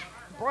more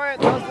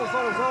Bryant does this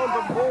on his own,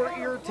 the more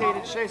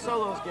irritated Shea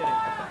Solo's getting.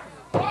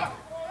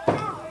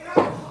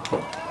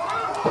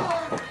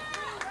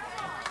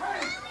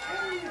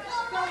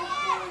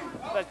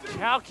 The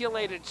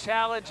calculated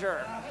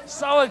challenger,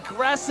 so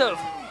aggressive.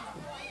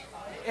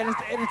 And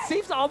it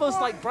seems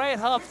almost like Brian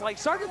Huff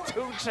started to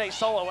tune Shea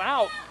Solo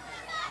out.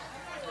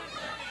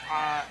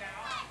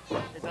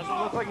 It doesn't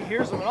look like he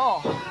hears him at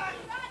all.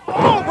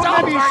 Oh,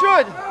 but maybe he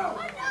should.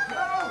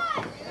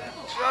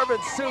 German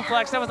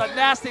suplex, that was a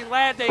nasty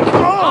landing.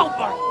 Oh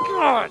my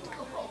God.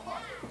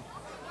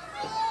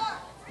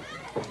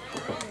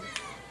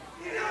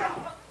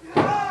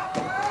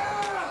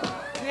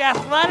 The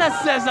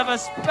athleticism,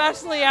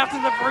 especially after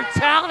the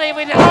brutality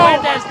we just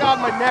witnessed. Oh my God,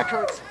 my neck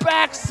hurts.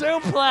 Back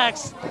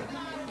suplex.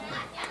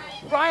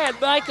 Brian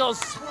Michaels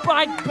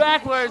spiked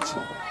backwards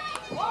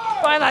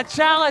by the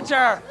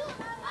challenger.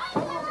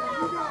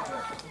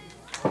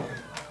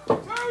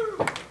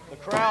 The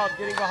crowd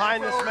getting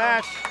behind this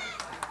match.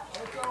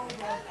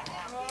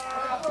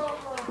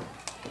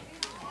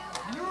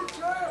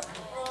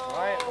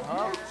 Right,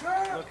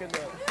 looking to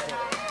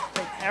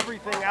take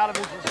everything out of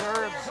his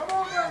reserves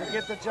to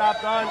get the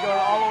job done, going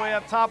all the way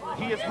up top where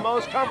he is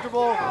most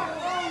comfortable.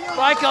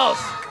 Michaels.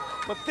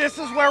 But this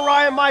is where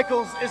Ryan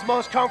Michaels is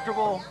most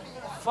comfortable.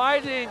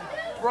 Finding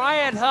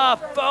Brian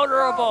Huff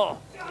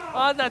vulnerable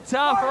on the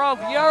top rope,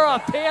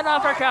 European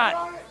uppercut.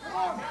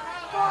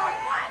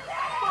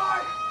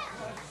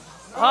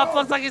 Huff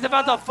looks like he's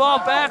about to fall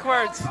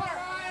backwards.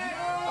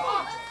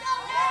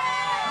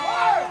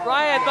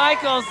 Ryan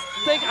Michaels,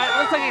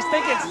 looks like he's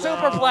thinking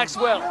superplex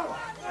will.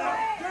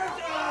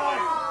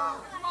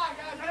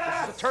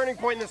 This is a turning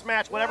point in this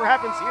match. Whatever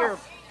happens here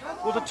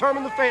will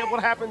determine the fate of what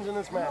happens in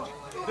this match.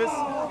 This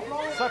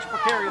is such a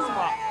precarious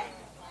spot.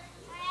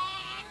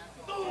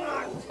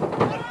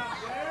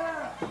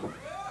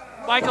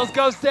 Michaels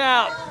goes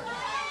down.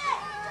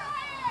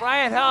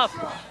 Brian Huff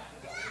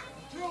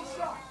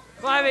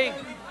Climbing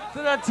to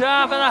the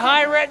top of the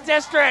high red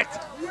district.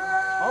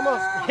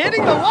 Almost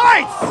hitting the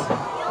lights.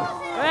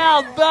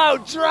 Elbow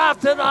drop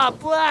to the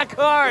black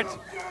heart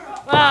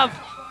of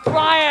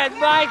Brian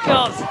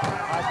Michaels.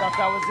 I thought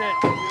that was it.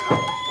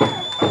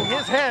 I mean,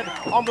 his head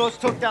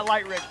almost took that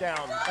light rig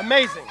down.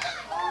 Amazing.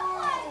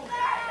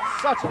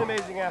 Such an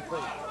amazing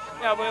athlete.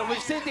 Yeah, well, we've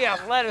seen the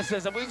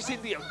athleticism, we've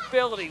seen the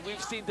ability,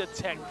 we've seen the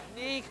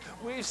technique,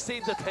 we've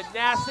seen the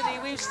tenacity,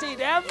 we've seen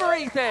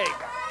everything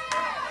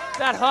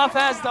that Huff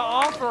has to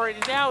offer,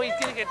 and now he's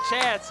getting a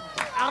chance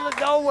out of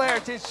nowhere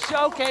to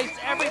showcase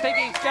everything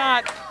he's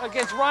got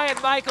against Ryan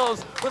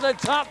Michaels for the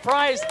top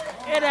prize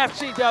in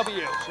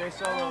FGW. Jay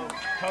Solo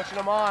coaching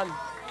him on,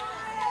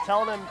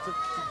 telling him to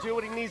do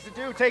what he needs to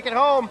do, take it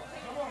home.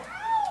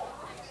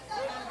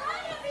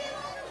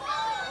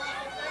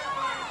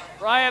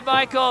 Ryan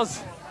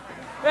Michaels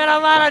in a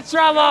lot of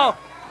trouble.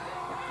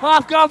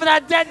 Huff going for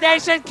that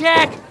detonation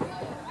kick.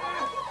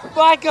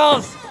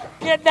 Michaels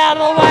getting out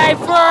of the way.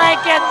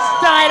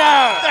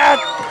 Frankensteiner.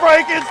 That's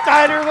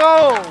Frankensteiner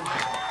though.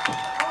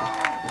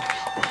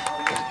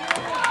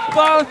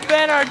 Both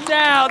men are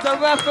down. The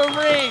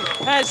referee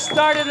has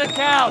started the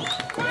count.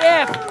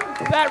 If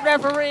that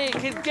referee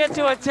can get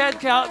to a 10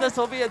 count, this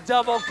will be a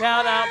double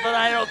count out, but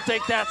I don't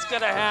think that's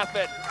going to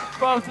happen.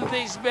 Both of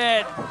these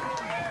men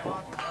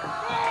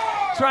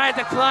trying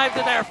to climb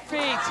to their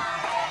feet.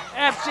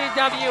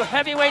 FGW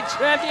Heavyweight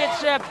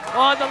Championship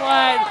on the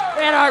line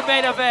in our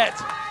main event.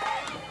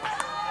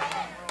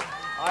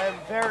 I am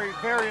very,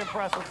 very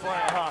impressed with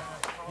Brian Huff.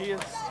 He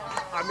is,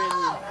 I mean,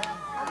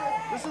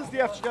 this is the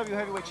FGW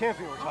Heavyweight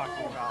Champion we're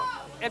talking about.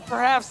 And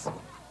perhaps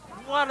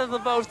one of the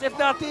most, if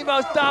not the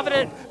most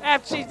dominant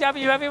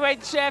FGW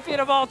Heavyweight Champion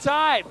of all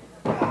time.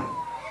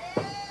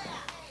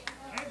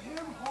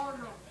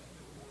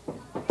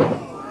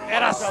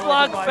 And a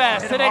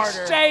slugfest, an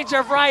exchange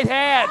of right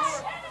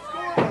hands.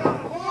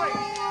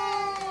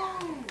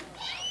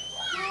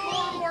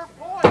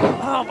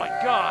 Oh my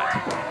God.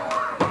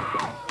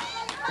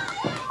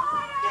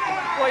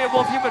 William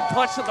Wolf, you've been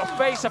punched in the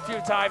face a few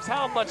times.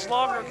 How much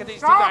longer can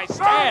these two guys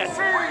stand?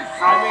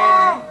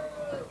 I mean,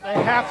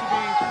 they have to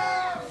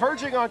be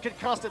verging on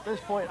concussed at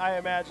this point, I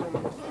imagine.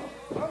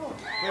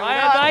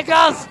 Ryan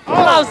Michaels,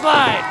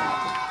 clothesline.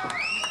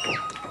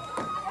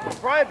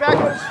 Brian back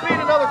on his feet,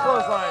 another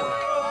clothesline.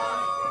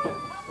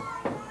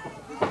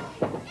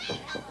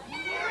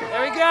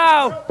 There we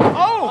go.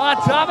 Oh!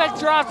 Atomic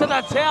drop to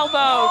the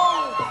tailbone.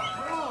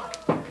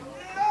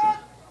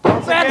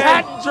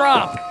 Manhattan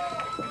drop.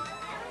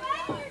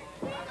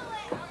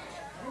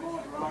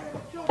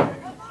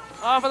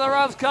 Off of the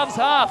ropes comes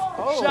Huff.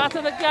 Shot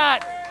to the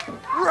gut.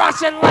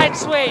 Russian leg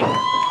sweep.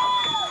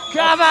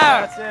 Cover.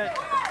 That's it.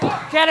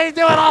 Can he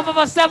do it off of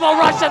a simple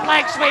Russian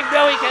leg sweep?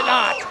 No, he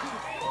cannot.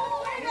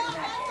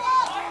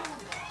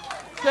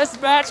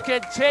 This match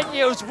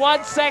continues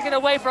 1 second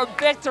away from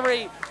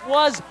victory.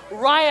 Was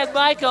Ryan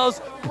Michaels.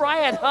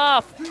 Brian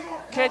Huff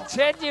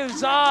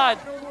continues on.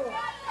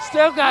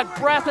 Still got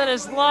breath in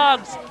his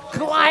lungs,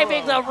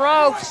 climbing the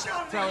ropes.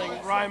 Telling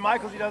Ryan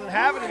Michaels he doesn't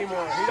have it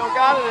anymore. He don't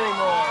got it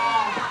anymore.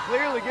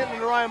 Clearly getting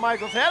into Ryan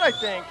Michaels' head, I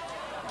think.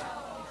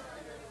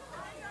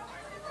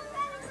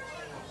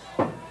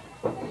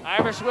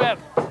 Irish whip.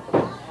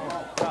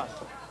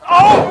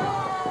 Oh!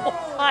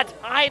 What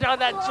height on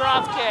that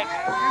drop kick.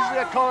 Usually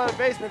I'd call that a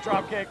basement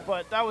drop kick,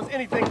 but that was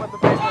anything but the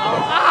basement.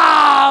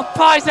 Ah,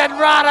 Poison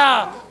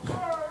Rana.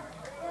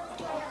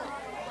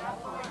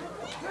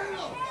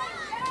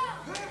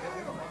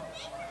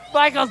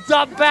 Michaels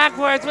jumped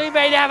backwards. We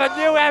may have a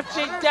new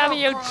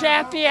FGW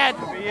champion.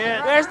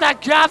 There's the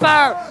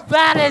cover.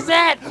 That is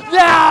it.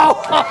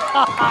 No!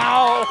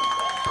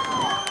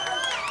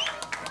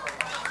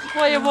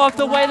 William Wolf,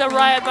 the way that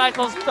Ryan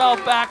Michaels fell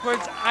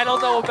backwards, I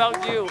don't know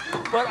about you,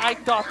 but I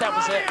thought that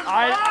was it.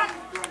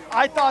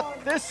 I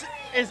thought this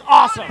is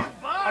awesome.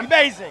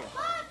 Amazing.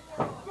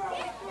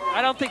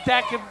 I don't think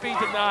that can be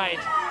denied.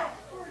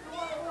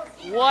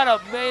 What a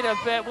main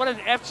event. What an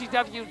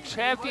FGW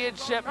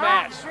championship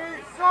match.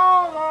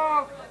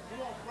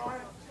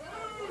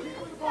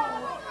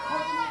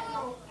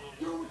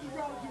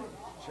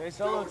 Jay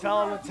Solo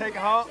telling him to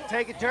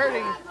take it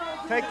dirty.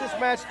 Take this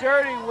match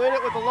dirty, win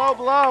it with a low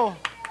blow.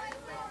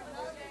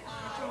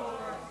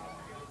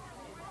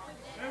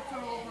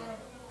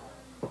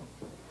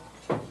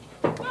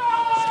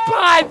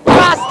 Spine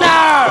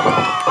buster!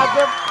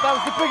 That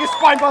was the biggest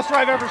spine buster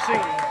I've ever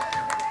seen.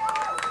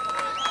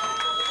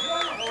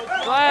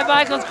 Ryan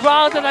Michaels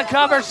crawling to the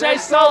cover. Jay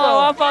Solo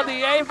up on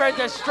the apron,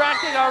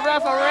 distracting our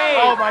referee.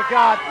 Oh my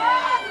God.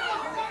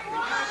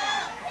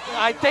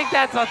 I think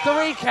that's a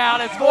 3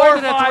 count. It's more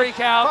than a 3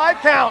 count. 5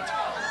 count.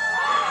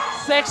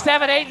 6,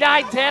 7, 8,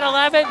 9, 10,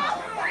 11.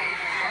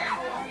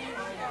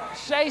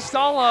 Jay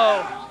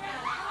Solo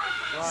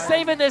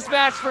saving this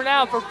match for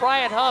now for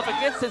Brian Huff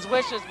against his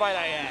wishes, might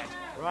I add.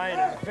 Ryan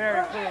is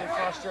very clearly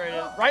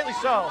frustrated. Rightly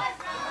so.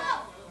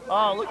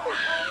 Oh, look.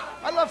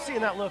 I love seeing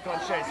that look on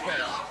Shay's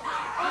face.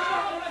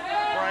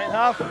 Brian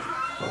Huff.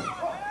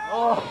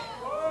 Oh.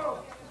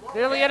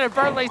 Nearly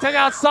inadvertently took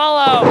out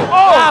Solo.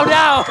 Oh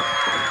no!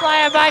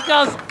 Brian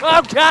Michaels,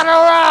 oh, counter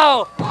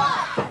row.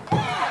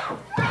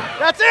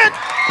 That's it.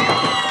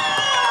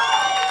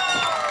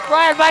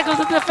 Brian Michaels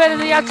is defending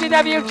the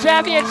FGW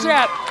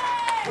Championship.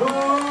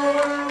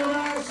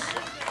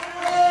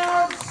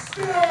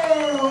 I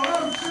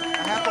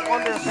have to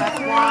wonder if that's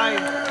why.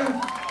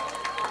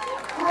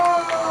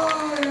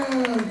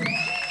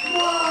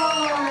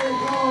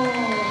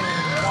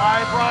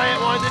 Why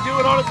Bryant wanted to do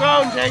it on his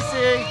own,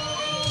 JC.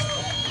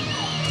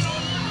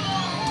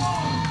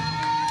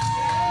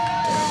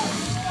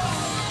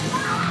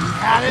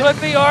 It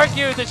could be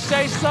argued that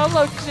Shea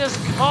Solo just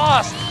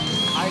cost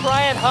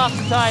Bryant Huff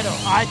the title.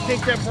 I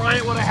think that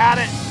Bryant would have had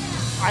it.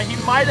 He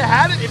might have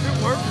had it if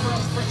it weren't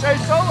for Shea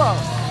Solo.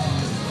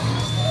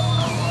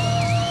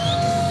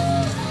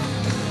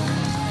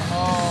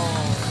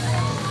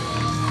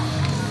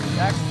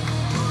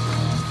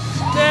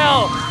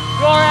 Still,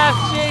 your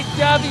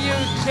FGW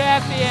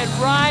champion,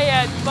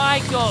 Brian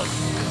Michaels.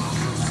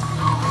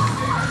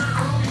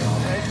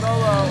 Shea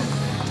Solo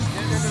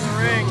getting into the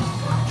ring.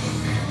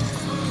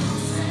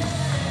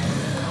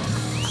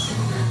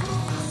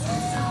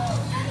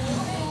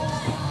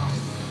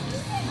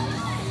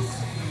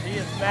 He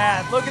is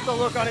mad. Look at the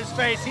look on his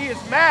face. He is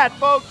mad,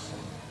 folks.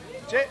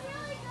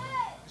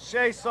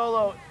 Shea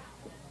Solo.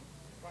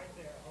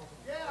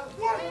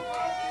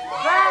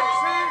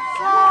 Backseat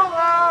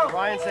Solo!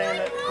 Brian's saying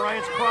that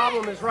Brian's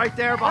problem is right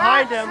there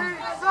behind him.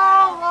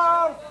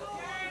 Solo!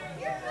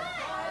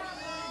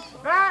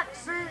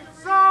 Backseat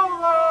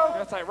Solo!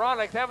 That's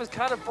ironic. That was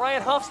kind of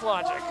Brian Huff's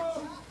logic.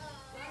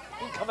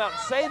 He didn't come out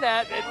and say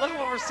that, and look at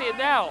what we're seeing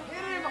now.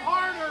 Hit him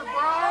harder,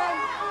 Brian!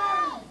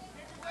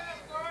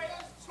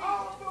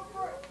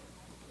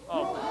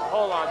 Oh,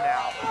 hold on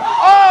now.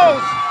 Oh!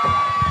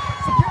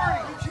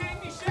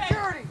 Security!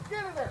 Security!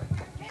 Get in there!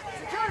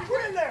 Security,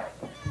 get in there!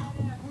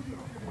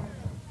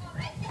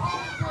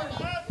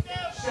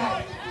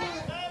 Shay,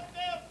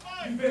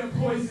 you've been a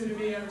poison to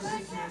me ever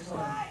since you were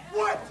 20.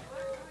 What?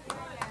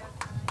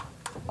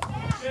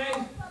 Shay,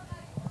 I'm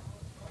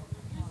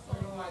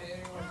not gonna lie to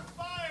anyone.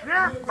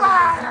 You're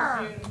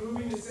fired!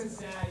 Moving to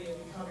Cincinnati and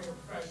becoming a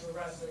professional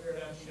wrestler here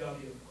at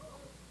FGW.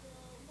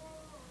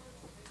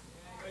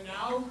 But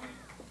now,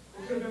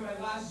 it could have been my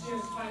last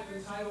chance to fight for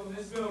the title in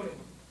this building.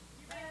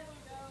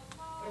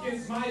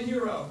 Against my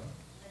hero.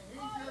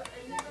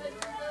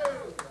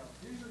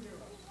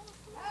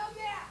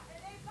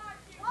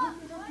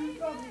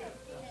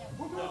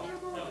 No,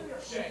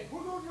 Shay.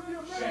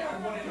 Shay, I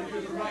wanted to do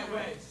it the right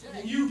way.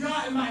 And you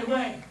got in my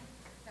way.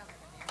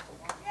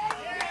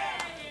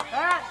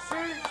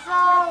 Backseat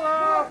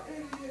Solo!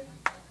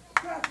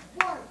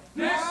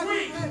 Next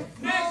week!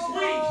 Next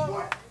week!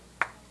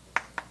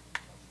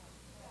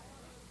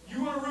 You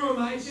want to ruin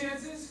my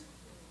chances?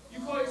 You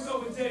call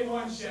yourself a day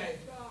one, Shay.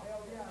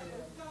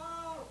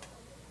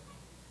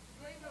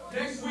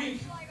 Next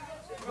week,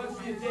 it's about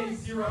to be a day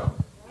zero.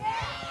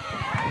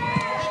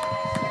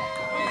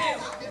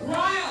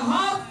 Brian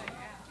Huff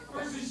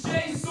versus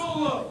Shea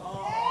Solo.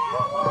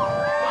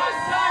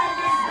 Last time in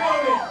this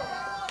building.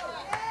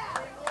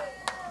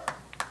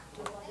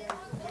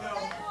 You know,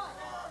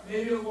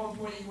 maybe at one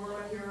point you were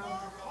my hero.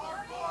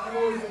 I've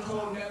always been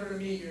told never to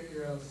meet your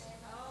heroes.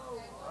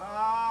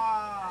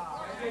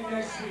 I think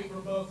next week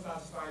we're both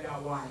about to find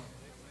out why.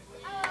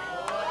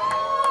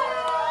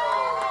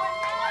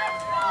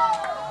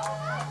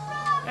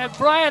 And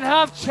Brian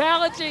Huff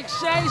challenging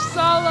Shea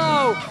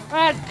Solo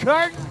at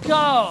curtain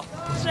call.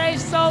 Shea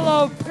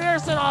Solo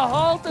piercing a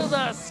hole through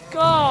the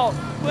skull.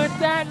 With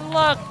that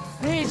look,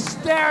 he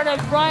stared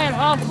at Brian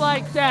Huff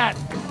like that.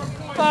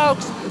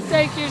 Folks,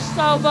 thank you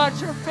so much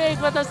for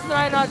being with us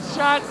tonight on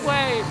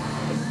Shockwave.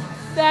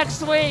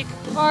 Next week,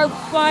 our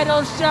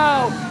final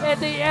show in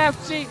the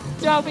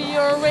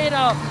FGW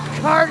Arena.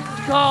 Curtain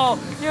call.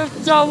 You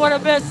don't want to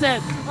miss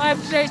it. I'm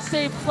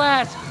JC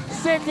Flash,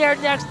 sitting here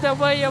next to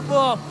William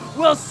Wolf.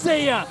 We'll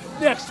see ya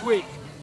next week.